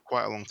for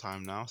quite a long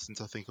time now, since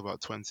I think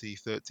about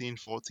 2013,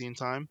 14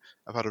 time.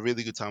 I've had a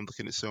really good time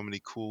looking at so many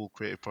cool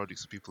creative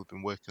projects that people have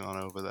been working on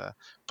over there.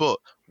 But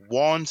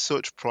one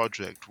such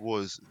project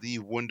was the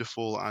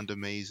wonderful and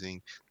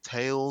amazing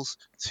Tales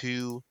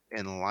to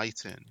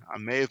Enlighten. I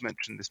may have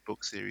mentioned this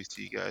book series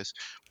to you guys,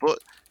 but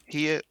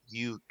here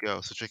you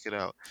go. So check it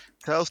out.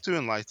 Tales to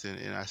Enlighten,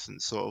 in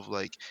essence, sort of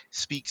like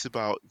speaks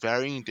about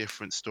varying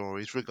different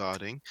stories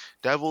regarding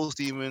devils,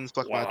 demons,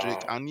 black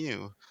magic, Wow. and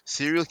you.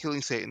 Serial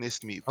killing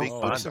Satanists meet big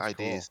Oh, budget that's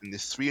ideas cool. in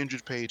this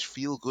 300-page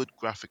feel-good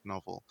graphic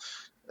novel.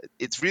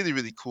 it's really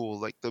really cool.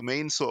 Like the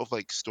main sort of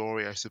like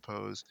story, I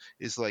suppose,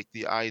 is like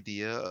the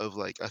idea of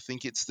like, I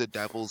think it's the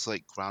devil's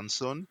like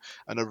grandson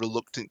and a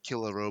reluctant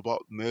killer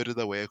robot murder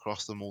their way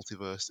across the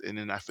multiverse in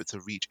an effort to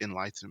reach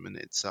enlightenment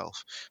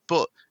itself.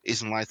 But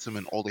is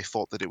enlightenment all they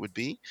thought that it would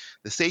be?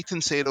 The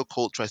Satan Sado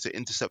cult tries to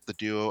intercept the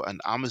duo,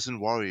 and Amazon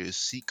warriors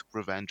seek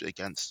revenge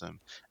against them.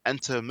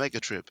 Enter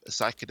Megatrip, a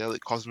psychedelic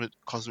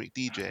cosmic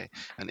DJ,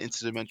 an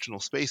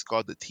interdimensional space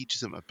god that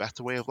teaches him a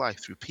better way of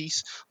life through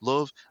peace,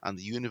 love, and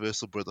the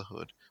universal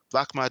brotherhood.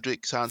 Black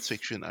magic, science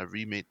fiction, and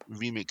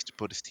remixed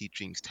Buddhist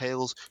teachings,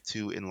 tales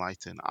to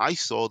enlighten. I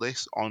saw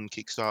this on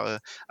Kickstarter,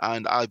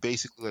 and I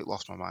basically like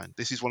lost my mind.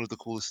 This is one of the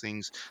coolest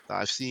things that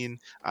I've seen,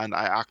 and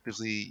I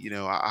actively,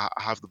 I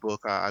have the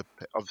book. I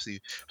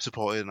obviously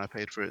supported and I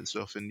paid for it and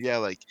stuff. And yeah,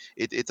 like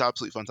it's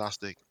absolutely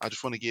fantastic. I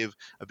just want to give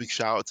a big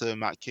shout out to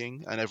Matt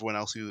King and everyone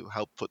else who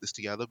helped put this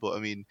together. But I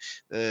mean,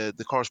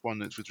 the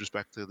correspondence with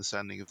respect to the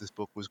sending of this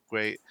book was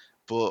great.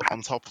 But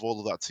on top of all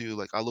of that too,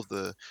 like I love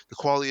the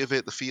quality of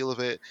it, the feel of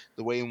it,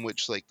 the way in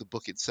which like the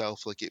book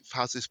itself, like it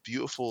has this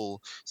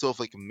beautiful sort of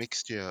like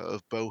mixture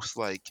of both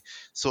like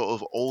sort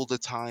of older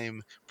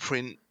time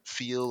print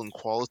feel and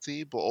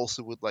quality, but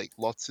also with like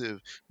lots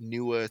of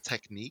newer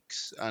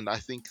techniques. And I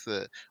think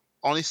that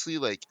honestly,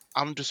 like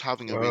I'm just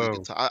having a really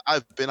good Whoa. time.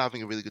 I've been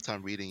having a really good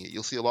time reading it.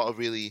 You'll see a lot of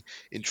really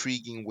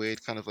intriguing,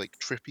 weird, kind of like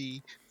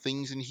trippy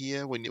things in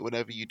here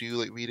whenever you do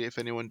like read it. If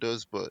anyone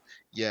does, but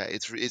yeah,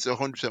 it's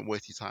 100%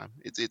 worth your time.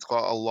 It's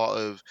got a lot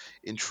of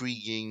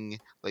intriguing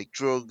like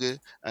drug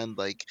and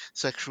like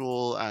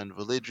sexual and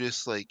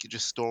religious like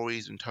just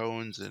stories and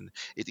tones, and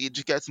it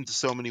just gets into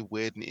so many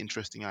weird and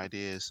interesting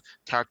ideas.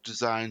 Character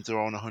designs are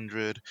on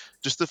 100.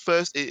 Just the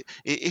first,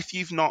 if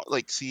you've not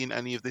like seen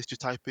any of this,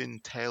 just type in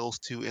Tales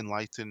to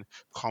Enlighten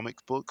comic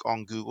book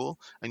on Google,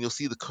 and you'll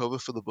see the cover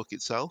for the book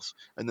itself,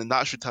 and then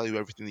that should tell you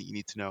everything that you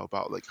need to know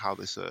about like how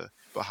this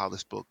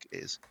book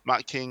is.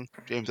 Matt King,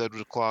 James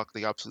Edward Clark,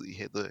 they absolutely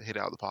hit it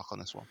out of the park on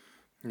this one.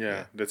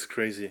 Yeah, that's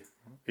crazy.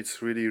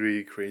 It's really,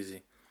 really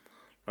crazy.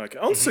 Like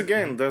once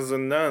again, there's a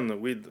nun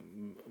with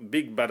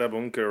big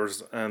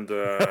badabunkers, and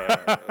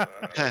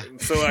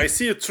so I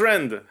see a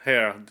trend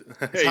here,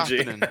 It's AJ.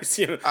 happening. I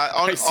see.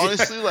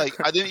 Honestly, like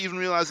I didn't even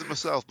realize it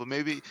myself, but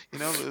maybe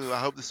I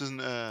hope this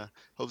doesn't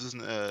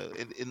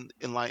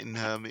enlighten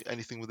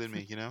anything within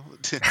me,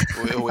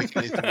 or awaken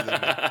anything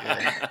within me.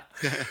 Yeah.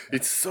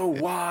 It's so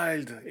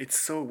wild. It's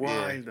so Yeah.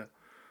 wild.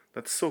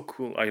 That's so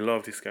cool. I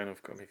love this kind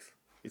of comics.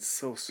 It's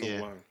so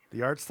Yeah. wild.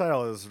 The art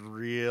style is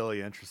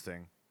really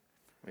interesting.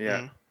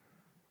 Yeah.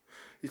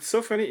 It's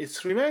so funny.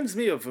 It reminds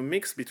me of a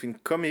mix between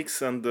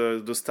comics and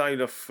the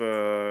style of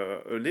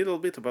a little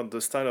bit about the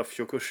style of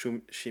Yoko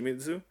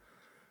Shimizu.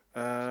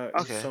 In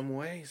Okay. some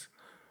ways,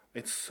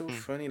 it's so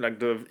funny. Like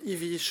the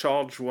EV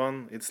Charge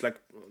one, it's like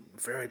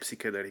very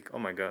psychedelic. Oh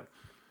my god.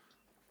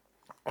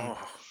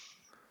 Oh,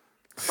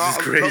 this is I'm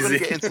not going to crazy.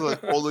 get into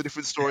like all the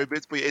different story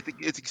bits, but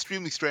it's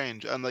extremely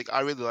strange, and like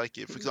I really like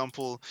it. For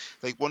example,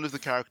 like one of the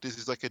characters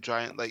is like a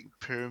giant like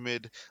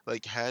pyramid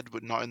like head,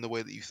 but not in the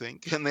way that you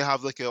think, and they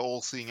have like a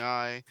all-seeing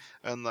eye,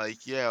 and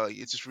like yeah, like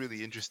it's just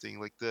really interesting.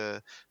 Like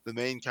the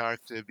main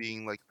character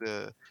being like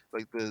the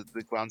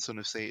grandson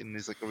of Satan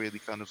is like a really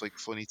kind of like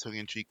funny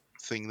tongue-in-cheek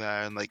thing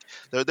there, and like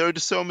there are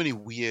just so many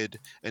weird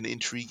and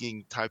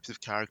intriguing types of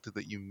character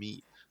that you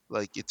meet.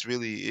 Like it's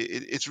really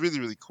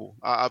really cool.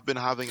 I've been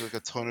having like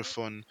a ton of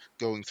fun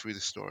going through the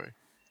story.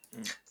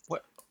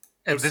 What?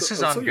 And this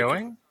is You can.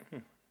 ongoing?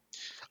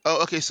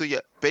 Oh, okay. So yeah,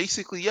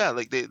 basically, yeah,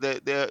 like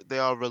they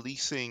are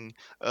releasing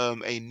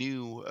a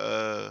new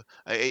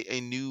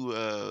a new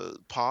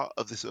part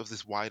of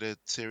this wider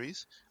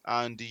series,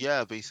 and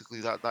yeah,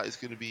 basically that is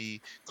going to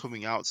be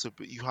coming out. So,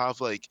 but you have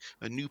like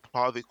a new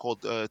part of it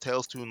called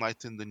Tales to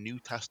Enlighten the New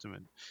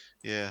Testament.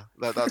 Yeah,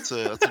 that's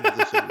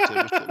another thing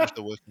which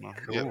they're working on.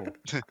 Cool.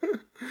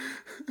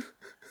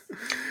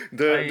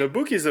 The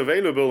book is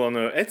available on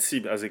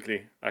Etsy,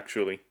 basically.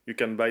 Actually, you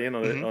can buy it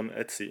on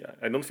Etsy.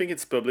 I don't think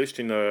it's published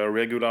in a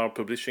regular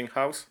publishing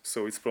house,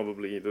 so it's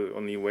probably the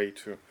only way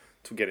to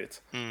get it.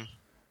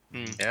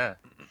 Yeah.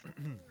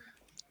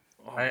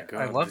 Oh my I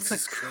god, love this the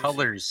is crazy.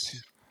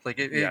 colors. Like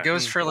it Yeah.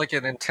 goes for like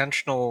an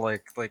intentional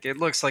like it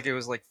looks like it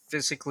was like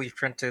physically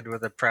printed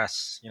with a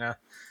press,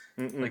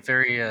 like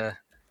very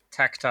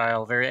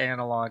tactile, very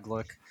analog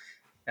look.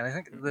 And I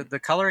think the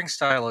coloring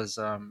style is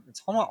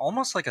it's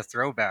almost like a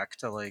throwback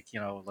to like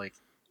like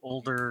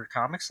older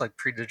comics, like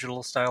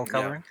pre-digital style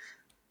coloring.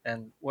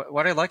 And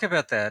what I like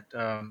about that,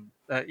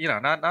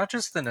 not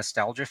just the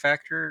nostalgia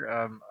factor.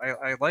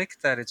 I like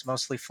that it's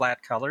mostly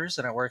flat colors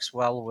and it works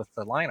well with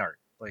the line art.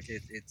 Like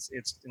it's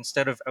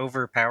instead of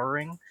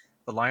overpowering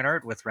the line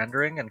art with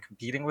rendering and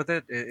competing with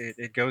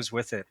it goes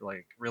with it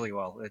like really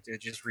well. It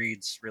just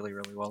reads really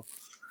really well.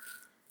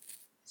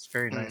 It's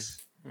very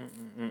nice.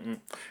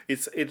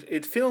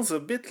 It feels a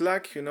bit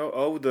like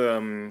how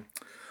the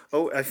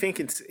I think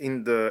it's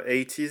in the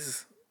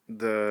 80s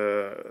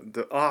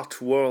the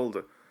art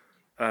world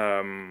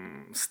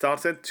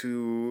started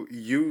to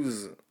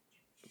use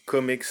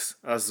comics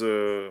as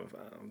a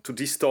to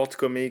distort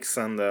comics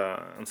and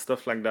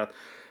stuff like that.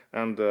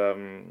 and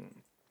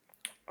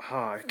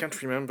I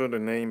can't remember the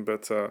name,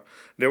 but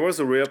there was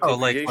a Oh,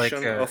 like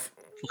reappropriation of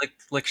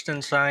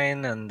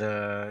Liechtenstein and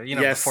before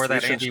yes, that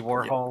Andy Liechtenstein.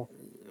 Warhol.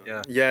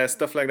 Yeah. Yeah,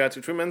 stuff like that.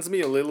 It reminds me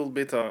a little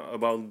bit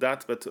about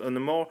that, but on a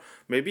more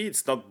maybe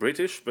it's not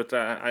British, but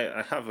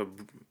I have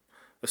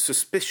a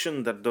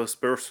suspicion that those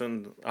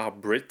persons are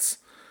Brits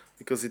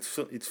because it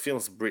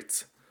feels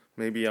Brit.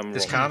 Maybe I'm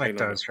This wrong. I comic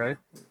don't know. does, right?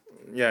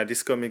 Yeah,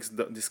 this comic,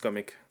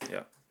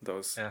 yeah,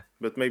 does. Yeah.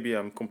 But maybe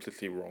I'm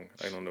completely wrong.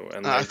 I don't know.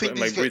 And I my Brit think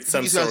these guys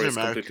sensor are is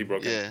completely American.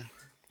 broken. Yeah,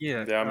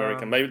 Yeah. They're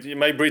American.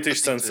 My I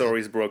British think sensor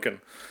is broken.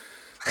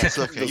 it's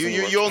okay. Doesn't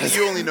work.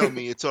 You only know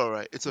me. It's all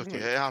right. It's okay.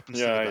 It happens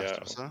to the Yeah,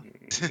 best yeah.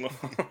 of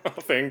us,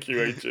 huh? Thank you,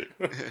 AJ.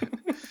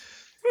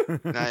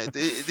 Nah,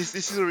 this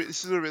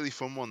is a really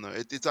fun one though.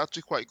 It's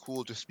actually quite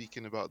cool just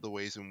speaking about the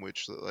ways in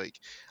which that, like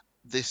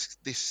this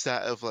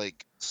set of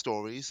like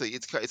stories, like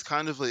it's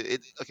kind of like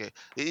it. Okay,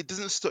 it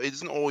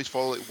doesn't always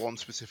follow like one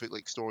specific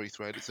like story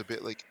thread. It's a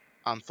bit like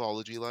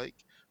anthology like.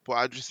 But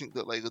I just think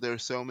that like there are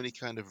so many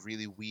kind of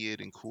really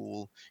weird and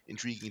cool,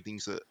 intriguing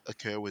things that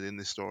occur within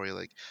this story.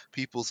 Like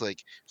people's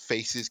like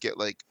faces get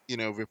like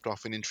ripped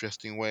off in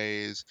interesting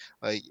ways.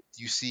 Like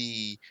you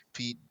see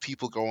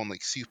people go on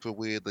like super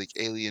weird like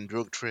alien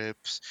drug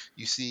trips.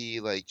 You see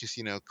like just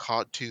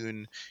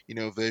cartoon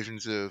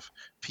versions of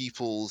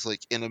people's like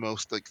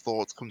innermost like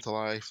thoughts come to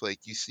life. Like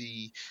you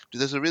see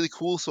there's a really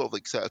cool sort of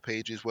like set of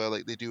pages where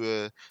like they do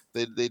a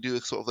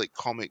sort of like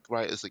comic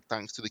writers like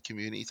thanks to the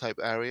community type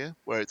area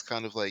where it's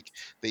kind of like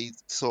they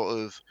sort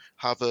of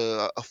have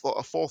a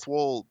fourth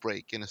wall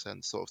break in a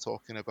sense, sort of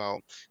talking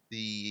about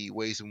the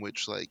ways in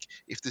which like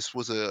if this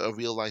was a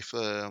real life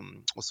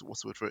what's the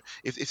word for it,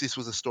 if this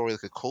was a story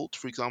like a cult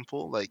for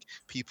example, like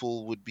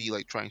people would be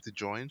like trying to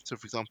join. So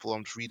for example,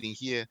 I'm just reading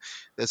here,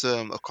 there's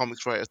a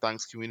comics writer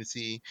thanks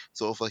community,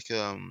 sort of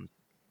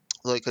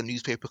like a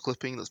newspaper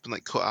clipping that's been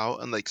like cut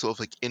out and like sort of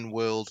like in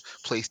world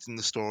placed in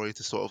the story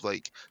to sort of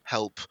like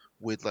help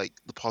with like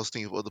the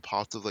positing of other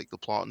parts of like the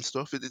plot and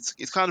stuff.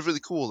 It's kind of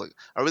really cool. Like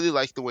I really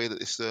like the way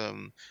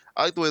that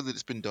I like the way that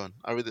it's been done.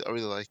 I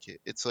really like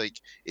it. It's like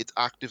it's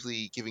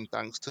actively giving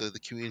thanks to the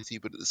community,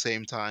 but at the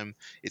same time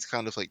it's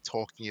kind of like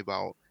talking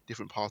about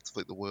different parts of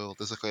like the world.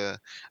 There's like a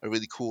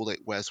really cool like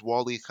Where's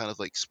Wally kind of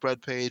like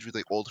spread page with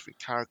like all different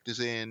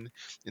characters in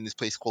this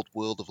place called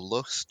World of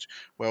Lust,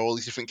 where all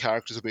these different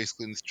characters are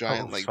basically in this Oh,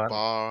 giant like fun.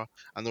 bar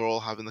and they're all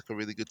having like a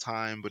really good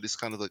time. But it's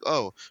kind of like,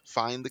 oh,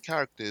 find the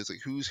characters, like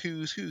who's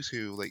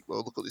who, like,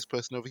 well, look at this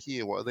person over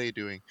here, what are they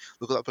doing,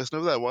 look at that person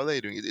over there, what are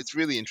they doing. It's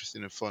really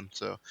interesting and fun.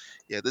 So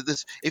yeah,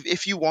 this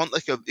if you want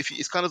like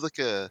it's kind of like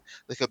a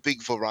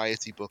big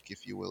variety book,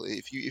 if you will.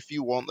 If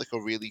you want like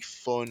a really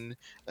fun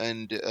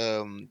and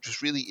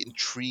just really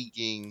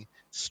intriguing,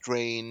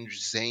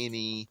 strange,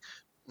 zany,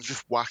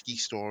 just wacky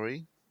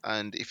story,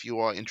 and if you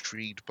are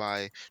intrigued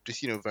by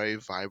just very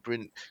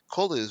vibrant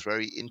colors,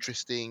 very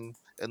interesting,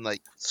 and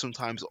like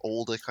sometimes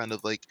older kind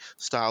of like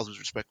styles with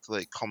respect to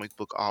like comic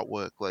book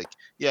artwork, like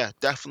yeah,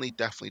 definitely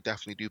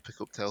do pick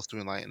up Tales to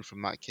Enlighten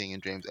from Matt King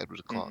and James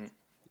Edward Clark.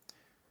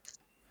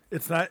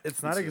 It's not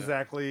It's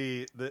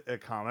exactly a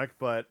comic,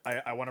 but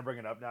I want to bring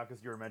it up now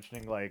because you were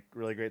mentioning like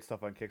really great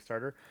stuff on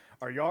Kickstarter.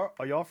 Are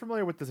y'all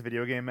familiar with this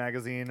video game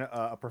magazine,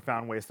 A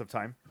Profound Waste of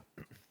Time?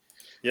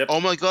 yep.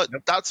 Oh my god,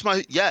 Yep.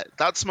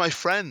 that's my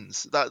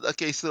friends. That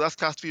okay, so that's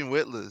Caspian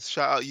Whitlers.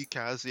 Shout out you,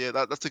 Kaz. Yeah,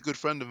 that's a good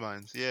friend of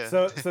mine. Yeah.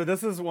 So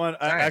this is one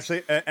Nice.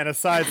 actually, and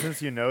aside,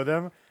 since you know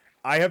them,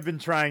 I have been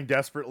trying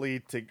desperately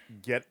to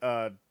get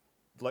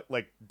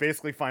like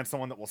basically find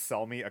someone that will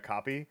sell me a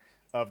copy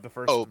of the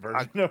first Oh,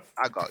 version of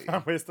I got you.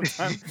 Profound Waste of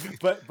Time.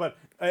 But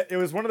it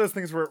was one of those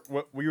things where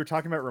what we were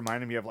talking about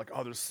reminded me of like,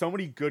 oh, there's so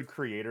many good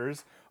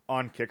creators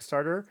on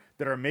Kickstarter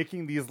that are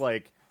making these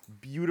like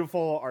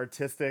beautiful,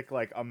 artistic,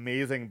 like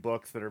amazing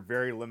books that are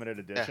very limited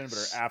edition, but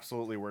Yes. are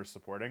absolutely worth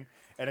supporting.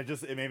 And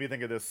it made me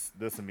think of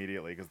this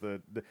immediately because the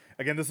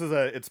again,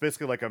 it's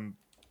basically like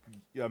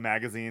a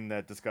magazine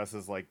that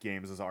discusses like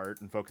games as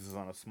art and focuses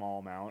on a small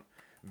amount.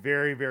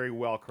 Very very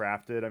well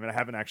crafted. I mean, I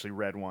haven't actually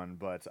read one,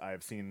 but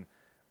I've seen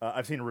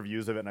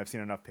reviews of it and I've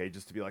seen enough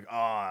pages to be like,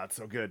 oh, it's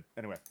so good.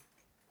 Anyway,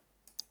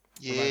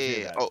 reminds me of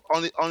Yeah. that.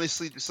 Oh,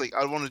 honestly, just like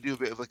I want to do a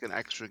bit of like an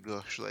extra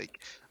gush. Like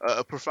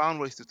a profound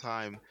waste of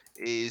time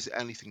is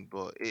anything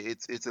but.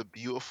 It's a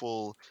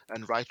beautiful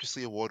and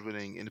righteously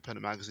award-winning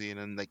independent magazine,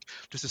 and like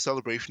just a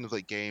celebration of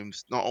like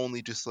games, not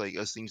only just like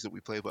as things that we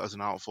play, but as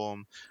an art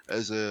form,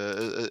 as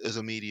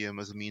a medium,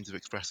 as a means of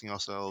expressing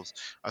ourselves.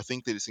 I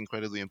think that it's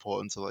incredibly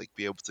important to like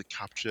be able to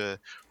capture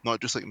not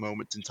just like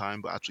moments in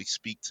time, but actually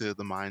speak to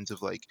the minds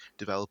of like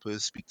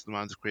developers, speak to the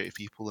minds of creative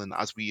people, and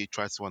as we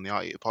try to on the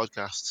Art Eater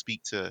podcast,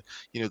 speak to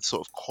the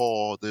sort of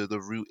core,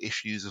 the root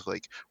issues of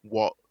like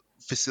what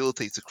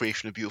facilitates the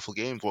creation of beautiful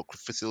games, what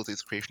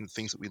facilitates the creation of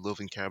things that we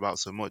love and care about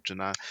so much.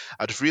 And I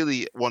just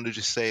really want to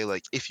just say,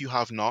 like, if you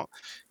have not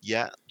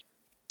yet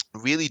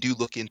really do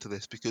look into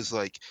this, because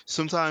like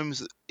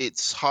sometimes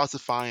it's hard to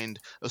find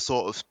a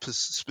sort of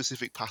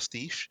specific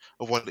pastiche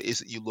of what it is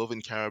that you love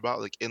and care about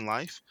like in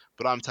life.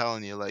 But I'm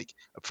telling you, like,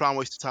 A Profound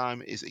Waste of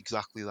Time is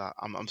exactly that.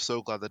 I'm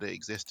so glad that it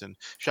exists. And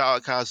shout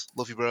out Kaz,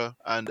 love you, bro.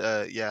 And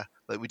yeah,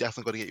 like, we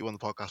definitely got to get you on the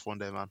podcast one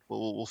day, man.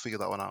 We'll figure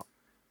that one out.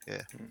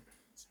 Yeah.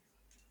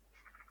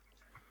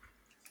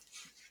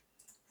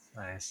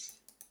 Nice.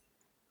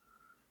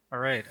 All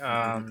right.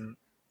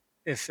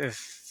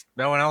 If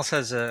no one else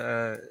has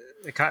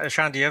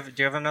Sean, do you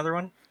have another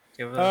one?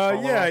 Do you have a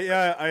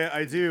follow-up?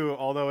 I do.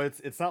 Although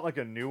it's not like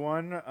a new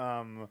one.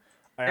 Yeah,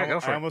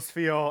 go for I it. almost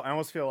feel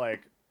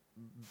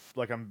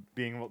like I'm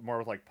being more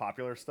with like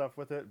popular stuff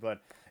with it.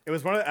 But it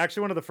was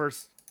actually one of the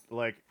first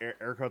like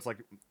air quotes like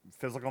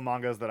physical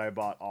mangas that I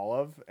bought all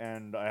of,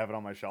 and I have it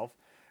on my shelf.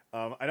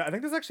 I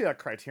think there's actually a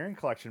Criterion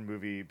Collection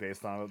movie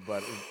based on it,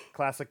 but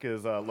classic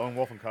is Lone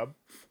Wolf and Cub.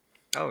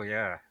 Oh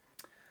yeah.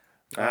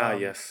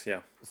 Yes, yeah.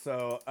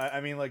 So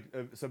I mean, like,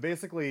 so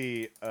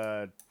basically,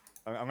 I'm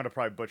gonna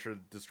probably butcher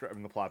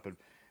describing the plot,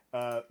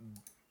 but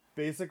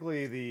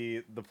basically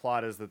the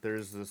plot is that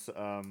there's this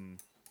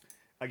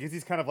I guess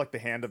he's kind of like the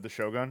hand of the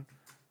shogun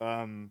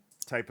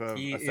type of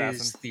He assassin.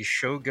 is the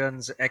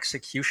shogun's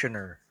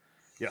executioner.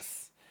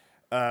 Yes.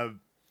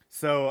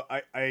 So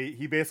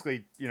he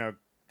basically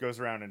goes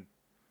around and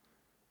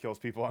kills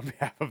people on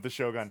behalf of the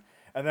shogun.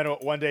 And then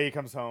one day he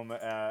comes home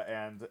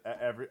and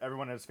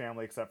everyone in his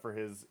family except for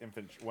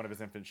one of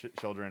his infant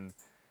children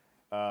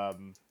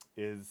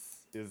is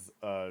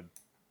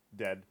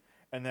dead.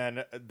 And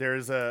then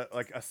there's a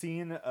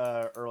scene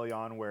early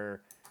on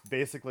where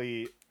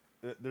basically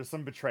there's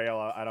some betrayal.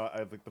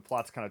 I think the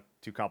plot's kind of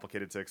too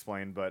complicated to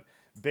explain, but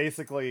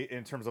basically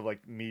in terms of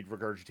like me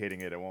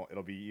regurgitating it,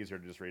 it'll be easier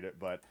to just read it.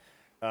 But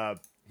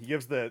he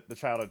gives the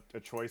child a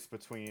choice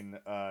between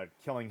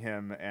killing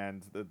him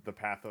and the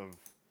path of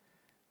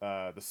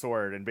the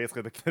sword, and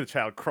basically the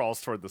child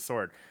crawls toward the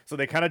sword. So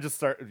they kind of just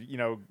start,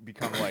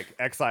 become like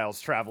exiles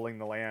traveling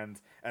the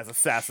land as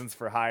assassins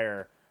for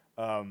hire,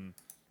 and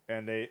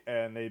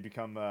they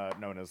become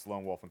known as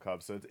Lone Wolf and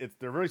Cub. So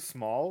they're very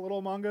small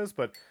little mangas,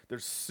 but they're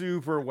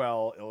super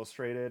well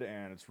illustrated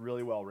and it's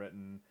really well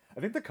written.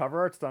 I think the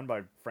cover art's done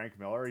by Frank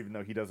Miller, even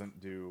though he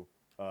doesn't do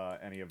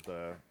any of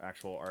the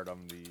actual art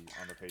on the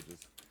pages.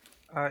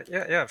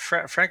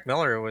 Frank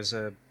Miller was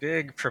a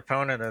big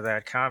proponent of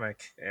that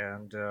comic,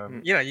 and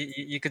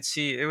you could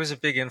see it was a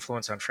big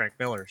influence on Frank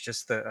Miller.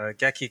 Just the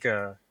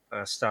Gekiga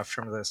stuff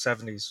from the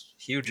 '70s,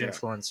 huge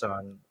influence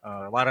on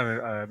a lot of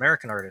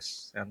American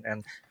artists,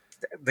 and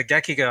the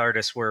Gekiga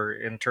artists were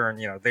in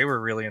turn, they were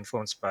really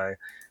influenced by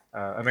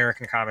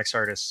American comics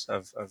artists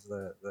of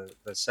the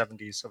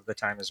 '70s of the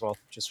time as well,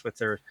 just with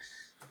their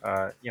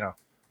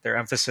their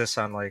emphasis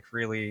on like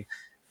really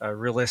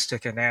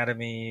realistic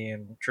anatomy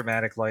and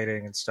dramatic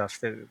lighting and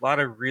stuff. A lot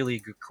of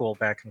really cool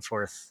back and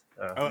forth.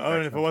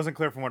 And if it wasn't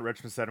clear from what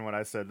Richmond said and what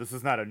I said, this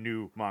is not a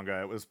new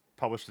manga. It was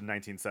published in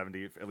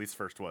 1970, at least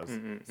first was.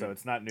 So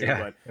it's not new,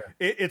 but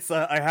it's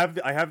I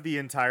have the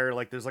entire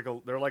like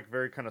they're like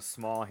very kind of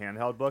small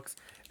handheld books,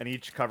 and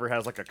each cover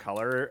has like a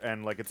color,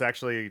 and like it's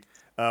actually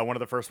one of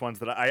the first ones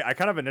that I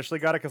kind of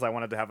initially got it because I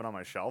wanted to have it on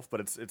my shelf, but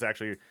it's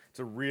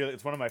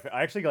one of my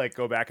I actually like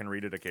go back and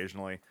read it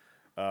occasionally.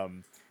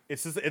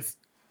 It's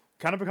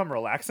kind of become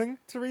relaxing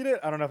to read it.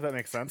 I don't know if that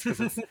makes sense because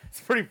it's a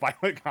pretty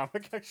violent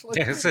comic actually.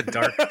 Yeah, it's a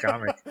dark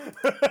comic.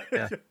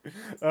 Yeah.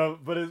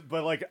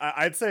 But like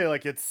I'd say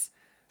like it's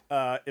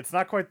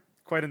not quite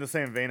in the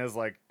same vein as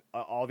like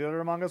all the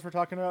other mangas we're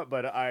talking about.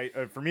 But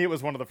for me it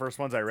was one of the first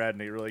ones I read,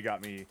 and it really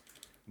got me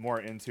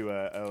more into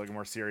a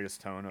more serious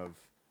tone of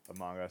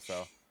manga.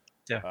 So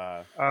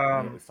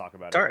let's talk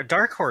about it.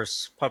 Dark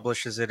Horse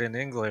publishes it in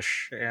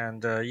English,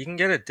 and you can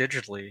get it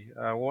digitally.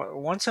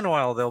 Once in a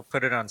while, they'll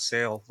put it on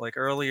sale. Like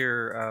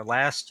earlier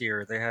last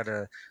year, they had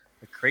a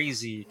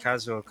crazy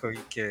Kazuo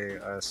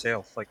Koike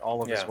sale. Like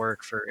all of his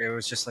work it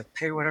was just like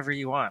pay whatever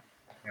you want.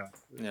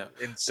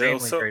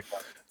 Insanely great.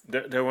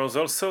 There was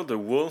also the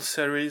Wool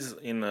series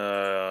in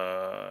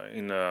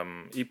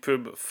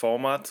EPUB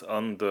format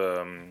on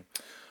the.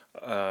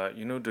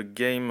 The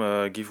game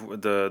give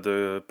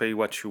the pay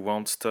what you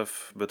want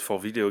stuff, but for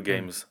video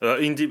games.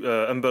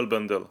 Humble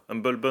Bundle.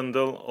 Humble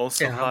Bundle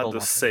also had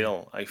a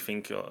sale, I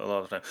think, a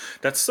lot of time.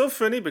 That's so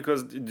funny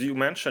because you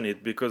mention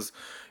it, because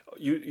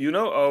you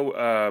know how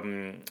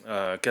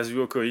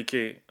Kazuo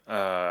Koike,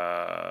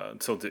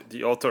 so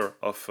the author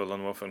of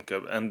Lone Wolf and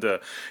Cub, and do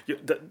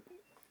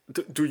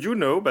you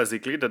know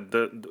basically that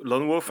the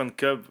Lone Wolf and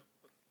Cub,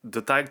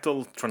 the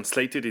title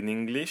translated in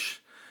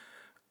English,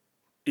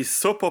 is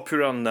so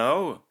popular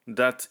now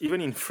that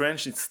even in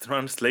French it's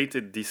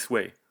translated this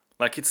way.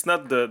 Like it's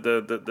not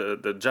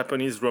the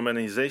Japanese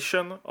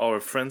romanization or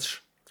a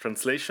French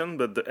translation,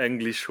 but the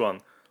English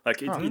one.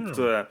 Like it had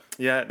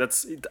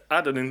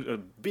a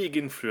big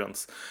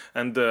influence.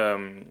 And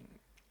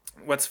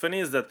what's funny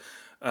is that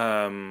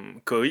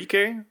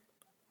Koike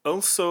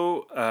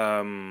also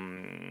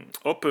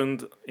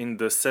opened in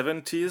the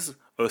 70s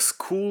a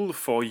school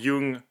for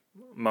young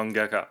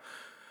mangaka.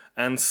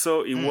 And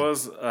so it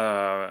was,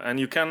 and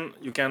you can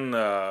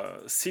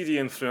see the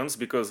influence,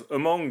 because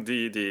among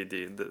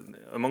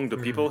the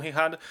people he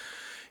had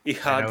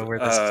I know where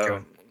this is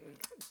going.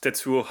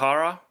 Tetsuo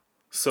Hara.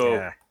 So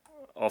Yeah.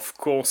 of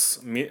course,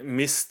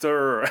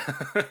 Mr.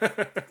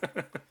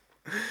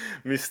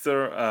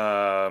 Mr.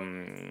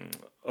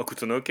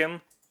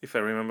 Okutonoken, if I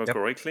remember Yep.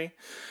 correctly.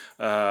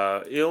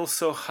 He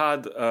also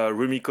had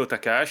Rumiko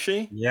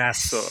Takahashi.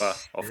 Yes. So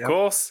of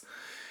course,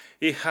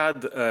 he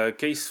had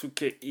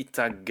Keisuke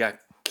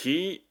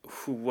Itagaki,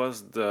 who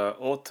was the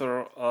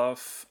author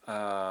of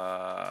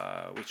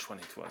which one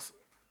it was?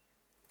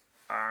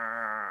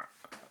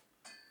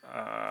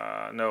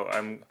 No,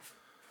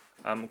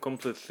 I'm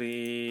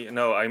completely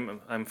no.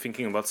 I'm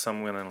thinking about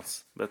someone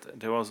else, but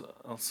there was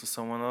also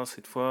someone else.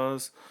 It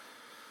was.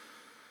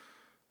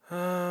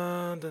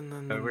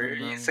 Were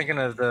you thinking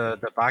of the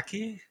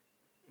Baki?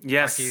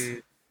 Yes.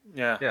 Baki,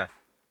 Yeah. yeah.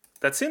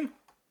 That's him.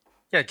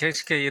 Yeah,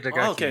 Keisuke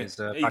Itagaki Okay. is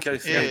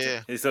Baki.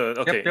 Yeah. It's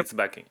okay. Yep. It's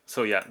backing.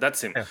 So yeah,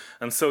 that's him. Yeah.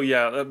 And so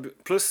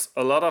plus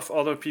a lot of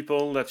other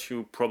people that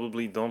you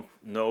probably don't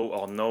know,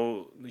 or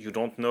you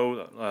don't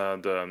know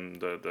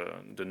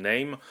the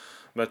name,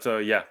 but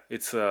yeah,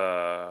 it's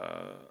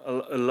a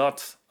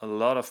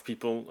lot of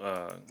people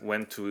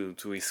went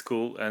to his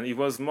school, and it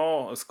was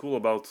more a school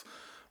about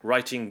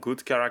writing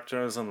good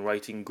characters and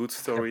writing good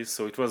stories.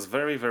 So it was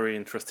very, very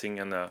interesting,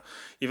 and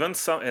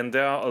and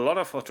there are a lot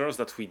of authors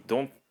that we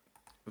don't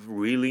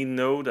really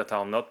know, that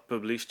are not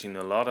published in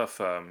a lot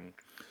of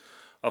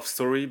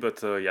story,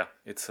 but yeah,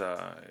 it's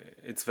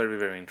very,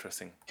 very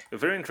interesting. A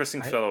very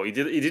interesting fellow. He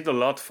did a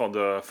lot for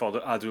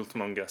the adult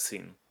manga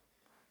scene.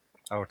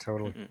 Oh,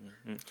 totally.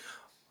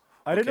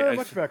 I didn't Okay, know that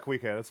much about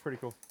Kuike. That's pretty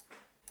cool.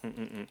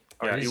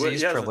 Yeah,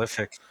 He's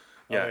prolific.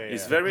 Yeah, yeah,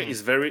 he's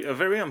yeah. very a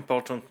very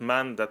important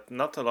man that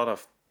not a lot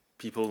of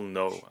people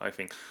know. I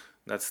think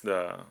that's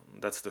the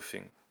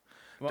thing.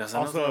 Well, There's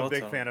also another a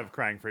big author. fan of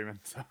Crying Freeman.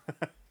 So.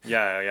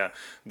 Yeah.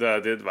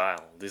 Wow,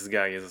 this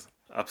guy is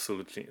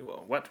absolutely.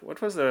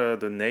 What was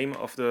the name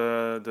of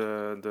the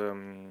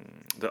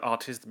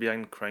artist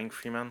behind Crying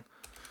Freeman?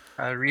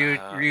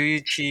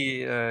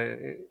 Ryuichi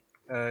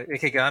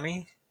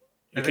Ikegami.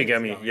 I think.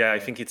 Ikegami. Yeah, I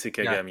think it's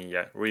Ikegami.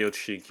 Yeah,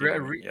 Ryoichi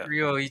Ikegami. Yeah,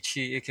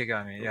 Ryoichi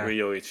Ikegami. Yeah.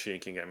 Ryoichi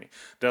Ikegami.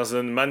 There's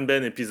a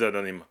Manben episode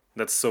on him.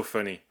 That's so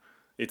funny.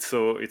 It's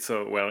so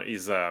well.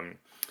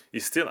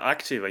 He's still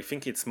active. I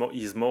think he's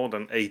more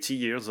than 80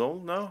 years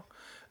old now,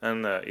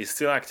 and he's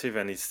still active,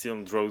 and he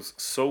still draws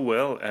so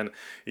well. And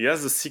he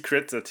has a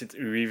secret that it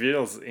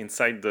reveals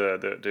inside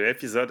the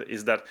episode,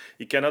 is that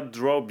he cannot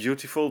draw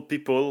beautiful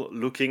people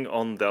looking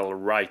on their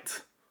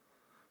right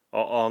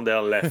or on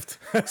their left.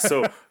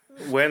 So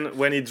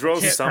when he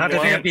draws someone,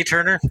 Not an Ambi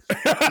Turner.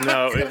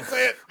 no,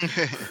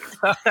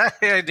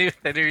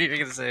 I knew you were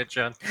gonna say it,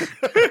 John.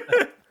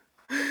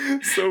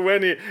 so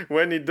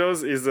when he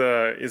does his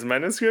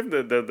manuscript,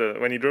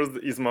 when he draws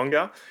his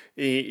manga,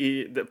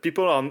 the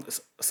people are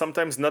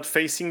sometimes not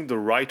facing the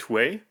right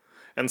way,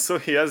 and so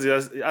he has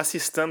his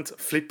assistant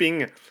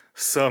flipping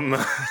some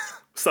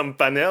some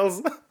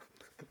panels.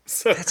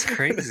 So That's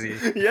crazy.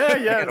 yeah.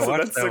 gotta So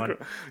watch that's that so one.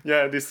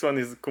 yeah. This one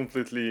is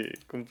completely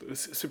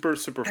super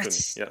funny.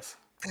 That's- Yes.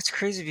 That's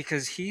crazy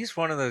because he's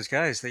one of those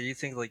guys that you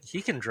think like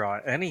he can draw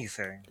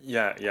anything.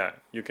 Yeah.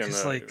 You can.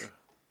 Just like-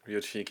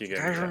 Ryoichi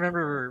Ikegami, I yeah.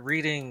 remember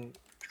reading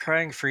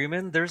Crying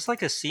Freeman. There's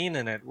like a scene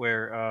in it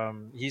where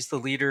he's the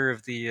leader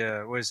of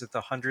the what is it, the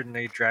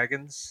 108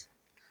 Dragons,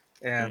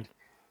 and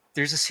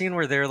there's a scene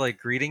where they're like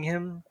greeting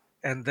him,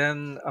 and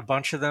then a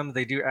bunch of them,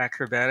 they do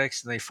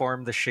acrobatics and they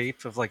form the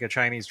shape of like a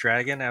Chinese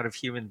dragon out of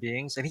human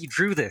beings, and he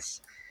drew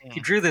this. He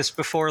drew this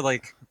before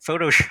like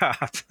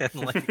Photoshop and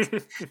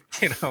like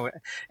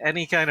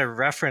any kind of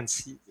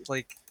reference.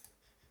 Like,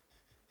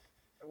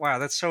 wow,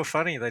 that's so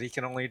funny that he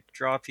can only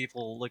draw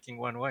people looking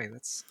one way.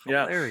 That's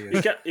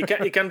hilarious.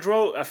 He can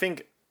draw, I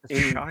think,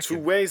 in shocking. two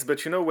ways.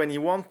 But when he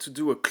wants to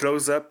do a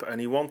close up,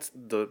 and he wants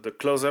the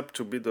close up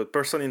to be, the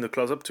person in the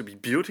close up to be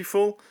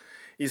beautiful,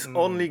 is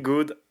only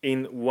good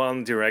in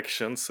one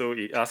direction. So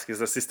he asks his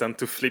assistant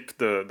to flip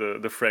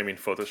the frame in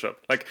Photoshop.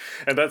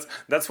 And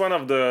that's one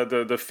of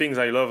the things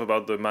I love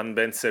about the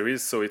Manben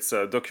series. So it's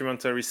a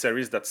documentary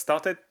series that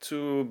started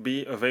to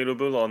be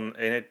available on,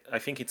 I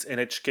think it's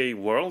NHK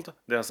World.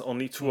 There's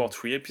only 2 or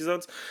 3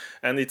 episodes,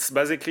 and it's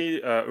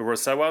basically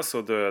Urasawa,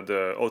 so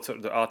the author,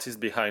 the artist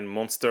behind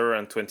Monster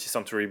and 20th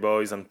Century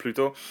Boys and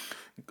Pluto,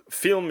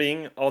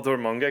 filming other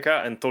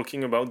mangaka and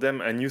talking about them,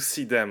 and you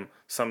see them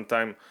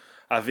sometime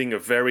having a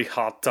very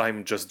hard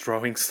time just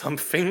drawing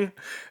something.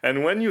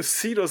 And when you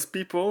see those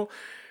people,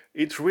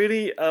 it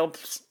really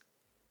helps,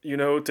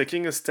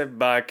 taking a step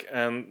back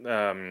and,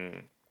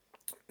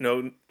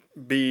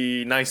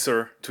 be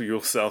nicer to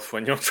yourself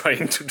when you're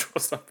trying to draw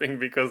something.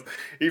 Because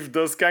if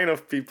those kind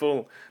of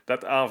people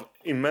that are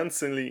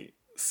immensely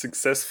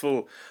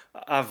successful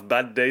have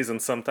bad days and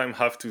sometimes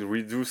have to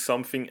redo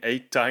something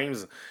 8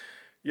 times,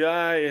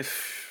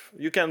 if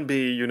you can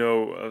be,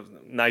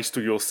 nice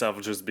to yourself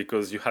just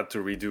because you had to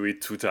redo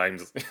it 2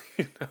 times.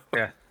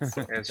 Yeah,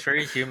 it's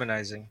very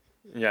humanizing.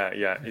 Yeah,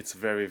 it's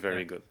very,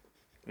 very good.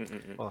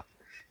 Well,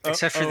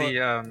 except for the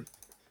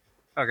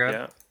oh, go ahead.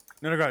 Yeah.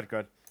 No, go ahead. Go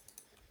ahead.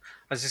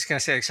 I was just gonna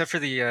say, except for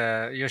the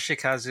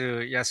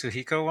Yoshikazu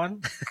Yasuhiko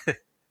one,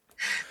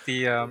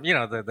 the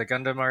the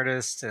Gundam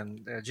artist,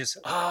 and just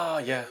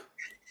Yeah.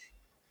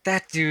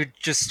 that dude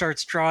just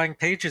starts drawing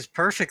pages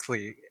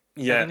perfectly,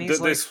 and Yeah. then he's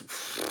like,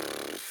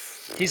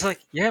 This.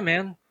 yeah,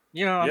 man,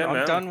 Yeah, I'm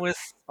man. done with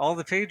all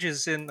the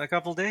pages in a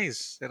couple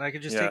days, and I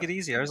can just take Yeah. it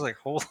easy. I was like,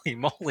 holy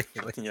moly,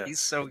 like Yeah.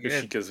 he's so good.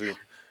 Yoshikazu.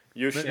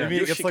 Maybe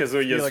it gets like to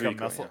Yoshikazu be like a Yasuhiko.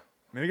 muscle. Yeah.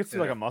 Maybe it gets to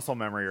be like a muscle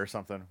memory or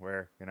something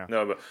where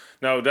No, but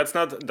no, that's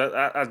not that.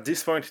 At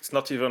this point, it's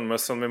not even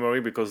muscle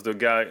memory because the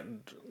guy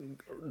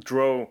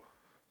draw,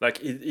 like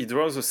he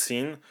draws a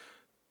scene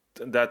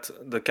that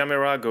the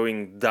camera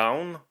going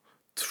down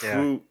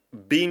through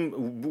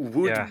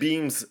wood Yeah.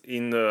 beams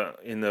in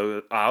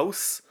a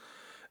house,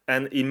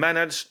 and he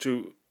managed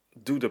to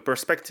do the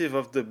perspective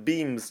of the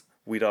beams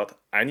without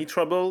any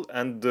trouble,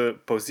 and the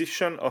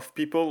position of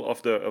people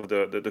of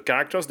the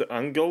characters, the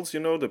angles,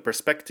 the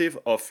perspective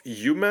of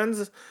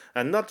humans,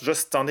 and not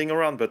just standing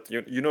around but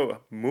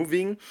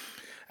moving,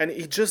 and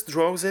he just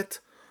draws it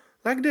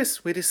like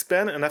this with his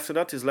pen, and after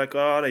that he's like,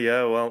 oh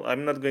yeah, well,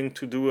 I'm not going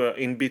to do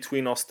in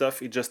between or stuff.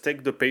 He just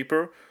take the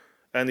paper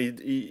and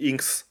he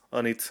inks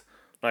on it,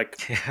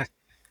 like. Yeah.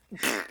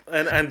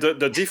 And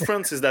the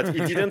difference is that he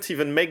didn't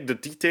even make the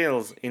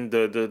details in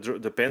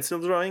the pencil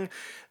drawing,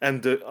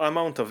 and the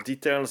amount of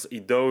details he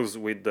does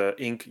with the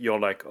ink, you're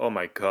like, oh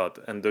my god.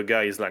 And the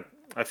guy is like,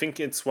 I think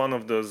it's one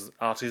of those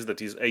artists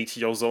that is 80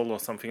 years old or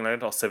something like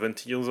that, or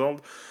 70 years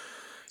old.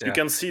 You Yeah.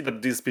 can see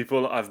that these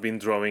people have been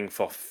drawing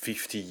for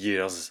 50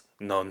 years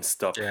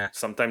non-stop, Yeah.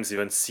 sometimes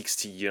even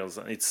 60 years.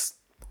 It's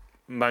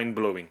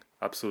mind-blowing,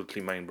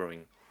 absolutely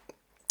mind-blowing.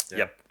 Yeah.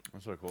 Yep.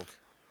 that's really cool.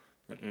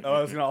 Oh,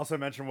 I was gonna also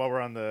mention while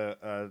we're on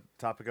the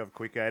topic of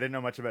Kuika, I didn't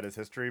know much about his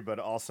history, but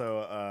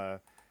also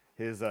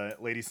his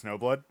Lady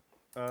Snowblood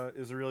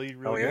is really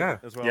good yeah.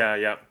 as well. Yeah.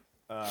 Yeah.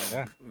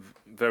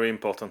 Very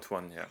important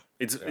one. Yeah,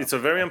 it's a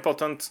very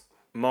important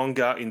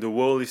manga in the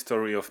whole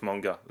history of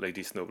manga,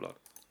 Lady Snowblood.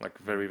 Like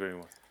very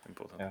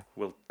important. Yeah.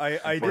 Well,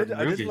 I did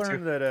movie, learn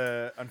too.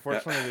 that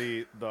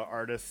unfortunately the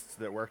artists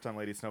that worked on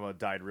Lady Snowblood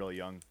died really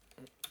young,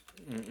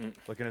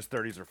 like in his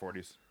 30s or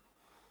 40s.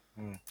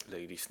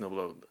 Lady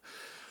Snowblood.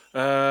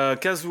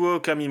 Kazuo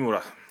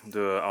Kamimura,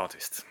 the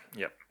artist.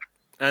 Yeah.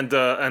 And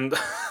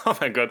oh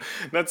my god,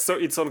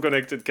 it's all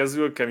connected.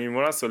 Kazuo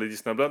Kamimura, so Lady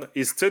Snowblood,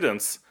 his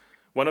students,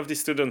 one of the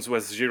students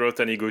was Jiro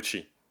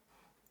Taniguchi.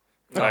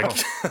 Like,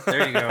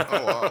 There you go.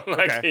 Oh wow.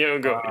 like Okay. here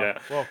you go. Yeah.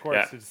 Well, of course,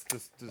 Yeah.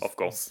 just Of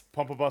course.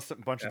 pump a bunch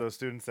of those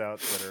students out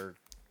that are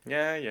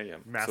Yeah.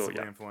 massively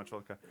So yeah, influential.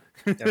 Okay.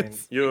 I mean,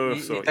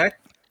 that.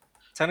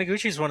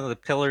 Taniguchi is one of the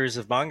pillars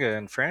of manga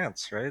in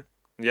France, right?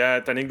 Yeah,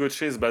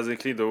 Taniguchi is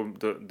basically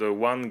the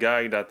one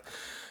guy that,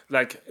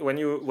 like, when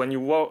you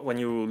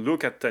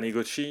look at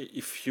Taniguchi,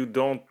 if you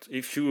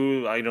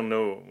I don't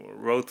know,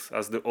 wrote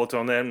as the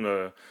author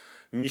name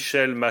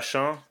Michel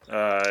Machin,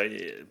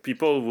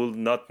 people will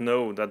not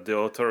know that the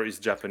author is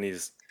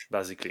Japanese,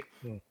 basically,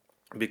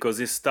 because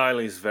his style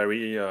is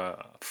very I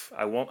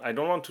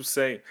don't want to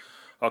say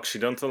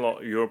Occidental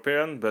or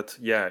European, but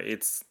yeah,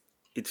 it's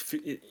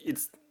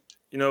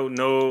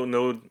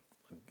no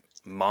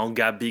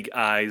manga big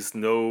eyes,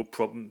 no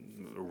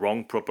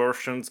wrong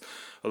proportions.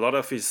 A lot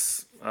of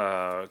his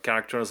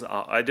characters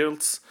are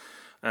adults,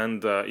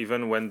 and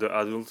even when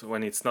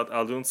it's not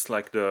adults,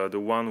 like the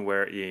one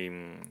where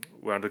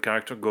the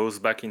character goes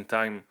back in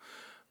time.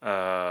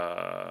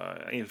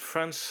 In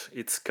French,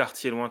 it's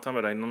Quartier Lointain,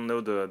 but I don't know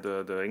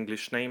the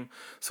English name.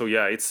 So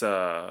yeah, it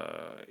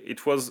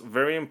was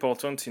very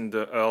important in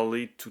the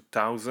early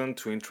 2000s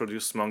to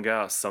introduce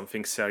manga as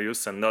something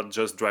serious and not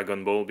just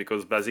Dragon Ball,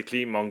 because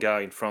basically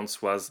manga in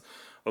France was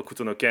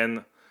Hokuto no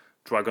Ken,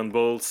 Dragon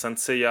Ball, Saint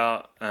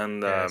Seiya,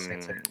 and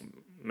Saint Seiya.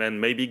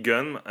 and maybe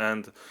Gun.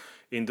 And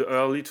in the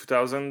early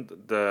 2000s,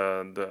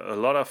 a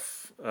lot of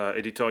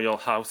editorial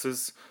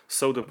houses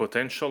saw the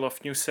potential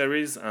of new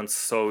series and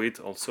saw it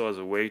also as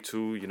a way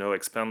to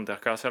expand their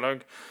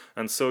catalog.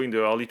 And so in the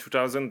early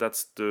 2000s,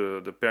 that's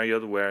the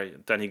period where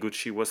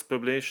Taniguchi was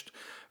published,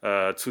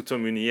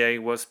 Tsutomu Nie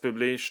was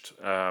published,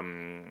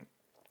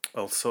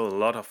 also a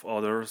lot of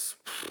others.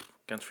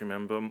 Can't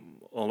remember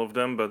all of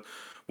them, but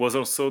was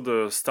also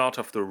the start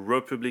of the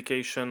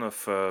republication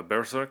of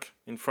Berserk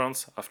in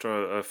France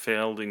after a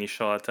failed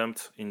initial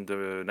attempt in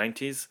the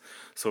 90s.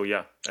 So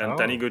yeah, and Oh.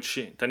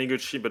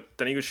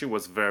 Taniguchi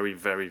was very,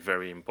 very,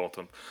 very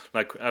important.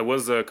 Like, I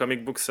was a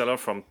comic book seller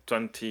from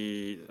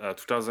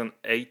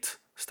 2008,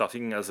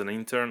 starting as an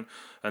intern,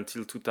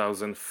 until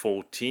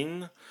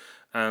 2014,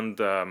 and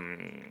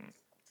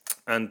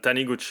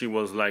Taniguchi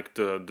was like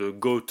the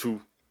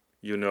go-to,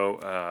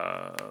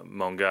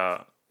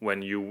 manga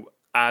when you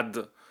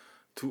had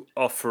to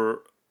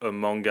offer a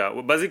manga.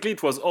 Well, basically,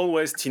 it was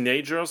always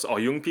teenagers or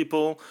young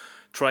people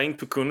trying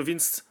to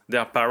convince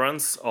their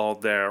parents or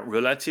their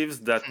relatives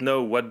that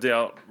no, what they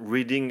are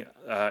reading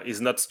is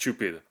not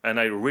stupid. And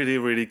I really,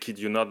 really kid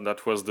you not,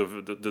 that was the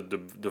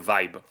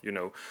vibe,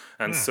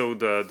 And so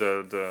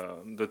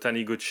the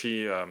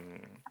Taniguchi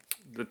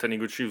the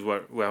Taniguchi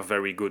were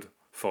very good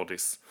for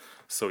this.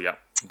 So yeah,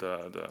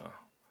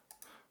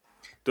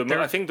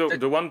 I think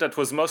the one that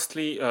was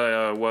mostly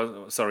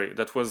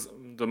that was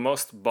the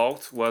most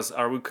bought was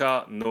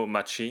Haruka no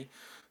Machi.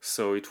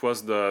 So it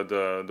was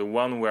the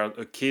one where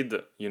a kid,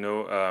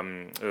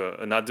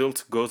 an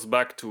adult goes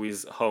back to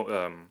his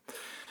home,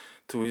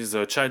 to his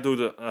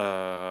childhood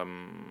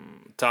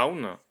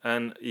town,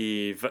 and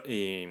he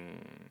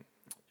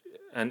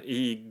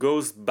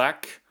goes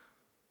back.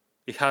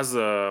 He has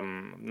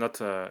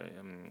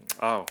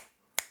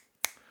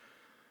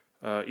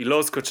he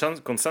lost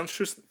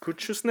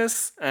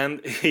consciousness,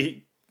 and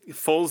he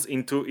falls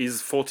into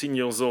his 14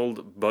 years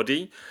old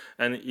body,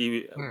 and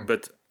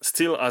but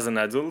still as an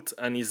adult,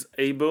 and is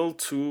able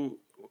to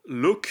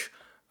look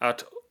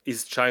at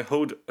his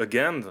childhood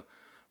again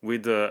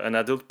with an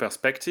adult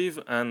perspective,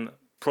 and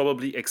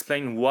probably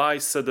explain why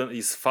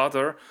his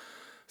father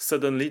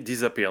suddenly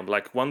disappeared.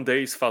 Like one day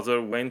his father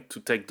went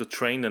to take the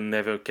train and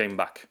never came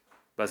back,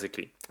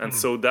 basically. And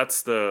so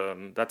that's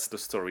the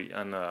story.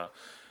 And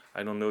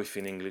I don't know if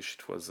in English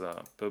it was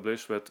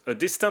published, but A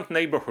Distant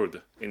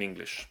Neighborhood in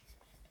English.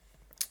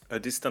 A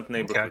Distant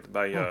Neighborhood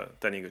by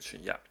Taniguchi.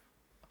 Yeah.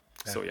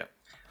 So yeah,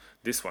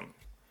 this one.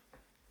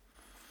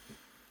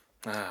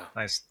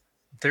 Nice.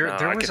 There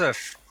was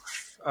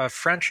a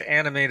French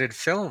animated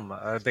film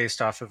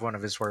based off of one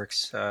of his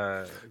works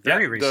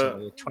very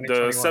recently,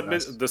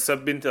 2021. The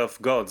Submit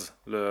of Gods.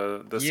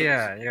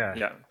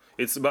 Yeah.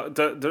 It's about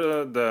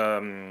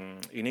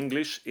in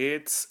English.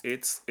 It's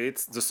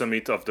the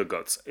Summit of the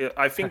Gods.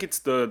 I think it's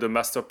the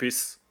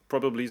masterpiece,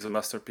 probably the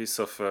masterpiece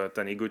of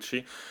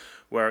Taniguchi,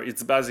 where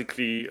it's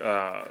basically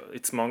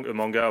it's a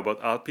manga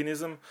about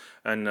alpinism,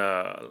 and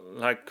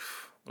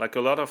like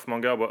a lot of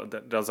manga.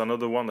 There's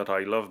another one that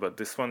I love, but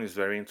this one is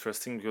very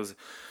interesting because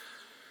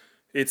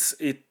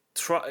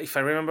if I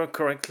remember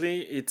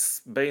correctly, it's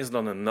based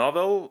on a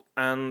novel,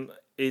 and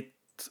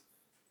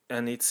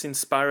it's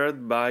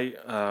inspired by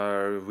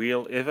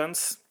real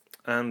events,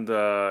 and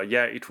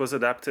it was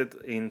adapted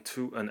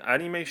into an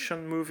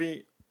animation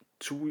movie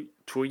 2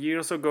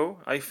 years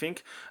ago, I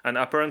think, and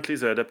apparently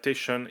the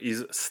adaptation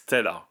is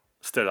stellar,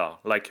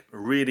 like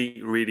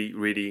really, really,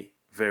 really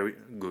very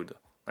good.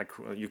 Like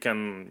you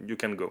can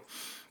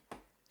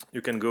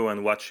go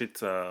and watch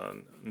it,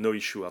 no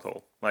issue at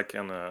all. Like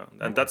and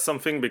that's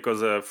something,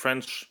 because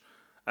French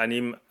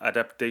anime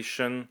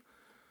adaptation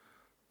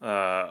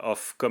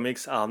of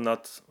comics are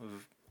not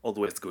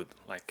always good.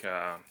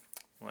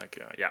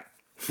 Yeah.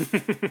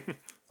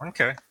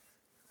 Okay.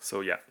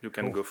 So yeah, you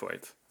can go for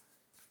it.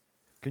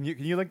 Can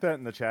you link that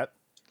in the chat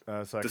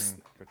so I can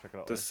go check it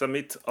out? The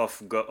Summit of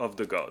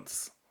the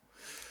Gods.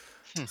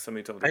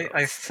 Summit of the Gods.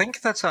 I think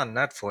that's on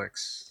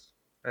Netflix.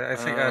 I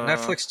think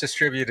Netflix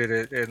distributed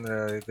it in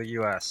the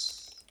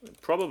U.S.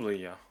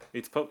 Probably, yeah.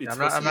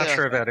 I'm not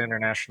sure about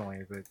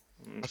internationally, but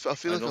I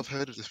feel like I've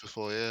heard of this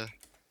before. Yeah.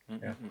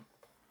 Yeah.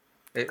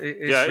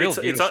 It's real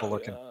beautiful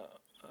looking.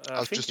 I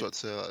was just about to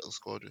say that it was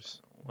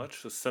gorgeous.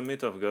 Watch the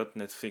Summit of God,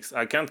 Netflix.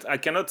 I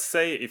cannot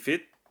say if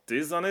it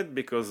is on it,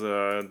 because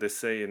they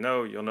say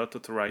no, you're not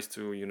authorized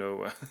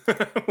to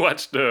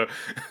watch the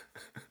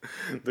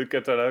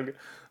catalog,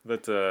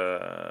 but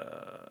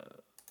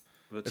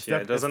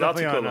there's an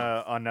article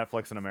on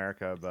Netflix in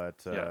America, but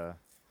oh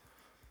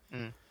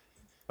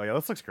yeah,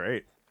 this looks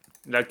great.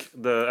 Like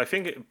I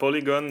think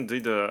Polygon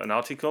did an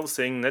article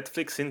saying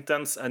Netflix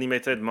intense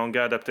animated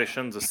manga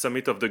adaptation The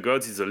Summit of the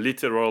Gods is a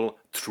literal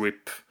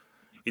trip.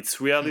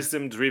 It's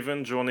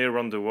realism-driven journey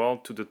around the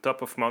world to the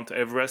top of Mount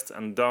Everest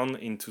and down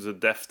into the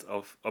depth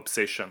of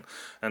obsession.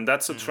 And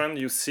that's a trend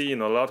you see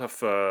in a lot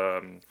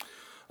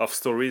of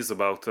stories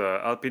about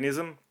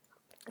alpinism.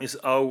 Is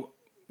how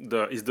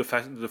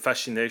the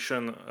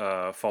fascination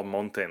for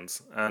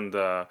mountains. And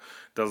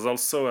there's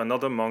also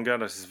another manga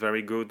that is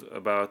very good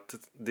about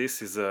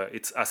this.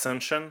 It's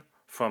Ascension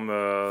from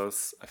I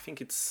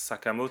think it's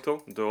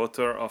Sakamoto, the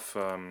author of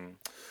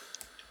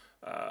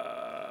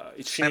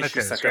it's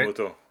Shinichi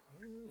Sakamoto. Right?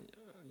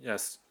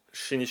 Yes,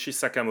 Shinichi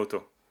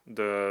Sakamoto,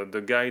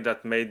 the guy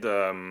that made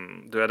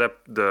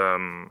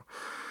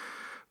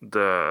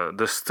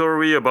the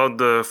story about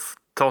the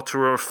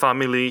torturer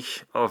family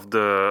of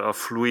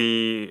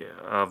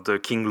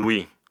King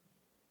Louis.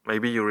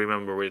 Maybe you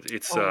remember it.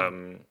 It's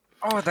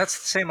that's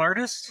the same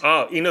artist?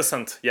 Oh,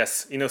 Innocent.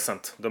 Yes,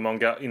 Innocent. The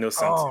manga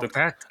Innocent. Oh,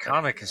 that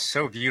comic is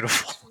so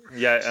beautiful.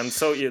 Yeah, and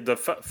so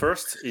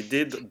first he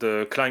did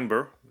The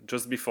Climber.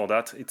 Just before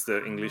that, it's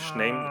the English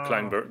name,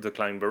 The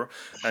Climber,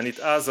 and it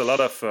has a lot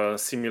of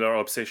similar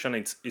obsession.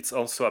 It's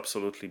also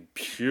absolutely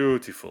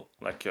beautiful,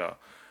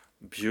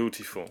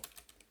 beautiful.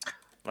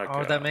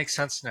 That makes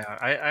sense now.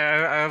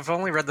 I've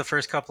only read the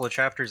first couple of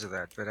chapters of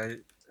that, but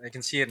I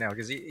can see it now,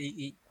 because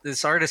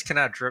this artist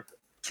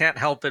can't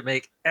help but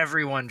make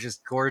everyone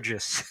just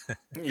gorgeous.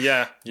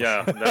 yeah,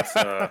 that's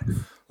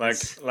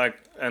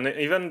and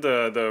even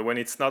the when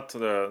it's not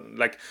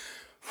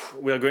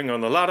we are going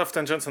on a lot of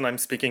tangents and I'm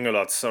speaking a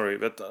lot. Sorry,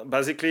 but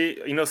basically,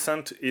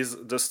 Innocent is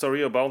the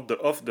story about the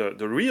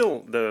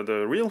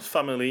real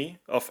family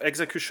of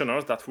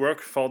executioners that work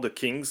for the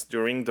kings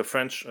during the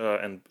French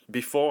and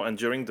before and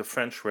during the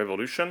French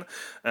Revolution,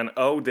 and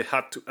how they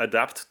had to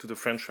adapt to the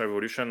French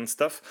Revolution and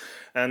stuff.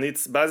 And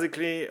it's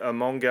basically a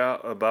manga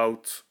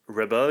about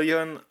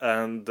rebellion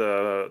and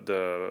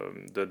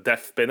the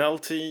death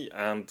penalty,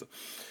 and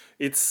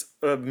it's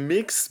a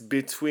mix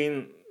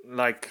between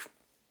like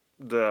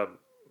a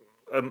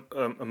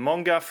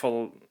manga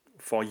for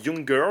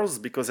young girls,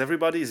 because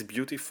everybody is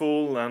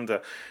beautiful, and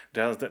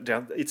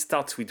it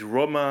starts with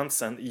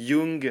romance and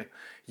young,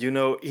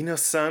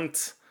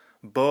 innocent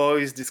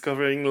boys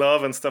discovering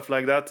love and stuff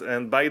like that.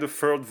 And by the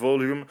third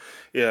volume,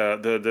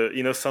 the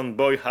innocent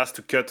boy has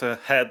to cut a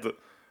head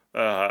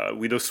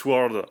with a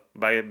sword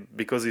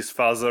because his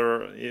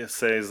father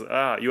says,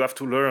 you have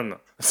to learn.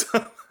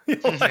 So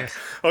you're like,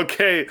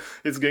 okay,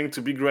 it's going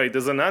to be great.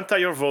 There's an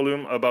entire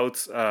volume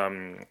about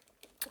an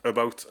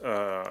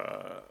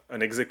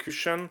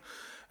execution,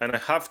 and I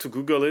have to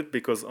Google it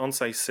because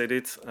once I said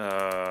it,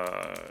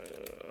 I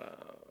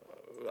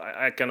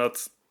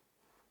cannot.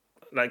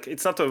 Like,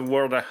 it's not a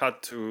word I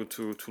had to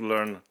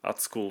learn at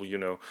school.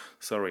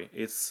 Sorry,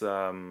 it's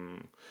oh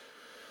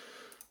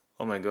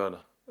my god,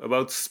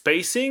 about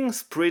spacing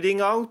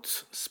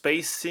out.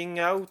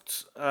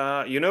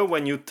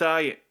 When you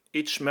tie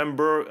each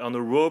member on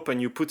a rope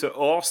and you put a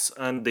horse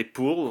and they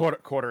pull.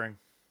 Quartering.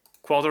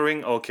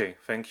 Quartering, okay,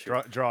 thank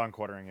you. Draw and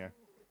quartering, yeah.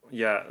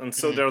 Yeah, and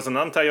so there's an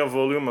entire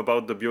volume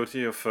about the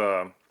beauty of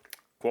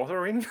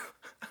quartering.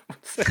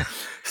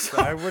 So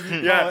I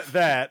wouldn't call it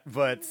that,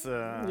 but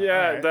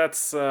right.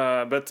 That's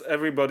but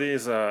everybody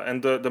is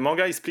and the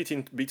manga is split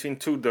in between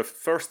two. The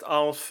first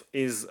half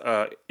is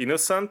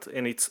innocent,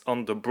 and it's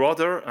on the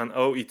brother and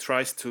how he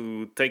tries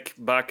to take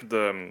back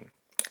the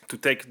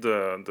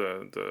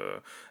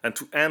and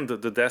to end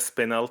the death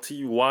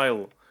penalty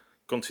while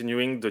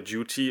continuing the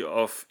duty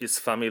of his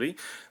family.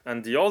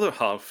 And the other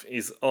half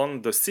is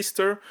on the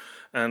sister,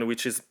 and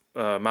which is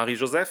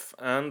Marie-Joseph,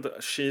 and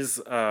she's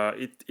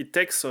it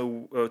takes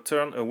a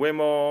turn, a way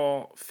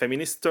more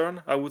feminist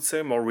turn, I would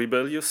say, more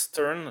rebellious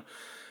turn,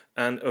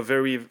 and a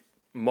very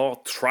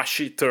more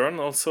trashy turn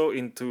also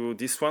into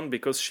this one,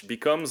 because she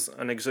becomes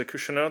an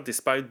executioner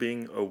despite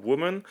being a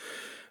woman,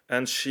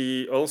 and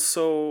she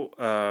also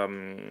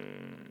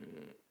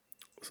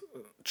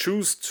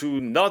choose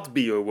to not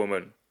be a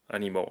woman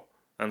anymore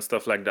and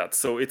stuff like that.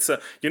 So it's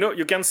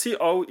you can see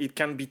how it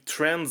can be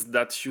trends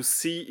that you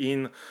see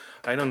in,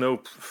 I don't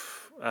know,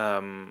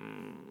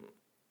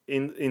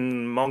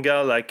 in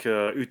manga like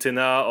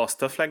Utena or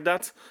stuff like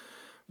that,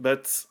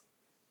 but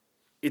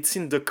it's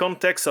in the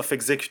context of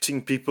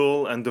executing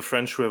people and the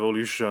French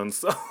Revolution.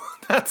 So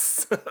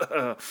that's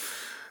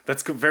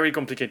very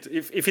complicated.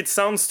 If it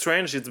sounds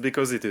strange, it's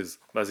because it is,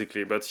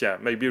 basically. But yeah,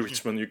 maybe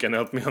Richmond, you can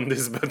help me on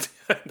this. But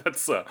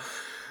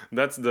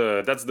that's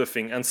the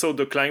thing. And so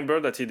the climber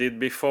that he did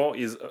before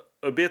is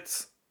a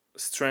bit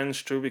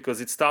strange too,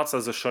 because it starts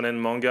as a shonen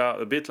manga,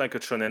 a bit like a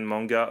shonen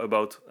manga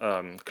about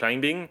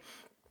climbing,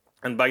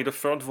 and by the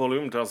third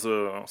volume there's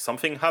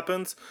something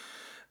happens,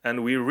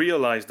 and we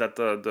realize that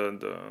the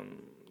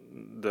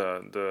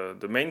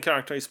main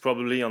character is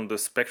probably on the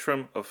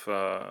spectrum of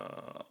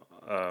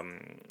I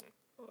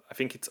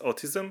think it's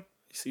autism,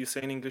 you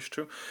say in English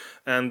too,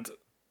 and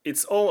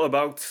it's all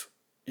about,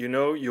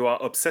 you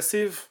are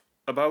obsessive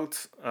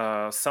about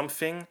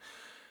something,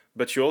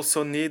 but you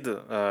also need,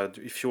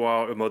 if you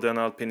are a modern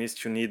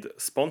alpinist, you need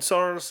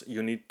sponsors,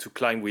 you need to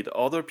climb with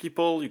other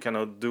people, you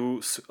cannot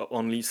do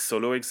only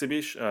solo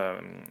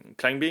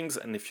climbings,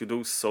 and if you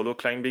do solo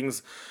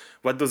climbings,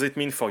 what does it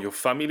mean for your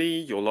family,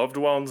 your loved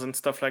ones, and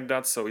stuff like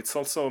that? So it's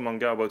also a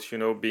manga about,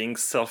 being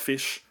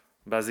selfish,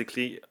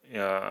 basically.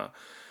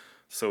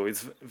 So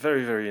it's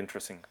very, very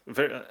interesting.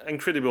 Very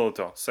incredible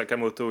author.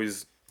 Sakamoto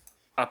is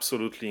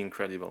absolutely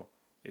incredible.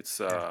 It's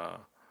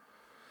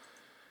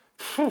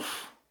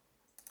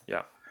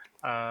yeah.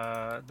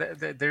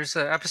 There's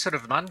an episode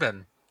of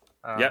Nanben.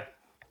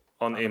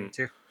 On him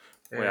too.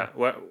 Yeah.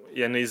 Well,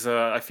 and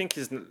I think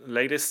his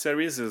latest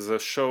series is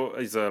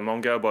a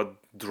manga about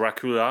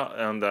Dracula,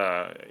 and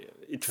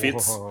it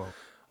fits. Whoa.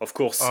 Of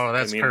course. Oh,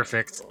 that's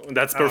perfect.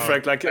 That's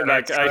perfect. I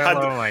had.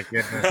 Oh my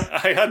goodness.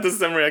 I had the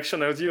same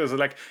reaction as you. I was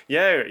like,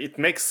 yeah, it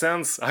makes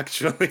sense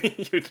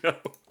actually.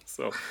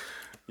 So,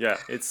 yeah,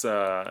 it's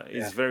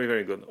very,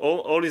 very good.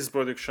 All his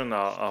production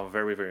are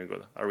very, very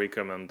good. I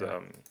recommend.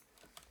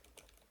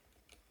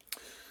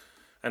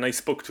 And I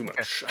spoke too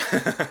much.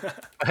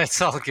 That's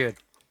all good.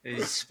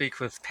 You speak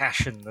with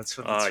passion. That's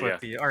what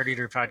the Art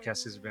Eater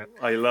podcast is about.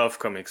 I love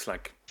comics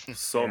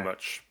so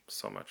much.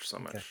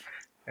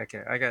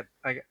 Okay, I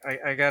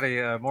got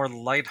a more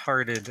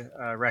lighthearted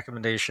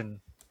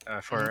recommendation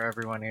for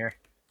everyone here.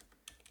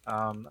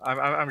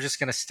 I'm just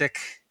gonna stick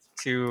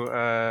to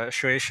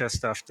Shueisha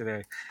stuff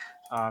today.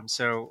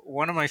 So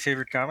one of my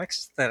favorite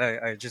comics that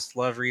I just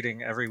love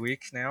reading every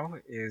week now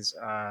is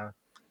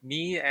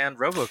Me and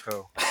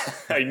Roboco.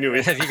 I knew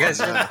it. Have you guys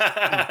read it?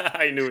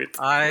 I knew it.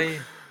 I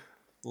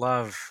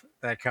love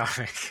that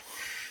comic.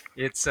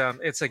 It's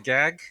a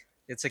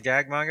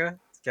gag manga,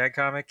 gag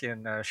comic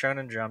in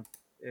Shonen Jump.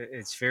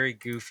 It's very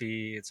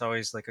goofy. It's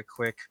always like a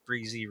quick,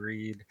 breezy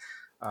read,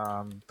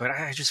 but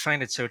I just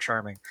find it so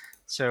charming.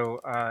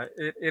 So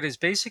it is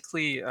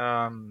basically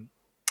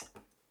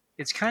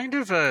it's kind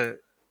of a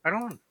I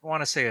don't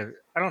want to say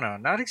I don't know,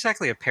 not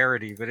exactly a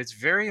parody, but it's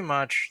very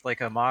much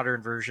like a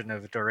modern version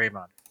of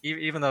Doraemon.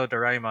 Even though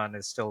Doraemon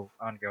is still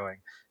ongoing,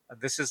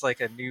 this is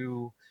like a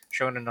new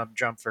Shonen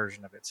Jump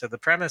version of it. So the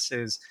premise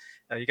is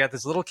you got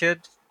this little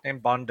kid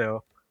named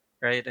Bondo,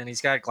 right? And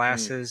he's got Mm.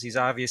 glasses. He's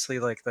obviously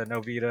like the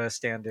Nobita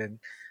stand-in.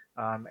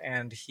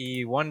 And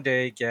he one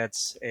day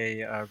gets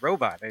a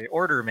robot, a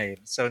order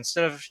made. So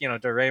instead of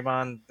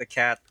Doraemon the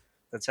cat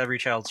that's every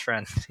child's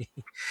friend,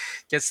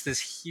 gets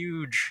this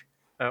huge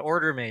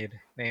order made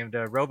named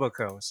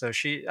Roboco. So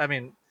I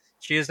mean,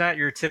 she is not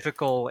your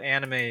typical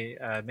anime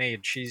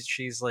maid.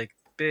 She's like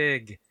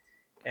big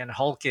and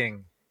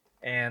hulking,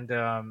 and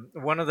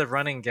one of the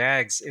running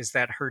gags is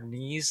that her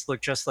knees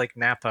look just like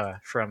Nappa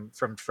from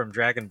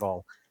Dragon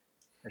Ball.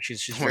 And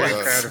she's Oh my very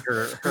god. proud of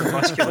her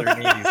muscular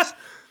knees,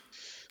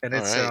 and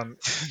All right.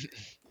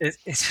 it's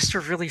just a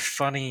really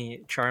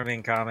funny,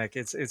 charming comic.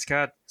 It's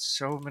got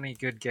so many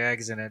good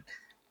gags in it.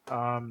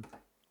 Um,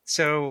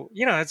 so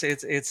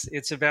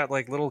it's about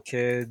like little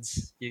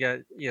kids. You got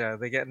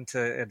they get into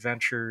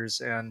adventures,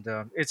 and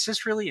it's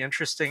just really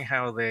interesting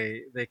how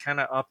they kind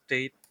of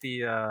update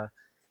the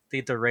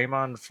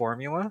Doraemon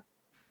formula,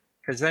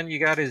 because then you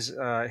got his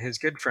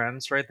good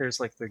friends, right? There's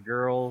like the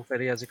girl that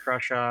he has a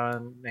crush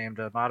on named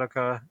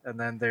Madoka, and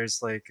then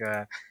there's like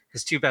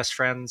his two best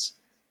friends,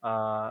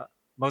 uh,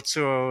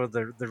 Motsuo,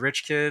 the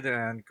rich kid,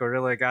 and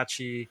Gorilla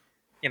Gachi.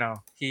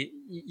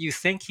 You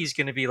think he's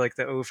going to be like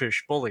the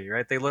oafish bully,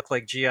 right? They look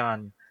like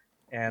Jian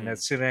and Mm.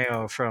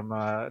 Tsuneo from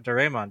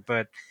Doraemon,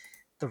 but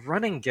the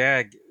running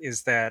gag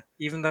is that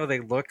even though they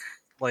look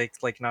like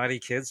naughty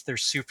kids, they're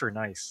super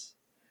nice,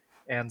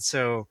 and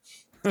so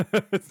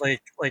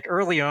like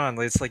early on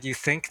it's like you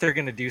think they're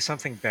going to do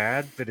something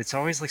bad, but it's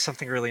always like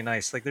something really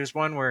nice. Like there's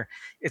one where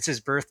it's his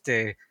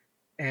birthday,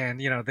 and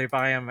they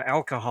buy him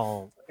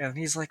alcohol, and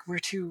he's like, we're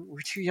too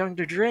young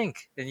to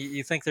drink, and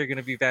you think they're going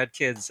to be bad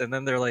kids, and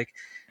then they're like,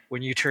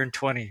 when you turn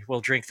 20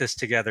 we'll drink this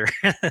together.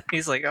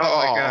 He's like, oh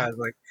my Oh. god,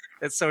 like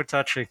it's so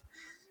touching.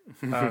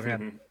 Oh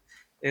man,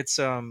 it's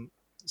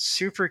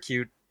super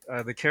cute.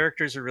 The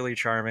characters are really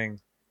charming,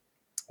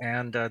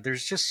 and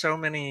there's just so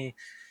many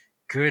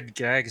good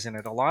gags in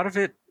it. A lot of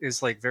it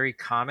is like very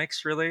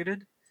comics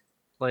related.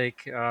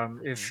 Like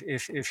Mhm.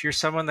 if you're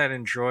someone that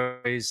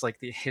enjoys like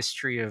the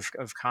history of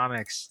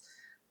comics,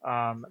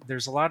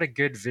 there's a lot of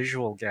good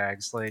visual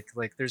gags. Like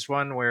there's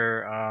one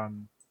where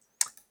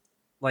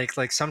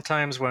like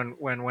sometimes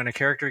when a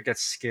character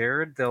gets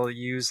scared, they'll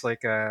use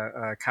like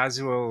a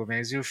Kazuo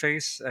Umezu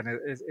face, and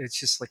it's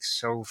just like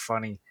so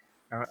funny.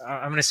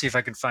 I'm gonna see if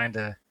I can find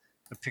a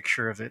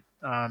picture of it.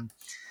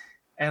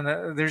 And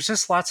there's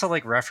just lots of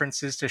like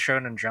references to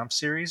Shonen Jump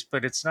series,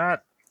 but it's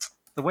not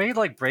the way it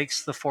like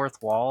breaks the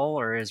fourth wall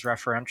or is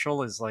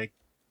referential is like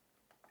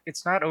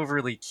it's not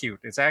overly cute.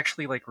 It's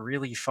actually like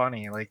really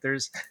funny. Like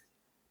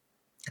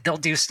they'll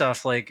do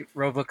stuff like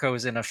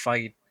Roboco's in a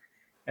fight,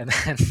 and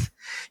then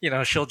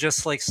she'll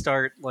just like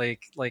start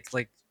like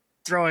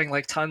throwing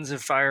like tons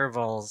of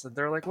fireballs, and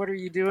they're like, what are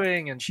you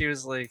doing? And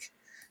she's like,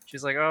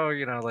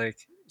 oh,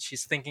 like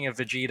she's thinking of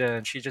Vegeta,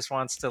 and she just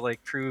wants to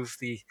like prove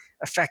the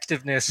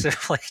effectiveness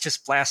of like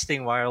just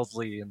blasting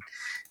wildly.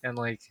 And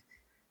like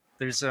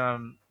there's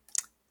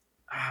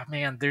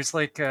man, there's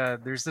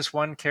this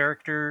one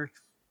character.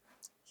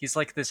 He's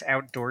like this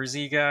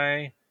outdoorsy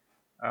guy.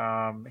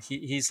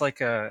 He's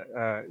like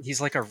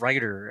a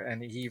writer,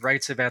 and he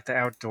writes about the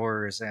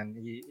outdoors, and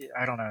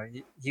I don't know,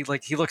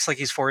 he looks like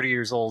he's 40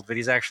 years old, but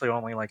he's actually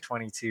only like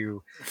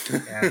 22.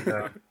 And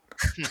like,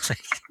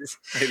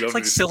 I it's love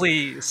like this.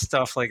 silly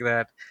stuff like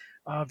that.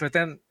 But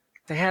then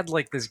they had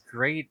like this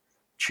great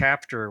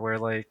chapter where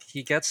like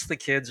he gets the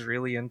kids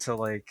really into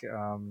like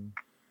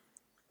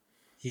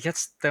he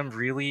gets them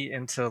really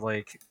into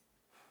like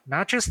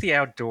not just the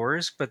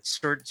outdoors, but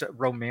sort of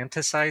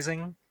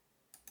romanticizing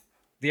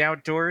the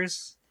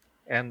outdoors,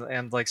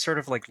 and like sort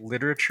of like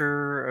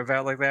literature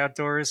about like the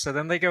outdoors. So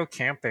then they go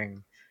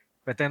camping,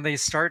 but then they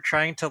start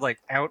trying to like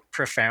out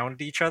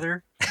profound each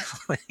other.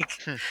 like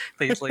Hmm.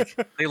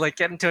 they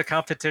get into a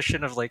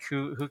competition of like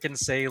who can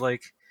say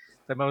like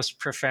the most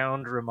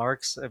profound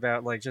remarks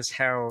about like just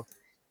how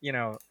you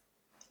know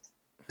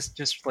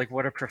just like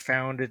what a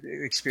profound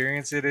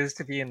experience it is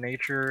to be in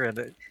nature.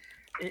 And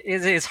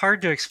it's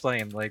hard to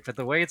explain, like, but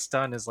the way it's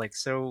done is like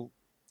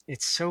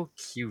it's so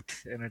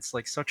cute, and it's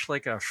like such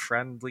like a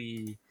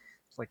friendly,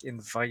 like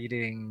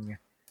inviting,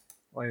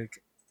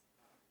 like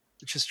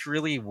just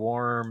really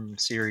warm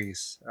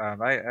series.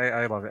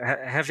 I love it.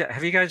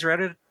 Have you guys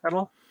read it at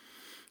all?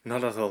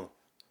 Not at all.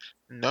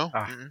 No.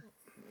 Ah, Mm-mm.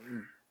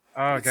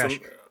 oh It's gosh.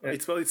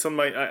 on. It's on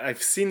my.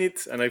 I've seen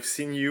it and I've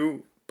seen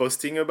you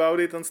posting about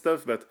it and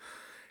stuff. But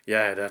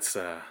yeah,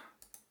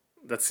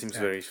 that seems Yeah,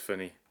 very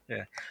funny.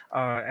 yeah.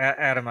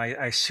 Adam,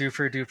 I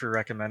super duper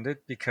recommend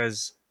it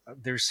because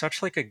there's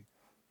such like a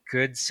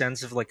good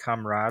sense of like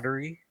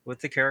camaraderie with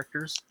the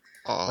characters.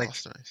 Oh, Like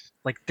that's nice.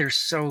 they're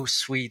so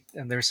sweet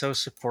and they're so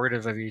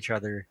supportive of each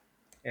other,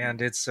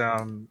 and it's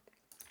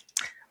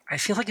I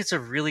feel like it's a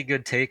really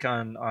good take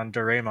on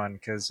Doraemon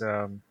because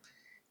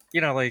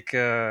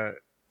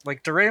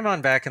like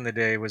Doraemon back in the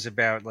day was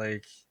about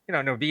like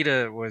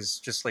Nobita was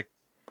just like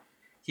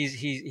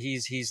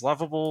he's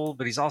lovable,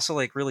 but he's also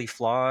like really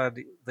flawed.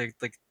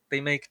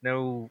 They make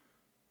no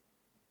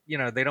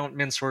they don't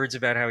mince words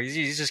about how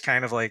he's just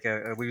kind of like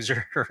a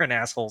loser or an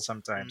asshole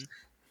sometimes,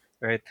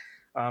 right?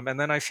 And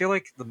then I feel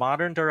like the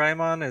modern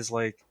Doraemon is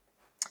like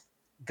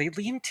they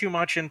lean too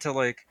much into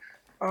like,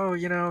 oh,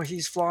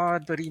 he's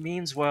flawed, but he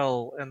means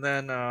well. And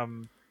then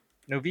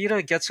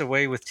Nobita gets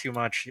away with too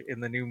much in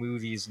the new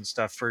movies and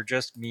stuff for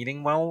just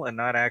meaning well and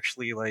not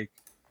actually like.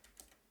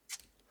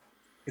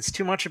 It's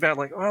too much about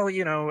like, well,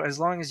 as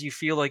long as you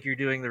feel like you're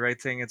doing the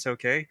right thing, it's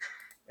okay.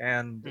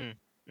 And Mm,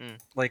 mm.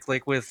 like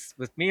with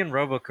me and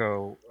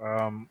Roboco,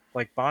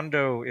 like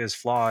Bondo is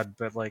flawed,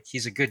 but like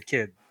he's a good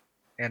kid,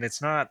 and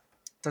it's not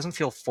doesn't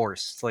feel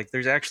forced. Like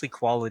there's actually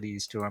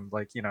qualities to him,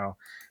 like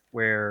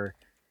where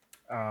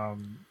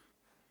um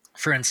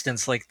for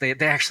instance, like they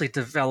actually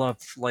develop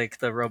like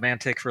the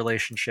romantic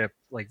relationship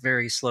like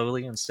very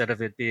slowly instead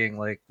of it being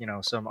like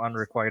some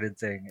unrequited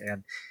thing,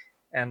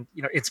 and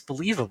it's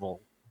believable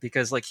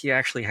because like he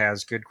actually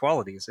has good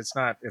qualities. It's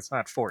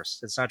not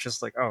forced. It's not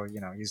just like, oh,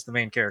 he's the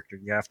main character,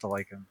 you have to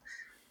like him.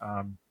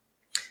 um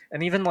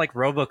and even like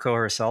Roboco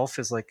herself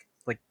is like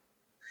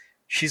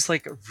she's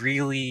like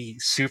really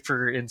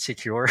super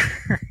insecure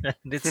and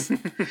it's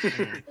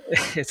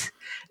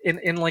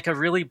in like a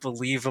really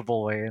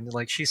believable way, and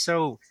like she's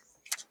so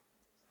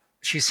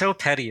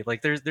petty.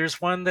 Like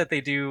there's one that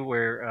they do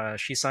where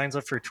she signs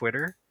up for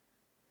Twitter,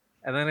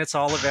 and then it's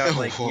all about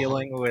like Whoa.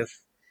 dealing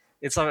with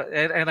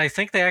and I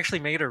think they actually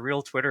made a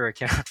real Twitter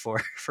account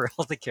for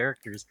all the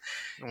characters,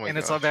 Oh my and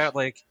it's gosh. about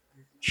like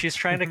she's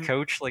trying to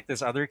coach like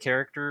this other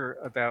character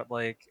about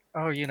like,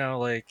 oh,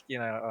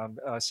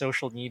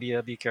 social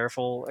media, be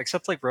careful.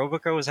 Except like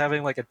Roboco is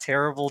having like a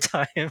terrible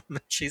time.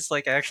 She's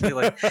like actually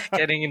like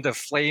getting into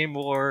flame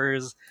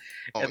wars,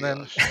 Oh and my then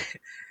gosh.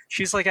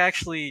 she's like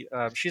actually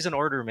she's an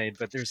order maid,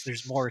 but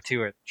there's more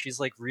to it. She's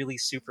like really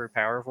super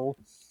powerful,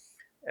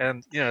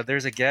 and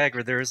there's a gag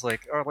where there's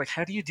like, oh, like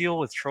how do you deal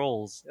with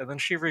trolls, and then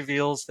she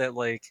reveals that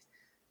like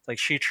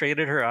she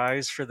traded her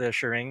eyes for the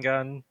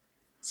Sharingan,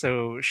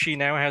 so she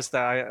now has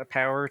the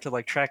power to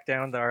like track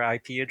down our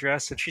IP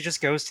address, and she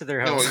just goes to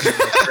their Oh homes and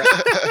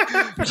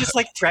like my just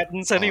like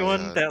threatens Oh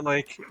anyone yeah. that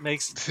like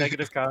makes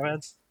negative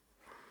comments.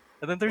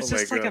 And then Oh there's my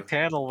just like a god.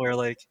 panel where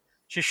like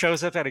she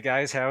shows up at a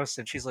guy's house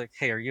and she's like,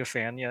 "Hey, are you a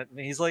fan yet?" And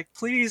he's like,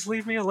 "Please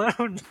leave me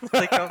alone.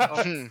 Like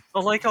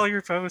I'll like all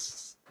your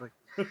posts." Like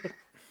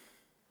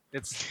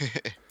it's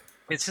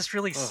it's just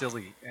really Oh,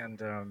 silly, and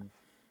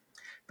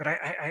but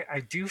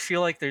I do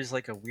feel like there's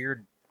like a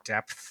weird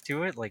depth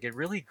to it. Like it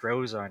really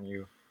grows on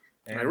you,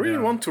 I and really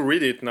want to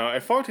read it now. I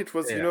thought it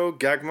was, yeah.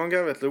 gag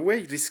manga, but the way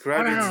you Oh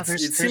describe no, it, no, it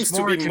there's seems to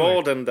more be to it.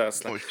 more than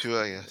that. Like, Much too,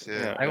 I guess.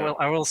 Yeah. yeah.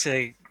 I will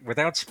say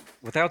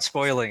without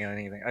spoiling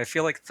anything, I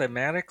feel like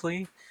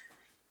thematically,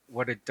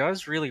 what it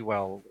does really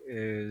well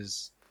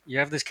is you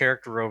have this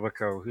character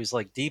Roboco who's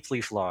like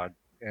deeply flawed,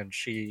 and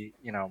she,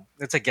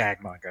 it's a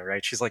gag manga,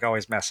 right? She's like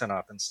always messing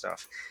up and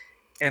stuff,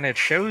 and it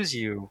shows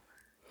you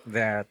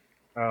that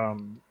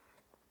um,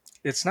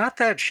 it's not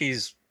that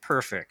she's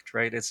perfect,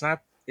 right? It's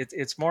not.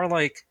 It's more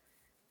like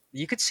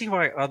you could see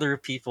why other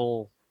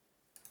people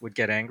would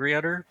get angry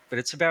at her, but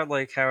it's about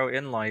like how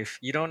in life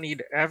you don't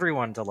need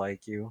everyone to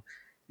like you.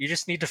 You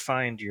just need to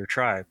find your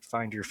tribe,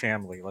 find your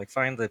family, like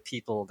find the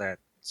people that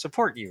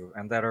support you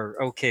and that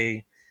are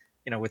okay,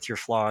 with your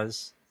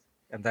flaws,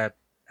 and that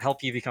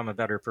help you become a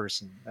better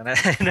person. And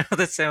I know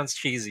that sounds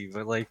cheesy,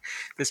 but like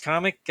this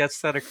comic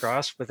gets that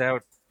across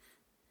without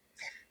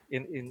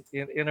in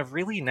a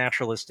really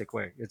naturalistic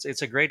way.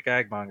 It's a great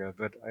gag manga,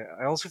 but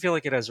I also feel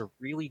like it has a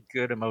really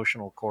good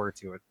emotional core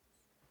to it.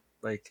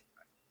 Like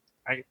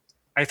I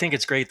I think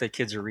it's great that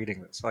kids are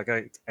reading this. Like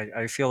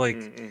I feel like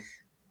Mm-mm.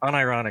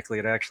 unironically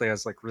it actually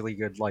has like really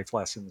good life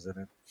lessons in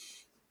it.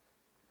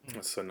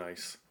 That's so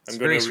nice. It's I'm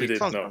very gonna read sweet it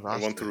Sounds comic. now. I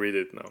want to fantastic. read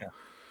it now.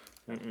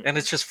 Yeah. Mm-mm. And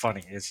it's just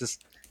funny. It's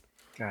just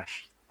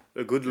gosh.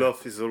 A good Yeah.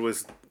 laugh is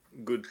always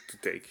good to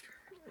take.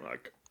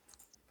 Like,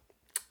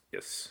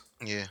 yes.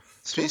 Yeah.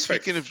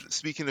 Perfect.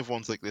 Speaking of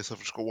ones like this, I've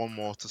just got one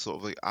more to sort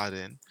of like add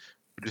in.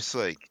 Just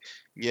like,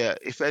 yeah,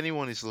 if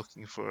anyone is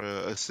looking for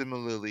a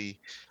similarly,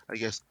 I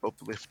guess,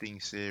 uplifting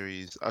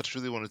series, I just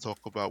really want to talk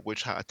about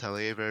Hat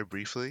Atelier very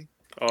briefly.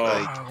 Oh,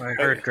 Like, Oh, I I,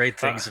 heard great I,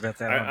 things about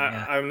that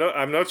one. Yeah.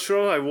 I'm not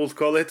sure I would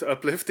call it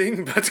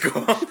uplifting, but go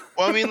on.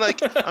 well, I mean,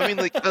 like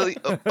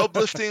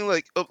uplifting,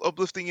 like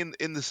uplifting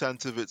in the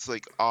sense of it's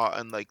like art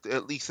and like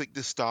at least like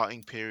the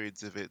starting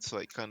periods of its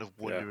like kind of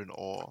Yeah. wonder and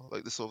awe,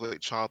 like the sort of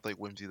like childlike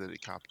whimsy that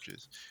it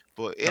captures.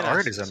 But The in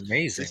art is essence,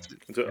 amazing.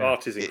 The Yeah.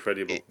 art is it,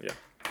 incredible. it Yeah.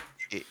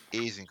 it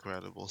is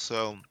incredible.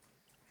 So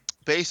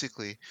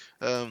basically,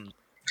 um,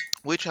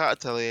 Witch Hat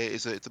Atelier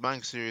it's a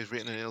manga series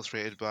written and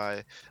illustrated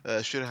by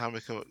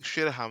Shirahama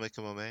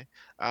Kamome,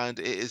 and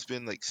it has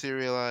been like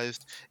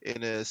serialized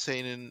in a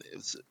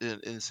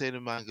in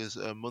seinen manga's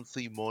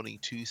monthly morning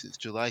two since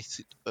July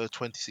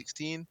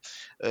 2016.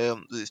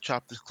 Its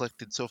chapters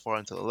collected so far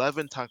into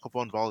 11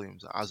 tankobon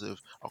volumes as of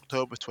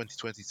October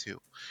 2022.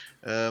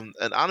 An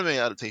anime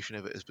adaptation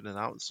of it has been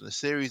announced, and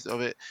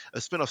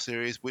a spin-off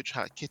series, Witch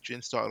Hat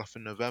Kitchen, started off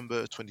in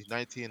November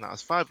 2019 and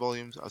has 5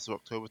 volumes as of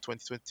October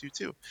 2022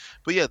 too.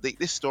 But yeah,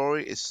 this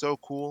story is so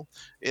cool.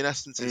 In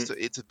essence, Mm.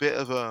 it's a bit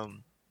of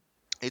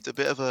it's a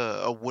bit of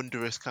a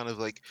wondrous kind of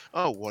like,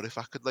 oh, what if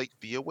I could like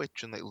be a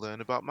witch and like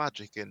learn about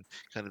magic and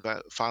kind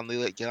of finally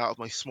like get out of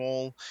my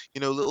small,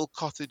 little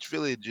cottage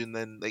village and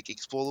then like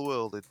explore the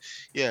world. And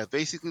yeah,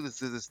 basically there's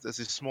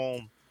this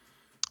small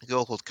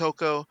girl called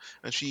Coco,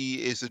 and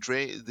she is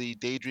the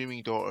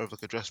daydreaming daughter of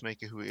like a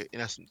dressmaker who,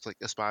 in essence, like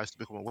aspires to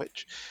become a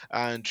witch.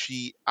 And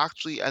she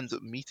actually ends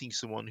up meeting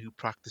someone who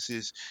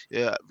practices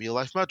real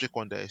life magic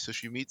one day. So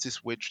she meets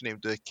this witch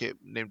named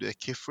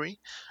Kifri,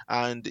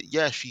 and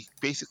yeah, she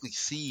basically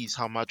sees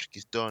how magic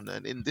is done.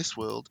 And in this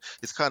world,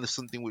 it's kind of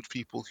something which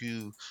people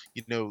who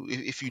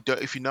if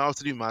you know how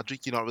to do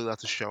magic, you're not really allowed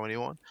to show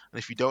anyone. And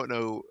if you don't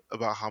know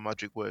about how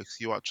magic works,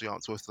 you actually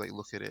aren't supposed to like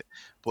look at it.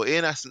 But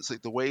in essence,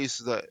 like the ways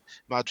that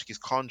magic is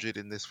conjured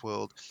in this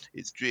world.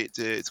 It's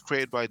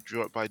created by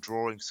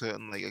drawing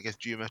certain like I guess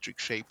geometric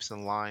shapes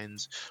and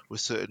lines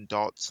with certain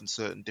dots and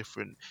certain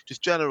different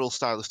just general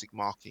stylistic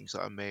markings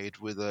that are made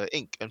with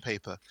ink and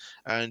paper,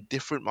 and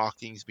different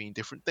markings mean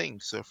different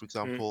things. So, for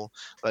Mm. example,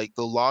 like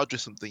the larger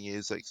something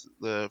is, like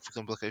for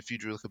example, like if you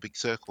drew like a big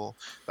circle,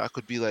 that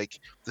could be like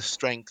the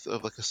strength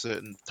of like a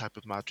certain type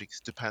of magic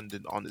is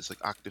dependent on its like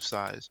active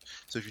size.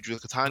 So if you drew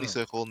like a tiny Hmm.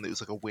 circle and it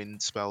was like a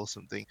wind spell or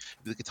something,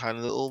 it'd be like a tiny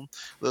little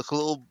like a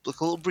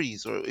little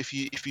breeze, or if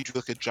you drew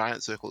like a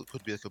giant circle, it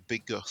could be like a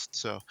big gust.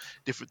 So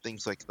different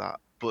things like that.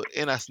 But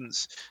in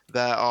essence,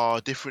 there are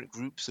different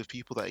groups of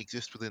people that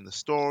exist within the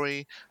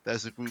story.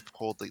 There's a group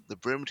called like the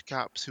Brimmed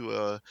Caps, who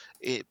are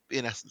in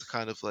essence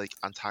kind of like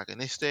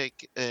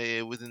antagonistic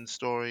within the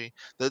story.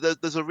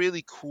 There's a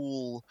really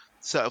cool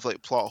set of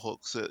like plot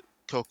hooks that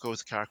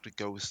Coco's character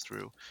goes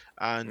through,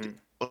 and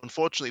Mm.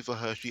 unfortunately for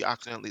her, she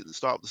accidentally at the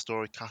start of the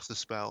story cast a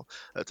spell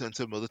that turned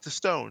her mother to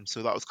stone.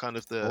 So that was kind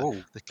of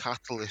Oh. the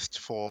catalyst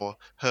for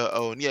her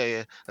own. Yeah,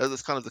 yeah.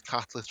 That's kind of the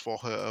catalyst for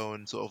her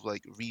own sort of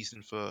like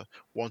reason for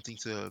wanting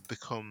to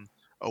become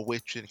a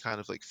witch and kind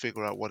of like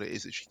figure out what it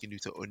is that she can do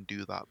to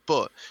undo that.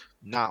 But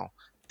now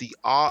the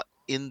art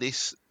in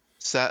this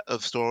set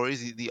of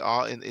stories, the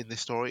art in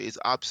this story is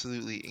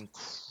absolutely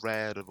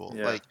incredible.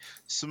 Yeah. Like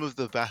some of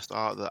the best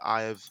art that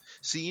I have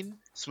seen,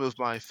 some of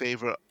my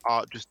favorite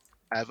art just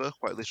ever,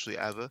 quite literally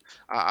ever.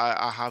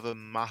 I have a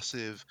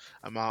massive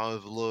amount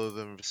of love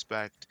and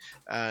respect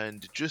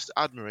and just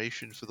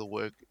admiration for the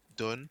work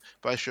done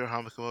by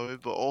Shohei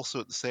Mikamoto, but also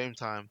at the same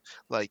time,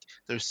 like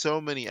there's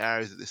so many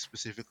areas that this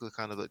specifically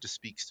kind of like just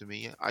speaks to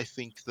me. I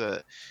think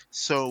that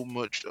so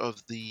much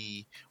of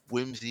the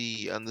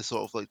whimsy and the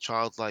sort of like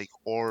childlike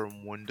awe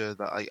and wonder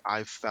that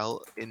I've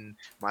felt in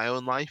my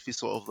own life is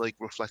sort of like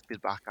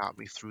reflected back at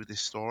me through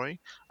this story.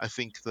 I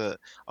think that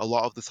a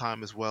lot of the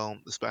time as well,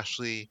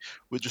 especially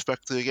with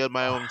respect to again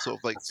my Oh, own sort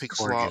of like that's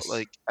pixel art gorgeous.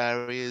 like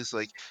areas,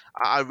 like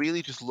I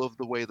really just love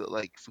the way that,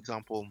 like, for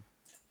example,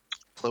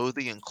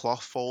 clothing and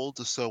cloth folds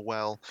are so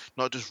well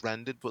not just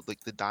rendered, but like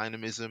the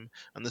dynamism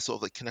and the sort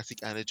of like kinetic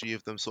energy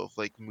of them sort of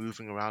like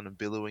moving around and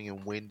billowing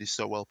in wind is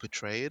so well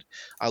portrayed.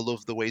 I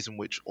love the ways in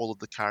which all of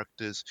the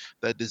characters,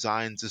 their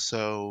designs are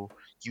so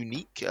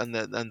unique, and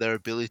their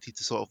ability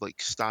to sort of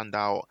like stand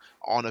out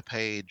on a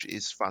page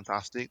is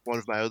fantastic. One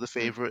of my other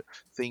Mm. favorite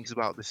things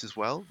about this as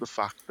well, the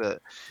fact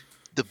that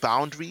the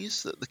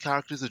boundaries that the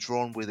characters are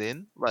drawn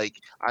within. Like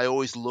I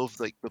always love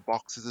like the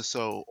boxes are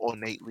so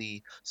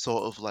ornately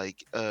sort of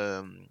like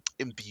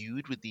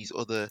imbued with these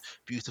other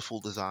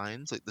beautiful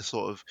designs, like the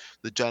sort of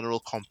the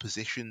general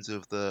compositions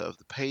of the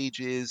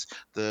pages,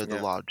 the Yeah.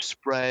 large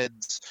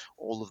spreads,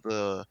 all of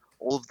the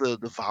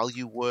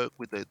value work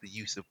with the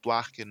use of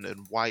black and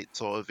white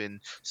sort of in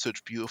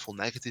such beautiful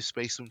negative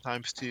space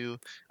sometimes too.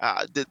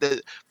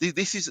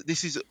 This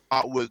is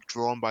artwork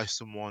drawn by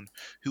someone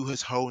who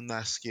has honed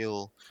their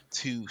skill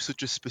to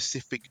such a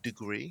specific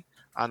degree.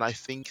 And I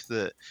think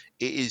that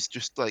it is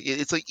just like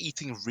it's like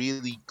eating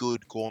really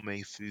good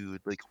gourmet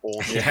food like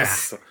all the Yeah.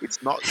 time. Yes. It's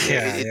not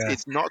Yeah. Yeah.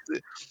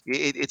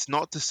 it's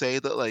not to say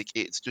that like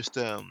it's just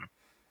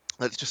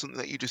like it's just something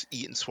that you just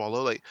eat and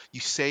swallow. Like you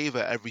savor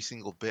every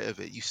single bit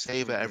of it. You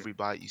savor Hmm. every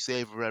bite. You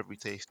savor every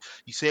taste.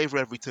 You savor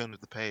every turn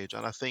of the page.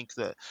 And I think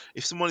that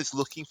if someone is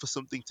looking for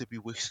something to be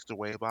whisked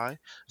away by,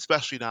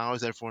 especially now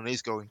as everyone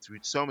is going through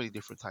so many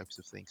different types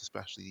of things,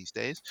 especially these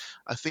days,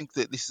 I think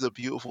that this is a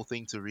beautiful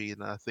thing to read.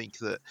 And I think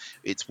that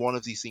it's one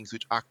of these things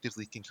which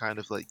actively can kind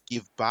of like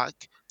give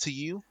back to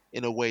you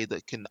in a way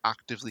that can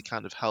actively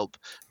kind of help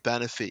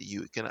benefit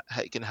you.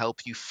 It can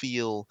help you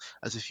feel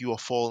as if you are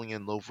falling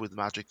in love with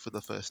magic for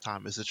the first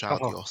time as a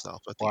child Oh,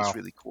 yourself. I think it's wow.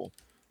 really cool.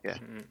 Yeah.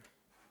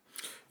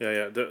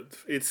 Yeah, yeah.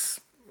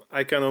 It's.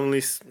 I can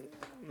only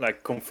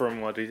like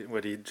confirm what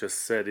he just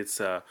said.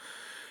 It's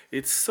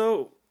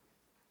so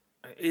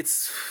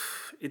it's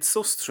it's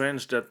so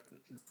strange that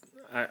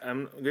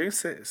I'm going to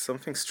say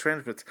something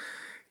strange, but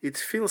it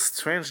feels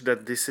strange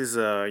that this is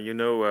a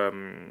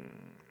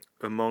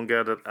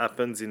manga that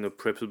happens in a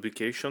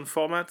pre-publication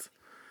format,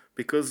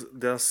 because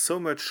there's so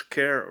much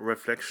care,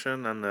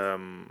 reflection,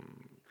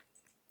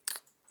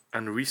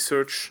 and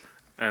research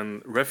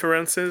and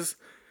references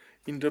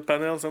in the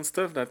panels and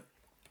stuff that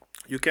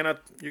you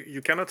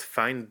cannot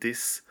find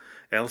this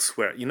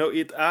elsewhere.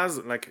 It has,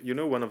 like,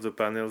 one of the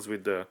panels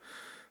with the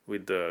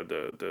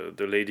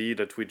lady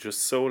that we just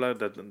saw,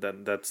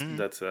 Mm,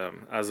 that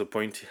has a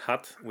pointy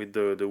hat with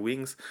the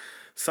wings.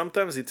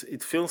 Sometimes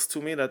it feels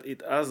to me that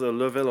it has a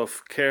level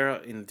of care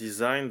in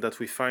design that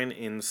we find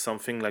in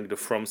something like the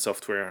From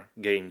Software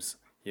games.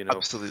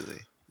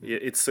 absolutely.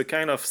 It's a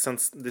kind of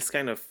this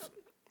kind of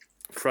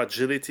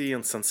fragility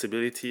and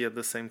sensibility at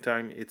the same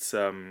time. It's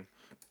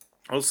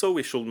also,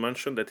 we should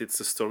mention that it's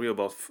a story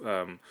about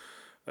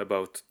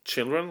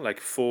children, like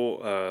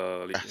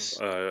four Yes.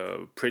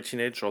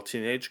 pre-teenage or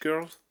teenage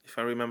girls, if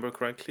I remember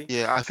correctly,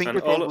 Yeah, I think and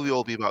they'd probably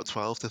all be about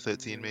 12 to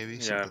 13, maybe yeah,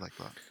 something like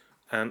that.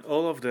 and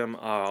all of them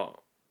are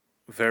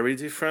very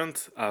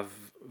different,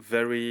 have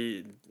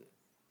very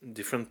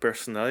different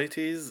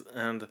personalities,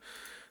 and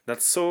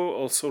that's so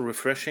also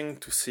refreshing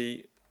to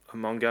see a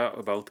manga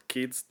about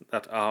kids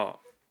that are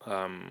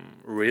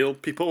real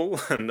people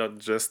and not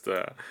just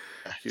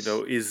Yes.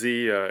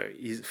 easy,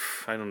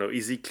 I don't know,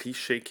 easy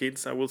cliche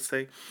kids, I would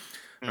say.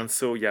 Mm. And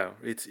so yeah,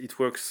 it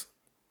works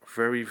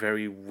very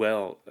very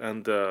well.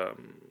 And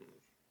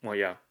well,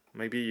 yeah,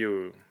 maybe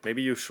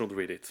you should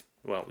read it.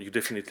 Well, you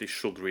definitely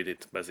should read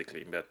it,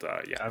 basically. But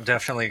yeah, I'm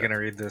definitely that gonna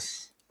read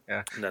this.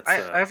 Yeah, that's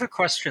I have a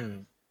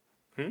question.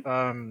 hmm?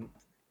 Um,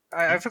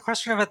 I Mm. have a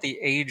question about the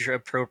age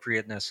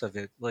appropriateness of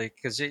it, like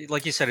because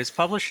like you said, it's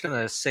published in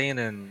a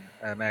seinen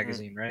Mm,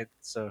 magazine, right?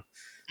 So,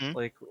 Mm.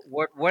 like,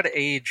 what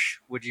age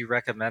would you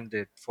recommend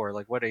it for?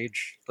 Like, what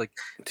age? Like,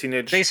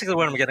 teenage. basically,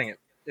 what I'm getting at,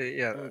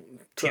 yeah,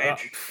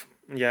 teenage.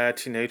 Yeah,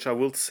 teenage. I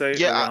would say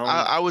Yeah, around.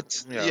 I would.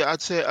 Yeah. Yeah,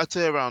 I'd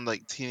say around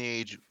like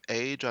teenage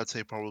age. I'd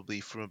say probably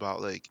from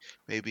about like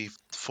maybe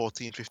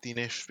 14,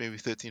 15-ish, maybe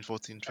 13,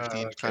 14,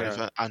 15, kind Okay, of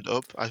Yeah. and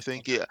up. I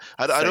think. Yeah,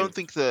 I Same. don't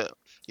think that.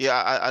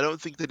 Yeah, I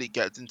don't think that it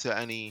gets into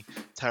any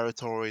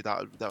territory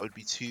that would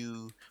be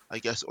too, I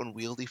guess,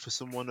 unwieldy for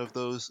someone of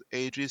those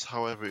ages.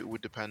 However, it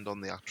would depend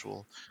on the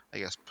actual, I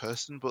guess,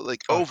 person. But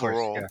like of course,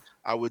 overall, yeah.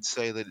 I would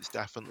say that it's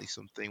definitely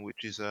something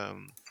which is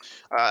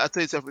I'd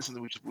say it's definitely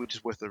something which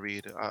is worth a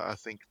read. I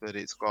think that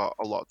it's got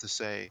a lot to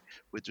say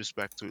with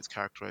respect to its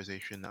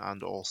characterization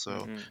and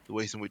also Hmm. the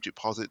ways in which it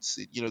posits,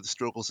 the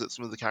struggles that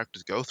some of the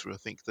characters go through. I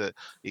think that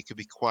it could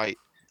be quite,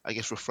 I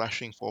guess,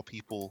 refreshing for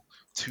people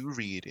to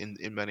read in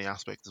many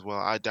aspects as well.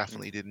 I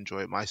definitely did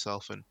enjoy it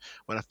myself, and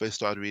when I first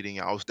started reading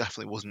it, I was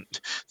definitely wasn't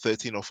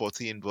 13 or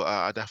 14, but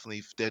I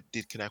definitely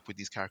did connect with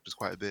these characters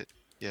quite a bit.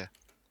 Yeah.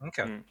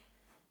 Okay, Mm.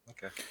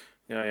 okay.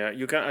 Yeah, yeah.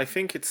 You can. I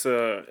think it's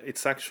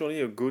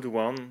actually a good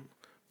one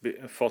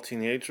for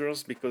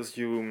teenagers, because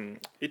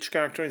each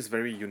character is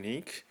very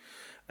unique,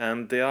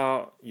 and they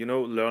are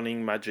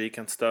learning magic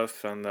and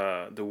stuff, and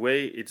the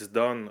way it's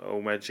done, how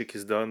magic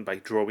is done by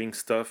drawing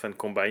stuff and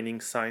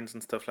combining signs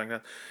and stuff like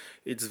that,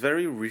 it's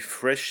very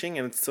refreshing,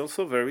 and it's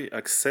also very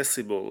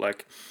accessible.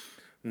 Like,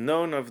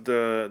 none of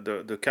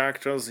the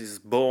characters is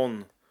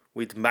born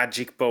with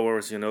magic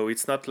powers.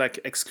 It's not like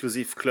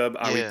exclusive club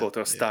Harry Yeah.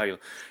 Potter Yeah. style.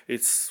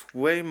 It's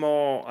way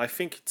more, I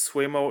think it's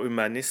way more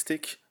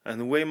humanistic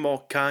and way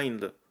more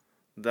kind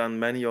than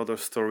many other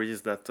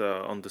stories that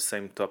on the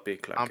same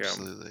topic. Like,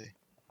 Absolutely.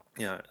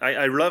 yeah,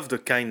 I love the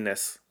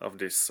kindness of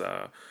this.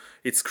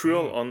 It's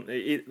cruel.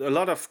 Mm, A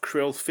lot of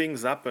cruel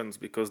things happens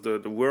because the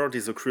world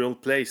is a cruel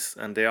place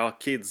and they are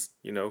kids.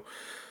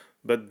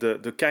 But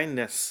the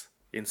kindness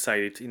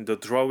inside it, in the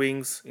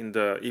drawings, in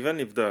the even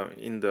if the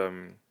in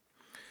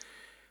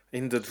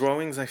the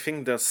drawings, I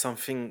think there's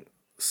something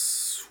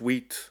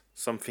sweet,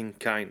 something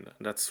kind.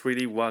 That's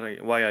really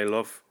why I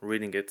love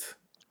reading it.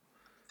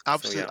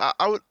 So yeah. Absolutely.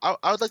 I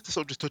would like to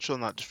sort of just touch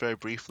on that just very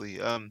briefly.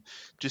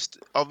 Just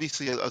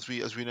obviously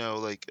as we know,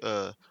 like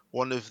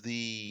one of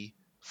the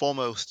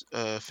foremost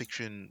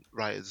fiction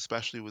writers,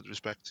 especially with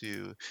respect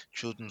to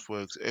children's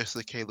works,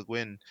 Ursula K. Le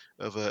Guin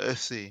of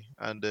Earthsea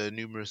and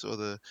numerous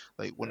other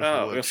like wonderful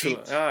Ah, works.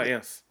 Ursula. Ah,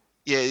 yes.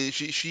 Yeah,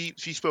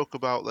 she spoke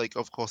about, like,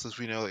 of course, as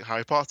we know, like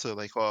Harry Potter,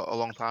 like a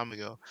long time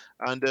ago.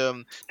 And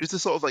just to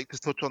sort of like to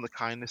touch on the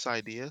kindness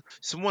idea,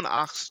 someone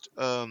asked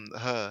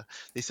her.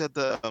 They said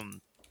that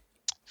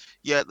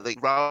yeah,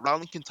 like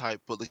Rowling can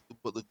type, but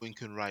the Gwyn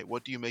can write.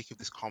 What do you make of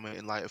this comment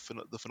in light of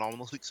the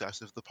phenomenal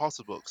success of the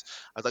Potter books?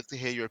 I'd like to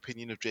hear your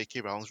opinion of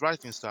J.K. Rowling's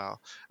writing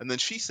style. And then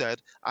she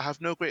said, I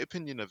have no great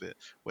opinion of it.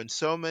 When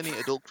so many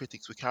adult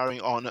critics were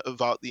carrying on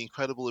about the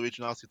incredible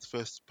originality of the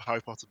first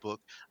Harry Potter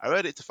book, I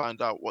read it to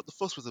find out what the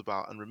fuss was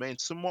about and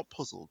remained somewhat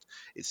puzzled.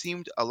 It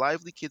seemed a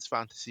lively kids'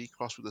 fantasy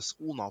crossed with a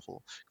school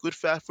novel, good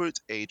fare for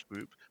its age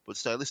group, but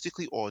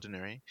stylistically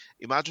ordinary,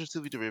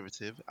 imaginatively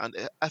derivative, and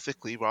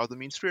ethically rather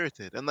mean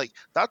spirited. And like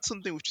that's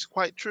something which is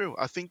quite true.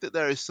 I think that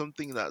there is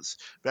something that's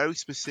very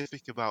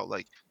specific about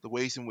like the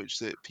ways in which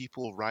that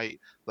people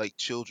write like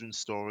children's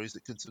stories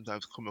that can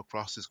sometimes come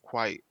across as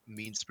quite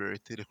mean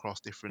spirited across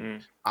different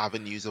Mm.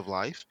 avenues of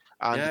life.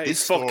 And Yeah, this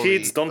it's for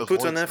kids. story Don't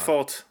put an avoids that.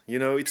 effort. You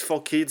know, it's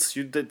for kids.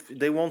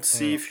 They won't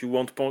see Mm. if you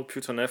won't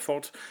put an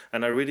effort.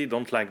 And I really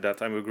don't like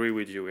that. I agree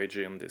with you,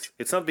 AJ, on this.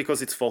 It's not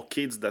because it's for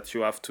kids that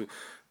you have to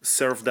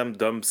serve them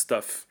dumb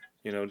stuff.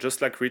 You know,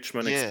 just like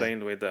Richmond Yeah.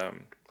 explained with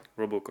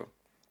Roboco.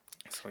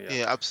 So yeah.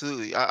 Yeah,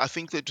 absolutely. I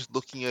think that just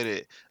looking at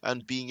it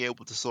and being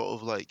able to sort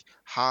of like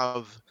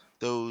have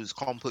those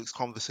complex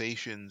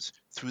conversations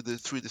through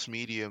this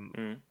medium,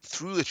 Mm.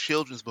 through a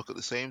children's book at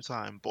the same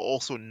time, but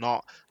also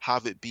not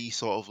have it be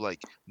sort of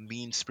like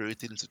mean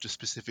spirited in such a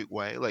specific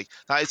way. Like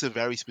that is a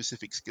very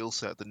specific skill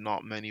set that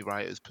not many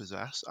writers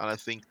possess. And I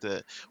think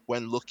that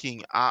when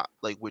looking at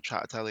like Witch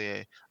Hat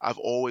Atelier, I've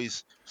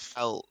always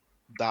felt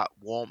that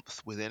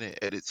warmth within it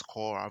at its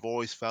core. I've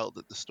always felt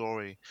that the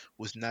story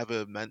was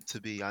never meant to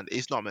be and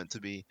is not meant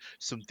to be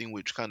something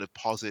which kind of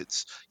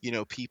posits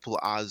people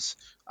as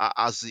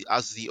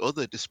the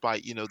other,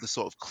 despite the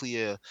sort of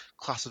clear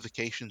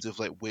classifications of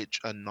like witch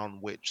and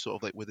non-witch sort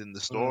of like within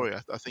the Mm. story.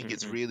 I think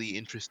it's Mm-mm. really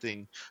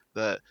interesting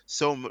that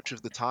so much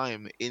of the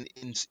time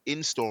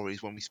in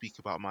stories, when we speak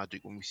about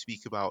magic, when we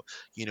speak about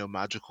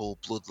magical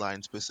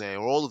bloodlines per se,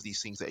 or all of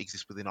these things that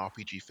exist within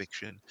RPG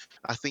fiction,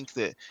 I think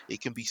that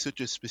it can be such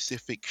a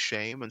specific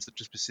shame and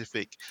such a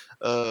specific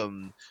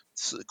um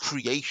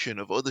creation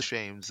of other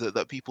shames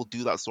that people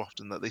do that so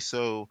often, that they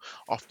so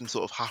often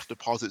sort of have to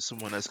posit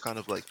someone as kind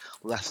of like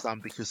less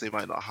than because they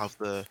might not have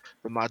the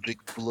magic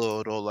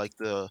blood, or like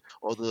the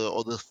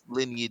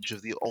lineage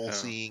of the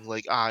Yeah. all-seeing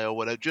like eye or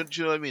whatever. Do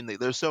you know what I mean? Like,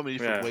 there's so many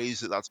different Yeah. ways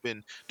that that's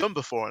been done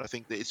before, and I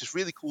think that it's just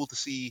really cool to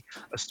see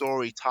a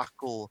story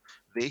tackle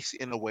this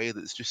in a way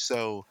that's just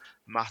so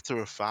matter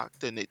of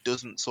fact, and it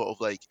doesn't sort of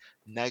like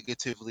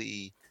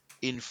negatively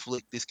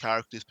inflict this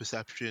character's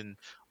perception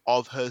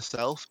of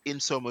herself, in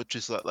so much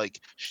as that like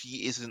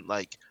she isn't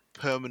like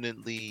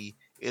permanently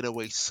in a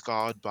way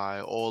scarred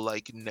by, or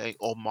like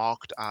or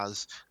marked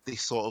as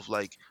this sort of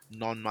like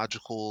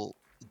non-magical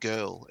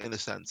girl, in a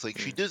sense. Like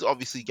she Mm. does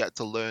obviously get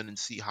to learn and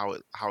see how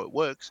it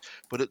works,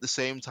 but at the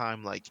same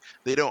time, like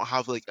they don't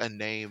have like a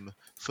name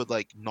for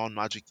like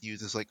non-magic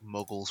users like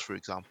muggles, for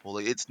example.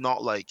 Like it's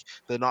not like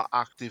they're not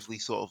actively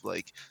sort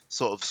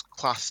of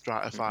class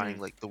stratifying Mm-mm.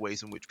 like the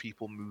ways in which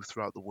people move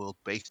throughout the world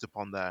based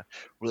upon their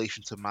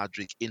relation to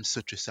magic in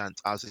such a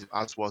sense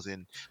as was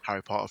in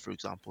Harry Potter, for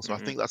example. So I Mm-mm.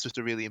 think that's just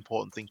a really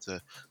important thing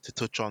to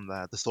touch on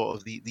there. The sort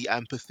of the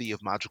empathy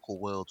of magical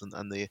worlds,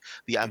 and the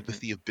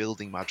Mm-mm. empathy of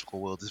building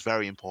magical worlds is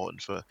very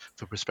important for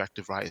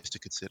prospective writers to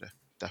consider.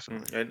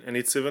 Definitely. And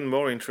it's even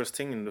more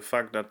interesting in the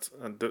fact that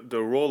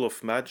the role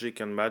of magic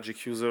and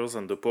magic users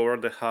and the power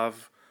they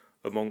have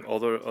among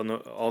other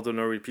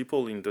ordinary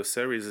people in the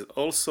series is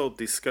also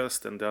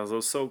discussed, and there's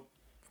also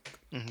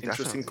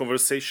interesting Definitely.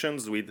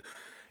 conversations with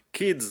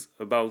kids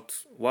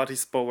about what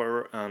is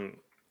power and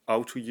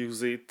how to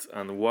use it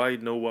and why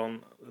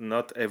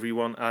not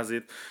everyone has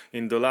it.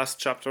 In the last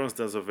chapters,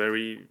 there's a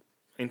very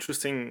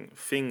interesting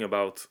thing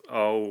about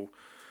how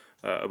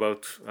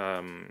about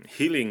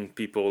healing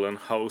people and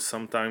how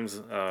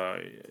sometimes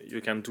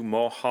you can do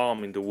more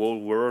harm in the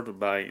whole world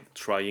by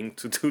trying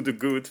to do the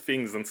good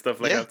things and stuff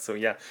like Yeah, that. So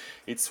yeah,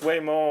 it's way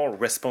more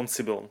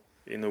responsible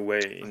in a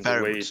way, in the very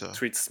way much it so.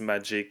 treats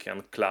magic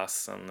and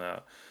class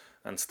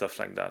and stuff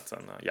like that.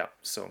 And yeah,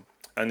 so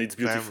and it's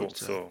Very beautiful. much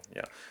so. So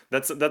yeah,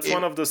 that's It,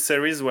 one of the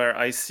series where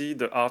I see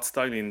the art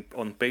style in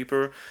on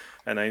paper,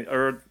 and I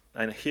heard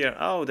and hear,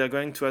 oh, they're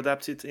going to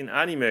adapt it in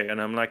anime, and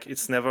I'm like,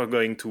 it's never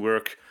going to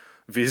work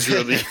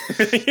visually.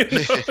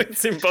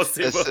 It's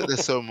there's impossible.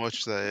 so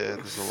much there. Yeah,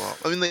 there's a lot.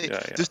 I mean, like,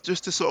 Yeah, yeah.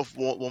 just to sort of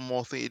one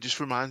more thing. It just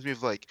reminds me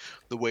of like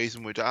the ways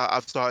in which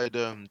I've started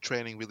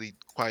training really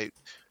quite.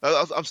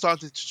 I'm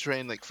starting to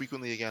train like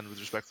frequently again with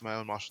respect to my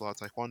own martial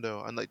arts,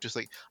 taekwondo, and like just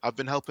like I've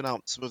been helping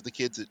out some of the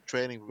kids at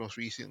training most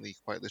recently,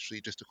 quite literally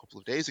just a couple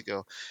of days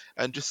ago,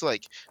 and just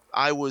like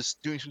I was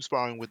doing some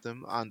sparring with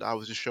them, and I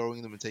was just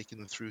showing them and taking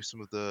them through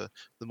some of the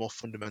more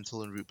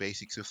fundamental and root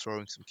basics of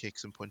throwing some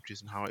kicks and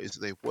punches and how it is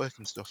that they work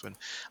and stuff. And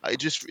it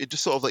just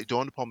sort of like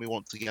dawned upon me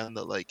once again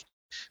that like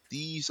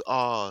these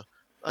are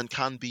and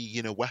can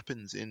be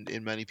weapons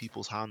in many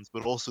people's hands,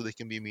 but also they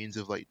can be means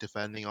of like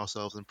defending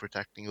ourselves and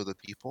protecting other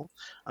people.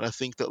 And I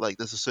think that like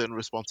there's a certain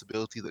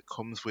responsibility that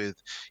comes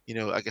with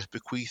I guess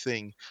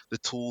bequeathing the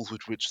tools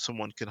with which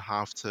someone can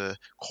have to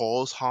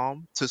cause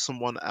harm to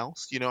someone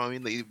else. You know what I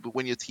mean? Like, but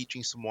when you're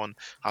teaching someone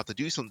how to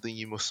do something,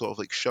 you must sort of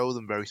like show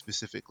them very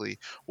specifically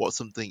what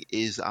something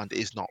is and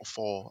is not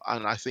for.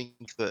 And I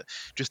think that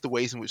just the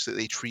ways in which that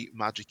they treat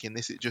magic in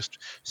this, it just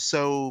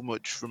so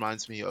much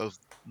reminds me of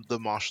the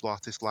martial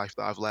artist life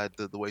that I've led,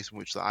 the ways in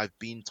which that I've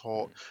been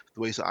taught,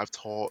 the ways that I've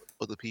taught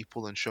other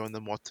people and shown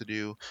them what to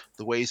do,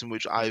 the ways in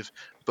which I've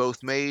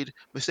both made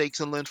mistakes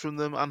and learned from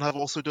them, and have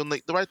also done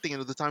like the right thing at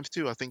other times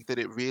too. I think that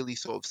it really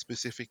sort of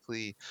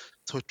specifically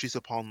touches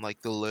upon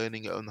like the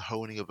learning and the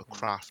honing of a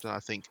craft. And I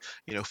think,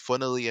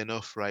 funnily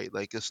enough, right,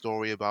 like a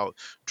story about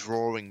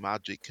drawing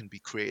magic can be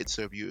created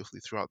so beautifully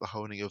throughout the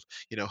honing of,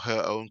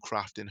 her own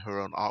craft in her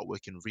own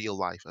artwork in real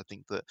life. I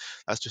think that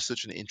that's just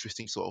such an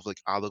interesting sort of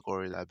like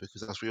allegory there,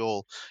 because as we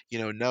all,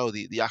 know,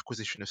 the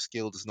acquisition of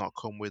skill does not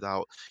come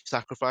without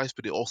sacrifice,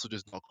 but it also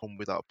does not come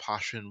without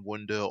passion,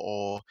 wonder,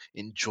 or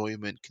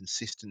enjoyment,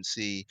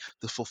 consistency,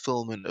 the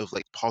fulfillment of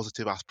like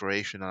positive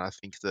aspiration. And I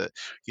think that,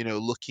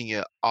 looking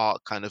at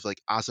art kind of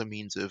like as a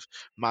means of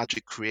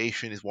magic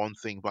creation is one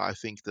thing, but I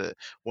think that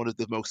one of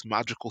the most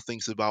magical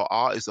things about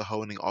art is the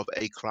honing of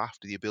a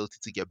craft, the ability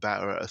to get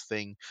better at a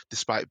thing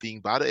despite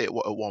being bad at it at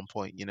one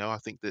point. I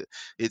think that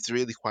it's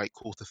really quite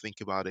cool to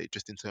think about it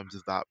just in terms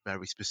of that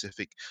very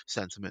specific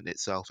sentiment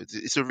itself.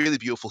 It's a really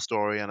beautiful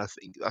story, and I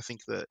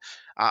think that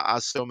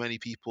as so many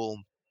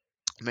people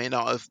may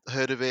not have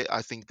heard of it,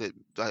 I think that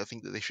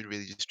they should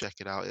really just check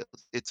it out.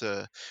 It's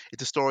a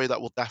story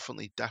that will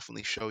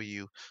definitely show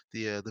you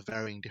the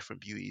varying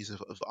different beauties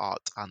of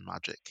art and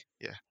magic.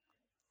 Yeah.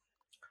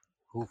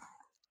 Ooh,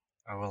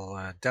 I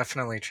will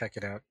definitely check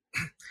it out.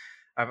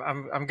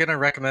 I'm gonna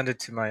recommend it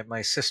to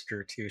my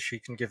sister too. She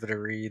can give it a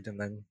read and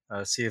then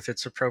see if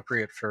it's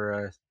appropriate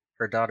for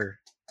her daughter,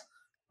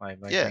 my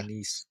Yeah,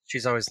 niece.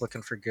 She's always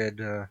looking for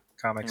good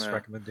comics Yeah.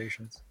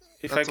 recommendations.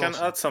 If I that's can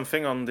awesome. add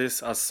something on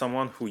this, as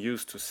someone who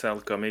used to sell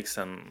comics,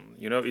 and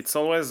it's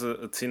always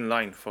a thin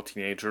line for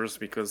teenagers,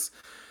 because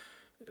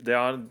they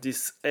are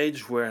this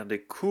age where they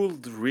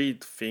could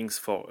read things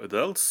for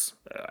adults,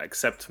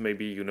 except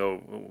maybe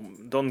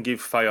don't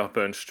give Fire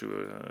Punch to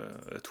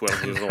a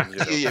 12 years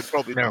old, Yeah,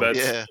 probably No. not. But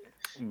Yeah,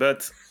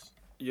 but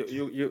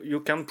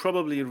you can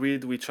probably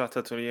read with Hat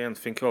Atelier and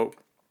think, oh,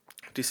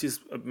 this is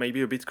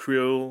maybe a bit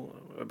cruel,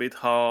 a bit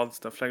hard,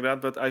 stuff like that.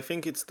 But I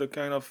think it's the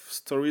kind of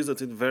stories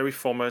that is very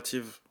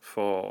formative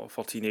for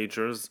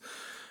teenagers,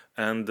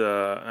 and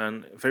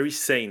very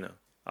sane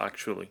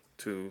actually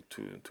to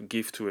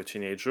give to a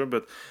teenager.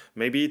 But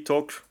maybe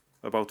talk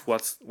about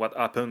what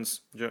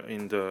happens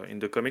in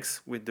the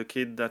comics with the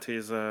kid that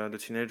is the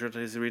teenager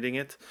that is reading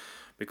it,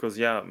 because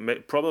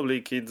probably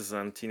kids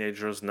and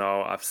teenagers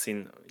now have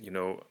seen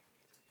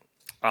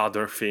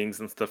other things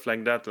and stuff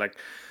like that,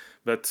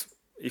 but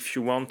if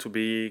you want to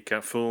be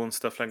careful and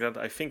stuff like that,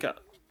 I think at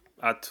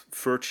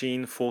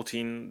 13,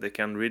 14 they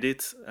can read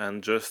it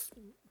and just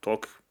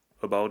talk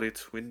about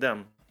it with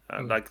them.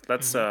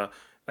 That's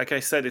like I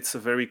said, it's a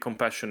very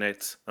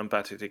compassionate,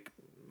 empathic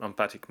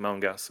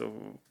manga,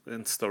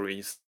 and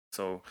stories.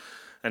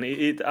 And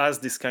it has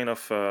this kind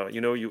of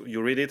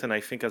you read it, and I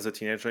think as a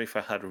teenager, if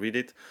I had read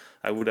it,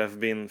 I would have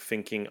been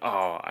thinking,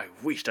 oh, I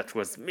wish that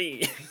was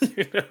me.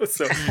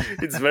 So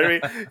it's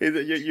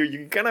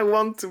you kind of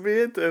want to be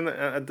it, and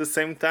at the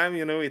same time,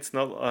 it's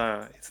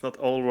not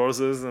all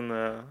roses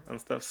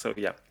and stuff. So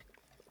yeah,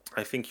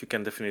 I think you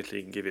can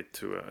definitely give it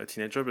to a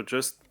teenager, but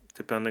just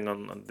depending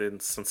on the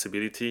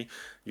sensibility,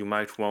 you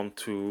might want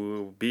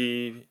to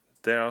be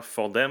there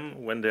for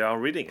them when they are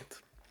reading it.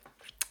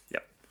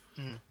 Yeah.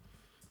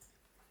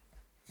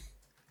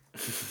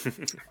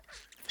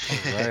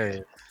 All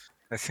right.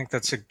 I think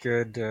that's a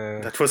good.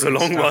 That was a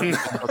long one.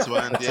 that's what to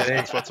end. Yeah,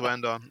 that's what to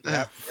end on.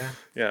 Yeah.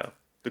 Yeah.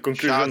 The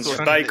conclusion Shout is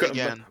out buy,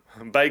 again.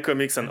 buy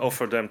comics and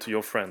offer them to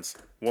your friends.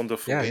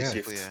 Wonderful Yeah,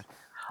 Basically, gift.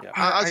 yeah.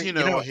 Yeah. As you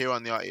know, know, here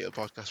on the Art Eater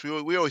podcast,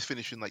 we always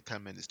finish in like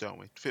 10 minutes, don't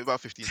we? About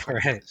 15, 20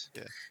 Right. minutes.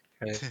 Yeah,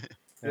 right. Yeah,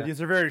 Yeah.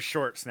 these are very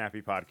short,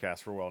 snappy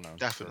podcasts. We're well known.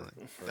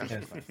 Definitely, for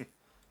definitely.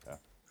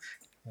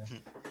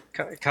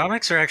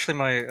 Comics are actually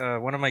my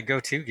one of my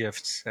go-to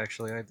gifts.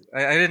 Actually,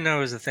 I didn't know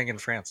it was a thing in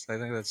France. I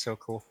think that's so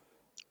cool.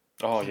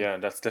 Oh yeah,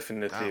 that's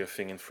definitely Wow. a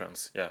thing in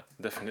France. Yeah,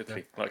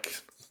 definitely. Like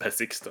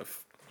basic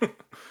stuff.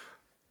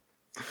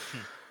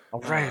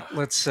 All right,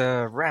 let's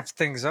wrap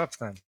things up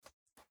then.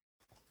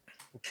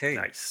 Okay.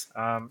 Nice.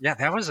 Yeah,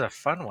 that was a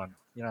fun one.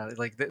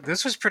 Like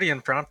this was pretty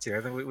impromptu.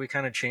 I think we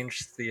kind of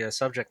changed the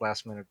subject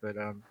last minute, but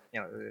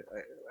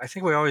I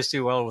think we always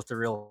do well with the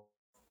real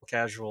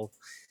casual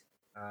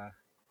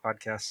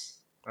podcasts.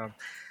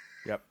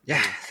 Yep.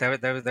 Yeah,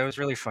 that was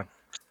really fun.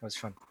 That was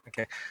fun.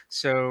 Okay,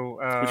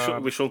 so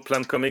We should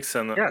plan comics,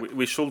 and yeah.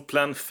 we should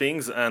plan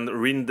things and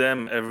read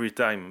them every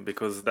time,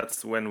 because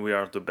that's when we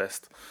are the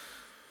best.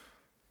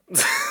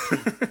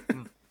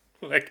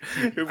 Like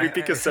we pick I a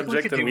think we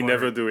subject could and do we more.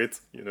 never do it.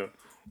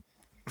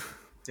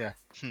 Yeah.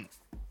 Hmm.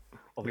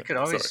 Well, we could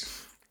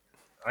always.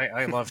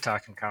 I love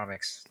talking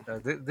comics.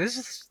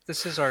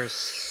 This is our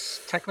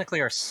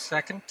technically our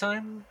second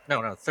time.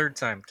 No, third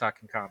time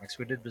talking comics.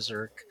 We did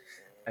Berserk.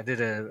 I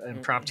did an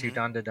impromptu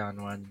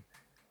Dandadan one.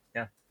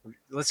 Yeah,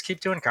 let's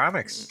keep doing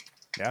comics.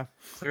 Yeah.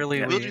 Clearly,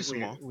 Yeah. We'll we do some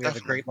more, we have a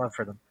definitely. great love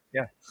for them.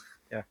 Yeah.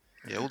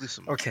 Yeah, we'll do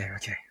some more. Okay.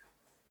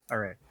 All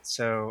right.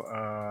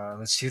 So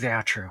let's do the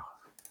outro.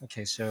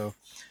 Okay. So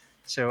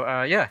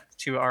yeah,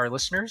 to our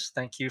listeners,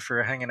 thank you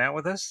for hanging out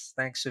with us.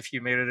 Thanks if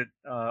you made it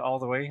all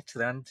the way to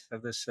the end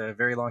of this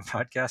very long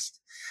podcast.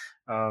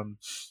 Um,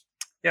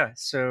 yeah,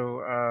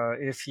 so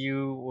if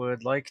you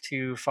would like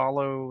to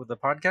follow the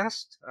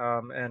podcast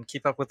and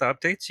keep up with the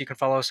updates, you can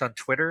follow us on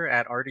Twitter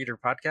at Art Eater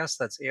Podcast.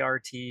 That's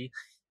ARTEATER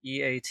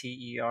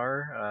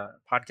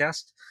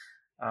podcast.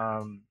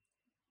 Um,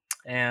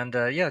 and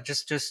yeah,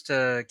 just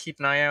keep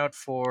an eye out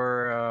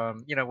for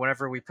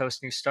whenever we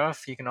post new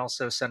stuff. You can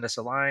also send us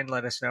a line,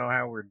 let us know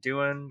how we're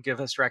doing, give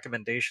us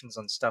recommendations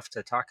on stuff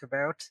to talk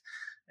about.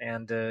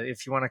 And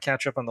if you want to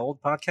catch up on the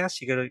old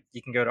podcast, you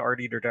can go to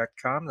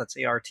arteater.com. That's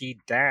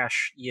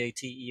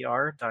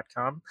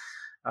ART-EATER.com.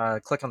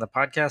 Click on the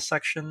podcast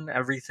section.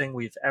 Everything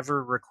we've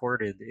ever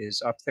recorded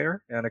is up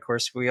there, and of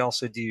course, we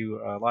also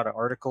do a lot of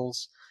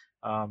articles.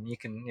 You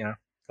can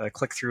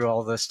click through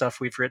all the stuff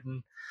we've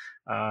written.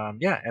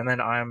 Yeah, and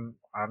then I'm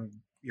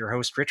your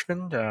host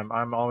Richmond.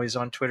 I'm always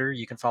on Twitter.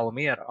 You can follow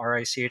me at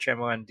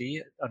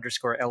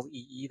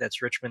RICHMOND_LEE.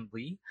 That's Richmond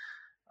Lee.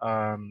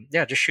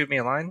 Yeah, just shoot me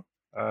a line.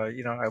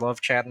 I love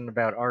chatting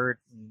about art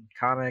and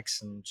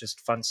comics and just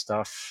fun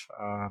stuff.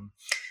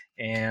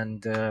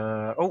 And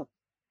oh,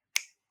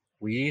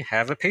 we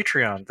have a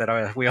Patreon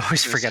that we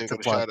always forget to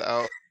plug. Shout it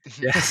out.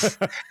 Yes.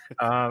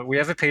 We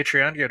have a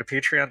Patreon. Go to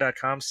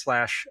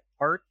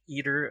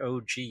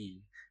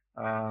patreon.com/ArtEaterOG.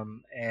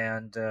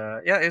 And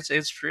yeah,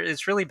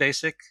 it's really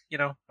basic.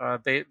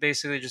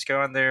 Basically just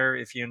go on there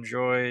if you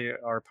enjoy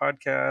our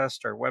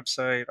podcast, our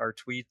website, our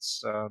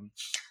tweets.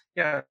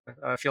 Yeah,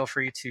 feel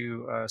free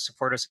to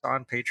support us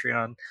on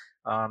Patreon.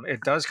 It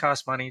does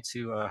cost money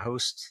to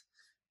host,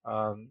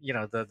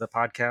 the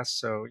podcast.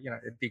 So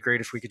it'd be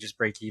great if we could just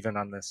break even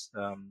on this.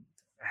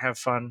 Have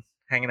fun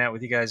hanging out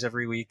with you guys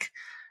every week.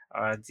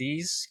 Yeah.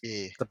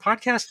 The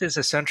podcast is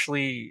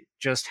essentially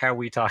just how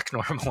we talk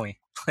normally.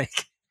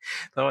 Like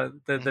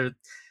the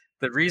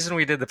the reason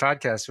we did the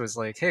podcast was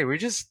like, hey, we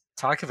just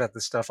talk about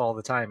this stuff all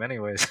the time,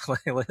 anyways.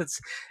 Like, let's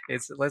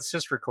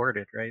just record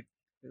it, right?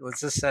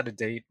 Let's just set a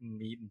date and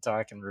meet and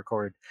talk and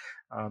record.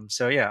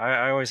 So yeah,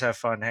 I always have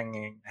fun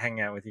hanging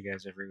out with you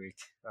guys every week.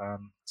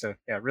 So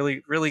yeah,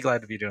 really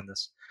glad to be doing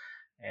this.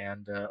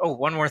 And oh,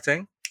 one more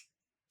thing.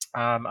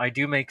 I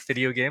do make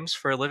video games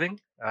for a living.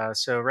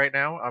 So right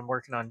now I'm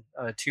working on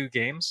 2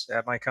 games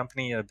at my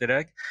company,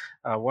 BitEgg.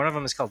 One of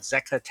them is called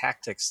Zeka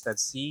Tactics.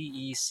 That's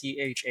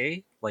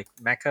Zecha, like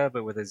Mecha,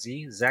 but with a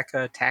Z.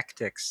 Zeka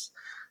Tactics.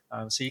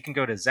 So you can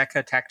go to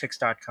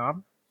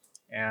zekatactics.com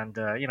and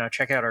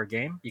check out our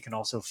game. You can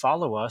also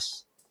follow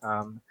us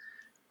on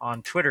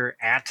Twitter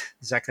at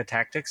Zeka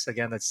Tactics.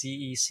 Again, that's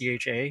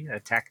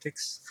Zecha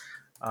Tactics.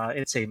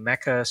 It's a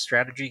mecha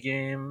strategy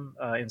game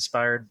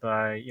inspired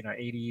by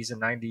 80s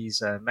and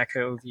 90s mecha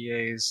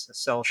OVAs,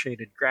 cell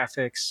shaded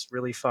graphics,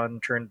 really fun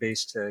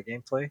turn-based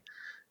gameplay,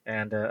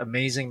 and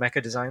amazing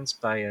mecha designs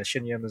by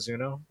Shinya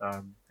Mizuno.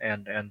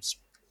 And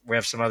we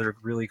have some other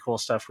really cool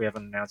stuff we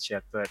haven't announced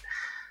yet, but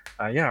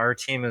yeah, our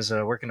team is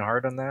working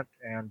hard on that.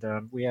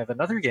 And we have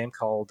another game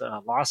called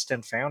Lost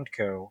and Found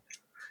Co.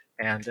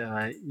 And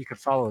you can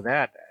follow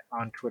that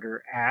on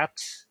Twitter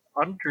at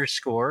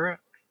 _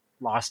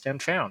 Lost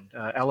and Found.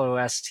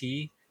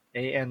 LOSTANDFOUNDCO.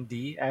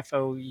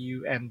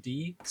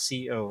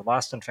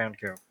 Lost and Found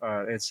Co.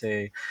 It's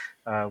a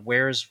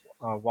Where's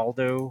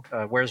Waldo?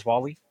 Where's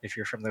Wally? If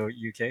you're from the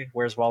UK,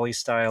 Where's Wally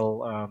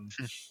style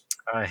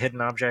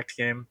hidden object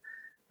game.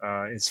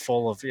 It's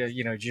full of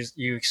just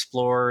you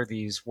explore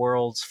these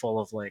worlds full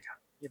of like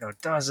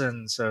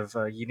dozens of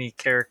unique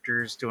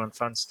characters doing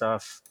fun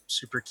stuff.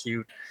 Super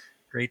cute,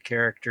 great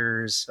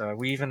characters.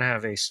 We even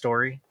have a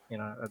story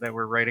that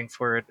we're writing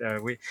for it.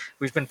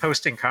 We've been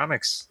posting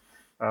comics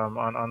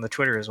on the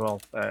Twitter as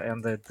well,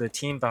 and the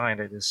team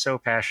behind it is so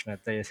passionate.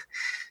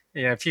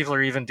 People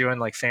are even doing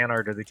like fan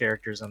art of the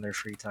characters on their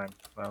free time.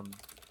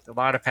 A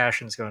lot of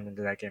passion's going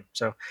into that game.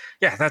 So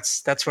yeah,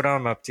 that's what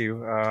I'm up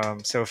to.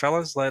 So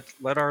fellas,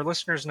 let our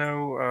listeners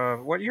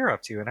know what you're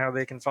up to and how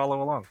they can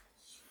follow along.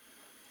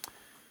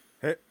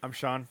 Hey, I'm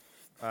Sean.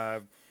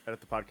 Edit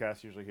the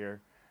podcast usually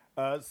here.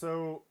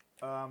 So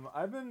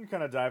I've been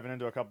kind of diving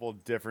into a couple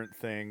different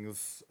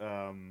things.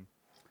 Goals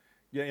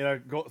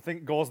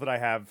that I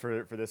have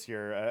for this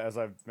year. As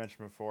I've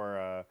mentioned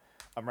before,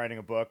 I'm writing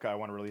a book. I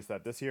want to release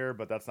that this year,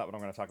 but that's not what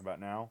I'm going to talk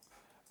about now.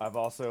 I've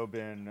also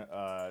been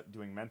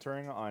doing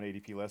mentoring on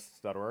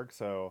adplists.org.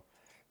 So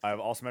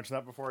I've also mentioned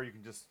that before. You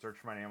can just search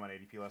for my name on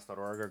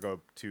adplists.org or go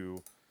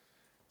to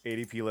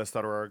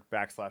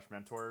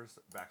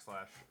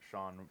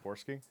adplists.org/mentors/Sean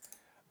Borsky.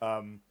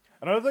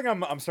 Another thing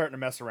I'm starting to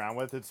mess around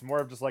with, it's more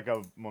of just like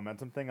a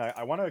momentum thing.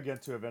 I want to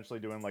get to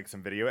eventually doing like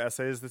some video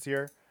essays this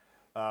year.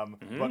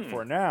 But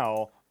for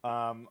now,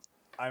 I'm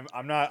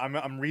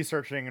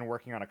researching and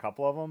working on a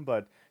couple of them,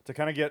 but to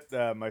kind of get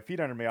my feet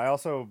under me, I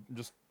also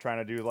just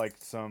trying to do like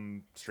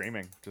some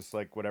streaming, just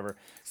like whatever.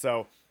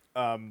 So,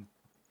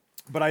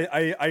 but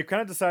I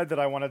kind of decided that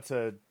I wanted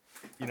to,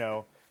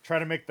 try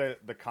to make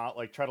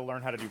try to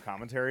learn how to do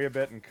commentary a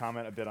bit and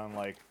comment a bit on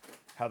like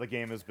how the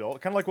game is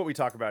built, kind of like what we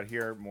talk about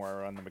here,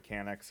 more on the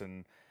mechanics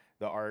and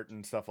the art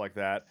and stuff like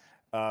that.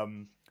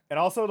 And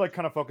also like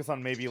kind of focus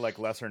on maybe like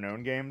lesser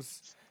known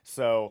games.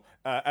 So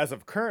as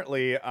of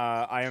currently,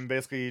 I am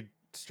basically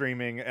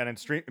streaming, and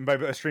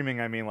by streaming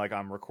I mean like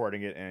I'm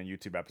recording it in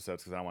YouTube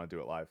episodes because I don't want to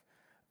do it live.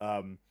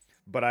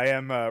 But I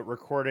am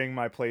recording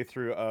my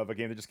playthrough of a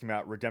game that just came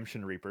out,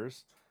 Redemption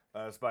Reapers.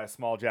 It's by a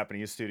small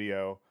Japanese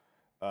studio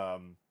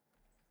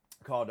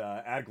called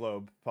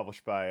AdGlobe,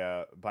 published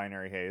by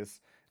Binary Haze.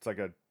 It's like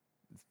a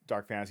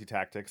dark fantasy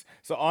tactics.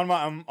 So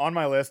on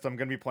my list, I'm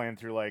gonna be playing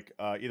through like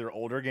either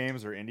older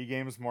games or indie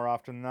games more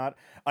often than not.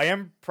 I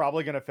am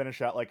probably gonna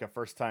finish out like a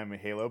first time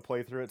Halo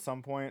playthrough at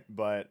some point,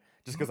 but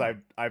just because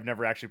I've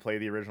never actually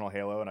played the original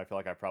Halo, and I feel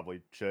like I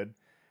probably should.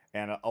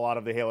 And a lot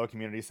of the Halo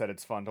community said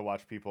it's fun to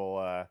watch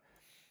people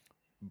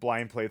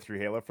blind play through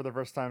Halo for the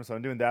first time, so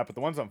I'm doing that. But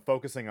the ones I'm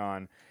focusing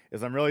on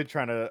is I'm really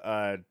trying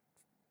to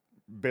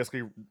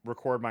basically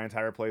record my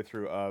entire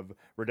playthrough of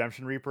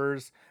Redemption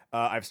Reapers.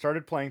 I've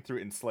started playing through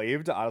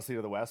Enslaved, Odyssey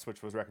to the West,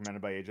 which was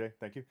recommended by AJ.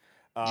 Thank you.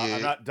 Yeah.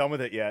 I'm not done with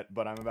it yet,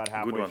 but I'm about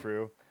halfway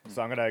through.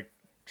 So I'm going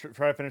to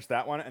try to finish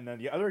that one. And then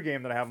the other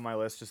game that I have on my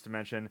list, just to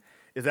mention,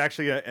 is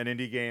actually an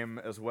indie game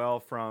as well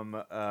from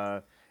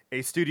a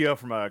studio,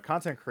 from a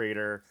content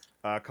creator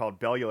called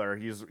Bellular.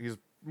 He's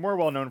more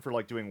well known for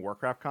like doing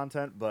Warcraft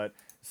content, but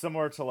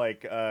similar to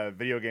like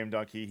Video Game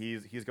Donkey,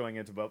 he's going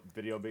into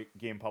video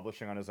game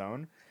publishing on his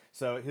own.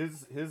 So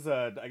his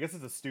I guess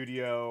it's a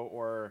studio,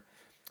 or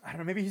I don't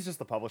know, maybe he's just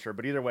the publisher.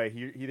 But either way,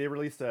 they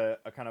released a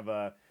kind of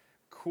a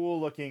cool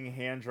looking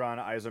hand drawn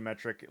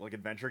isometric like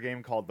adventure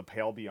game called The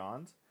Pale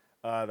Beyond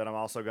that I'm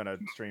also gonna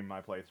stream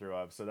my playthrough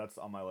of. So that's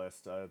on my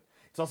list.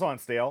 It's also on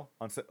sale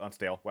on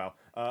sale. Wow,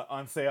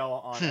 on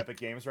sale on Epic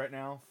Games right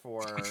now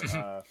for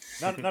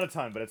not a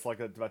ton, but it's like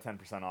about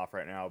 10% off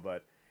right now.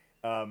 But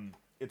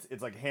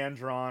it's like hand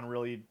drawn,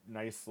 really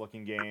nice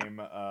looking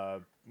game.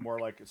 More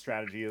like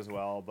strategy as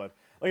well. But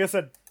like I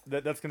said,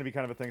 that's going to be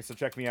kind of a thing. So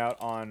check me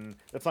out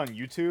that's on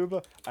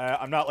YouTube.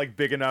 I'm not like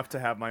big enough to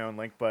have my own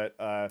link, but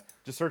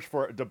just search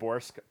for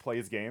Daborsk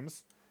Plays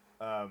Games.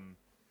 And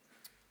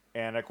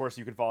of course,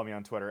 you can follow me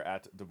on Twitter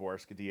at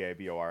Daborsk,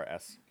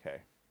 Daborsk.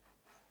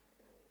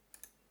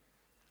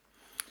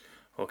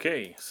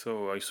 Okay,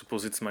 so I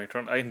suppose it's my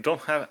turn. I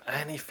don't have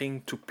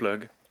anything to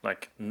plug,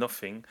 like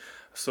nothing.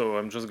 So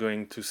I'm just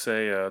going to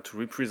say to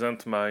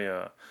represent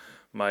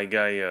my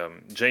guy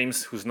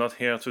James, who's not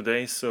here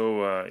today.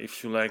 So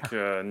if you like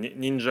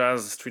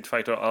ninjas, Street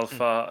Fighter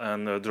Alpha,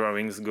 and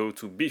drawings, go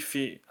to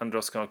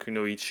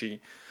Biffy_Kunoichi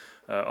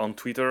on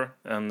Twitter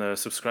and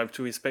subscribe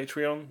to his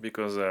Patreon,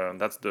 because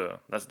that's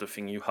the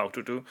thing you have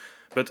to do.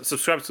 But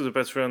subscribe to the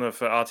Patreon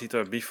of Art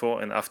Eater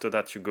before, and after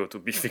that you go to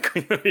Biffy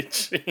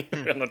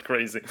Kunoichi. We're not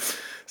crazy.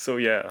 So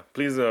yeah,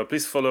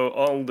 please follow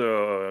all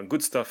the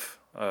good stuff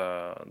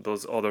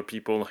those other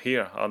people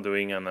here are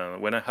doing,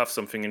 and when I have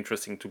something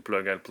interesting to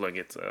plug, I'll plug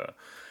it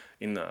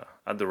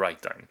at the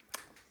right time.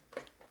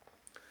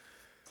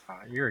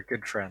 You're a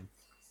good friend.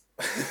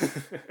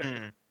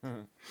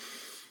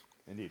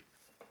 Indeed.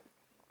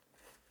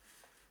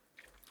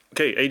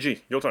 Okay,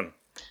 AG, your turn.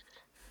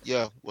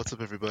 Yeah, what's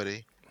up,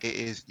 everybody? It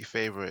is your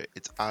favorite.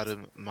 It's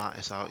Adam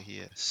Mattis out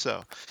here.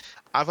 So,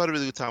 I've had a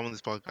really good time on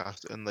this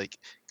podcast, and like,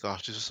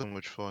 gosh, this was so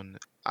much fun.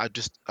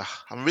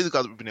 I'm really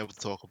glad that we've been able to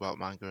talk about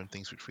manga and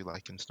things which we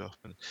like and stuff.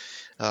 And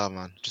oh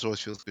man, just always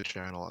feels good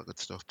sharing all that good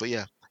stuff. But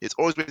yeah, it's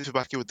always great to be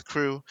back here with the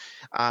crew.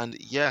 And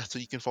yeah, so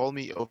you can follow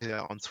me over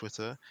there on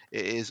Twitter.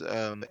 It is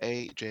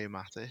AJ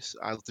Mattis.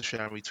 I love to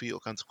share and retweet all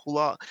kinds of cool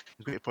art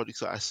and great projects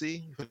that I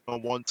see. If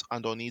anyone wants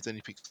and/or needs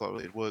any pixel art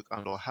related work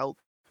and/or help,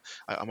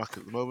 I'm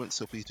active at the moment,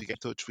 so please do get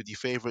in touch with your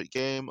favorite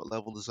game,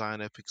 level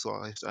designer, pixel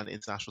artist, and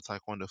international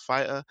taekwondo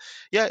fighter.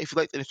 Yeah, if you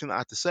liked anything that I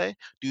had to say,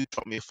 do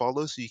drop me a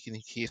follow so you can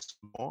hear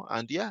some more.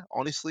 And yeah,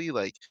 honestly,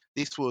 like,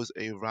 this was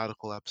a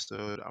radical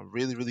episode. I'm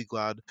really, really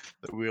glad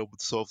that we were able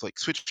to sort of like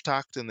switch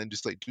tact and then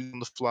just like do it on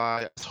the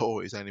fly, as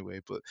always,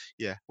 anyway. But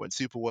yeah, went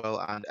super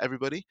well. And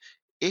everybody,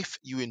 if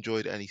you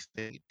enjoyed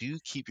anything, do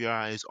keep your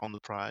eyes on the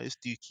prize.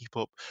 Do keep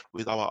up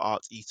with our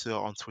Art Eater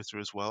on Twitter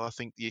as well. I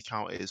think the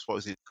account is, what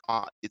is it?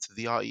 It's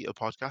the Art Eater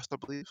podcast, I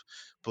believe.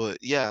 But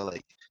yeah,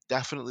 like,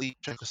 definitely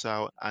check us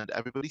out. And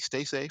everybody,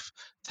 stay safe,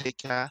 take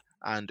care,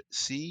 and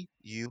see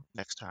you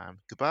next time.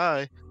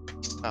 Goodbye.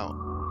 Peace out.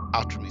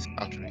 Outro music,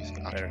 outro music,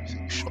 outro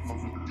music.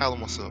 Sean, tell them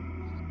what's up.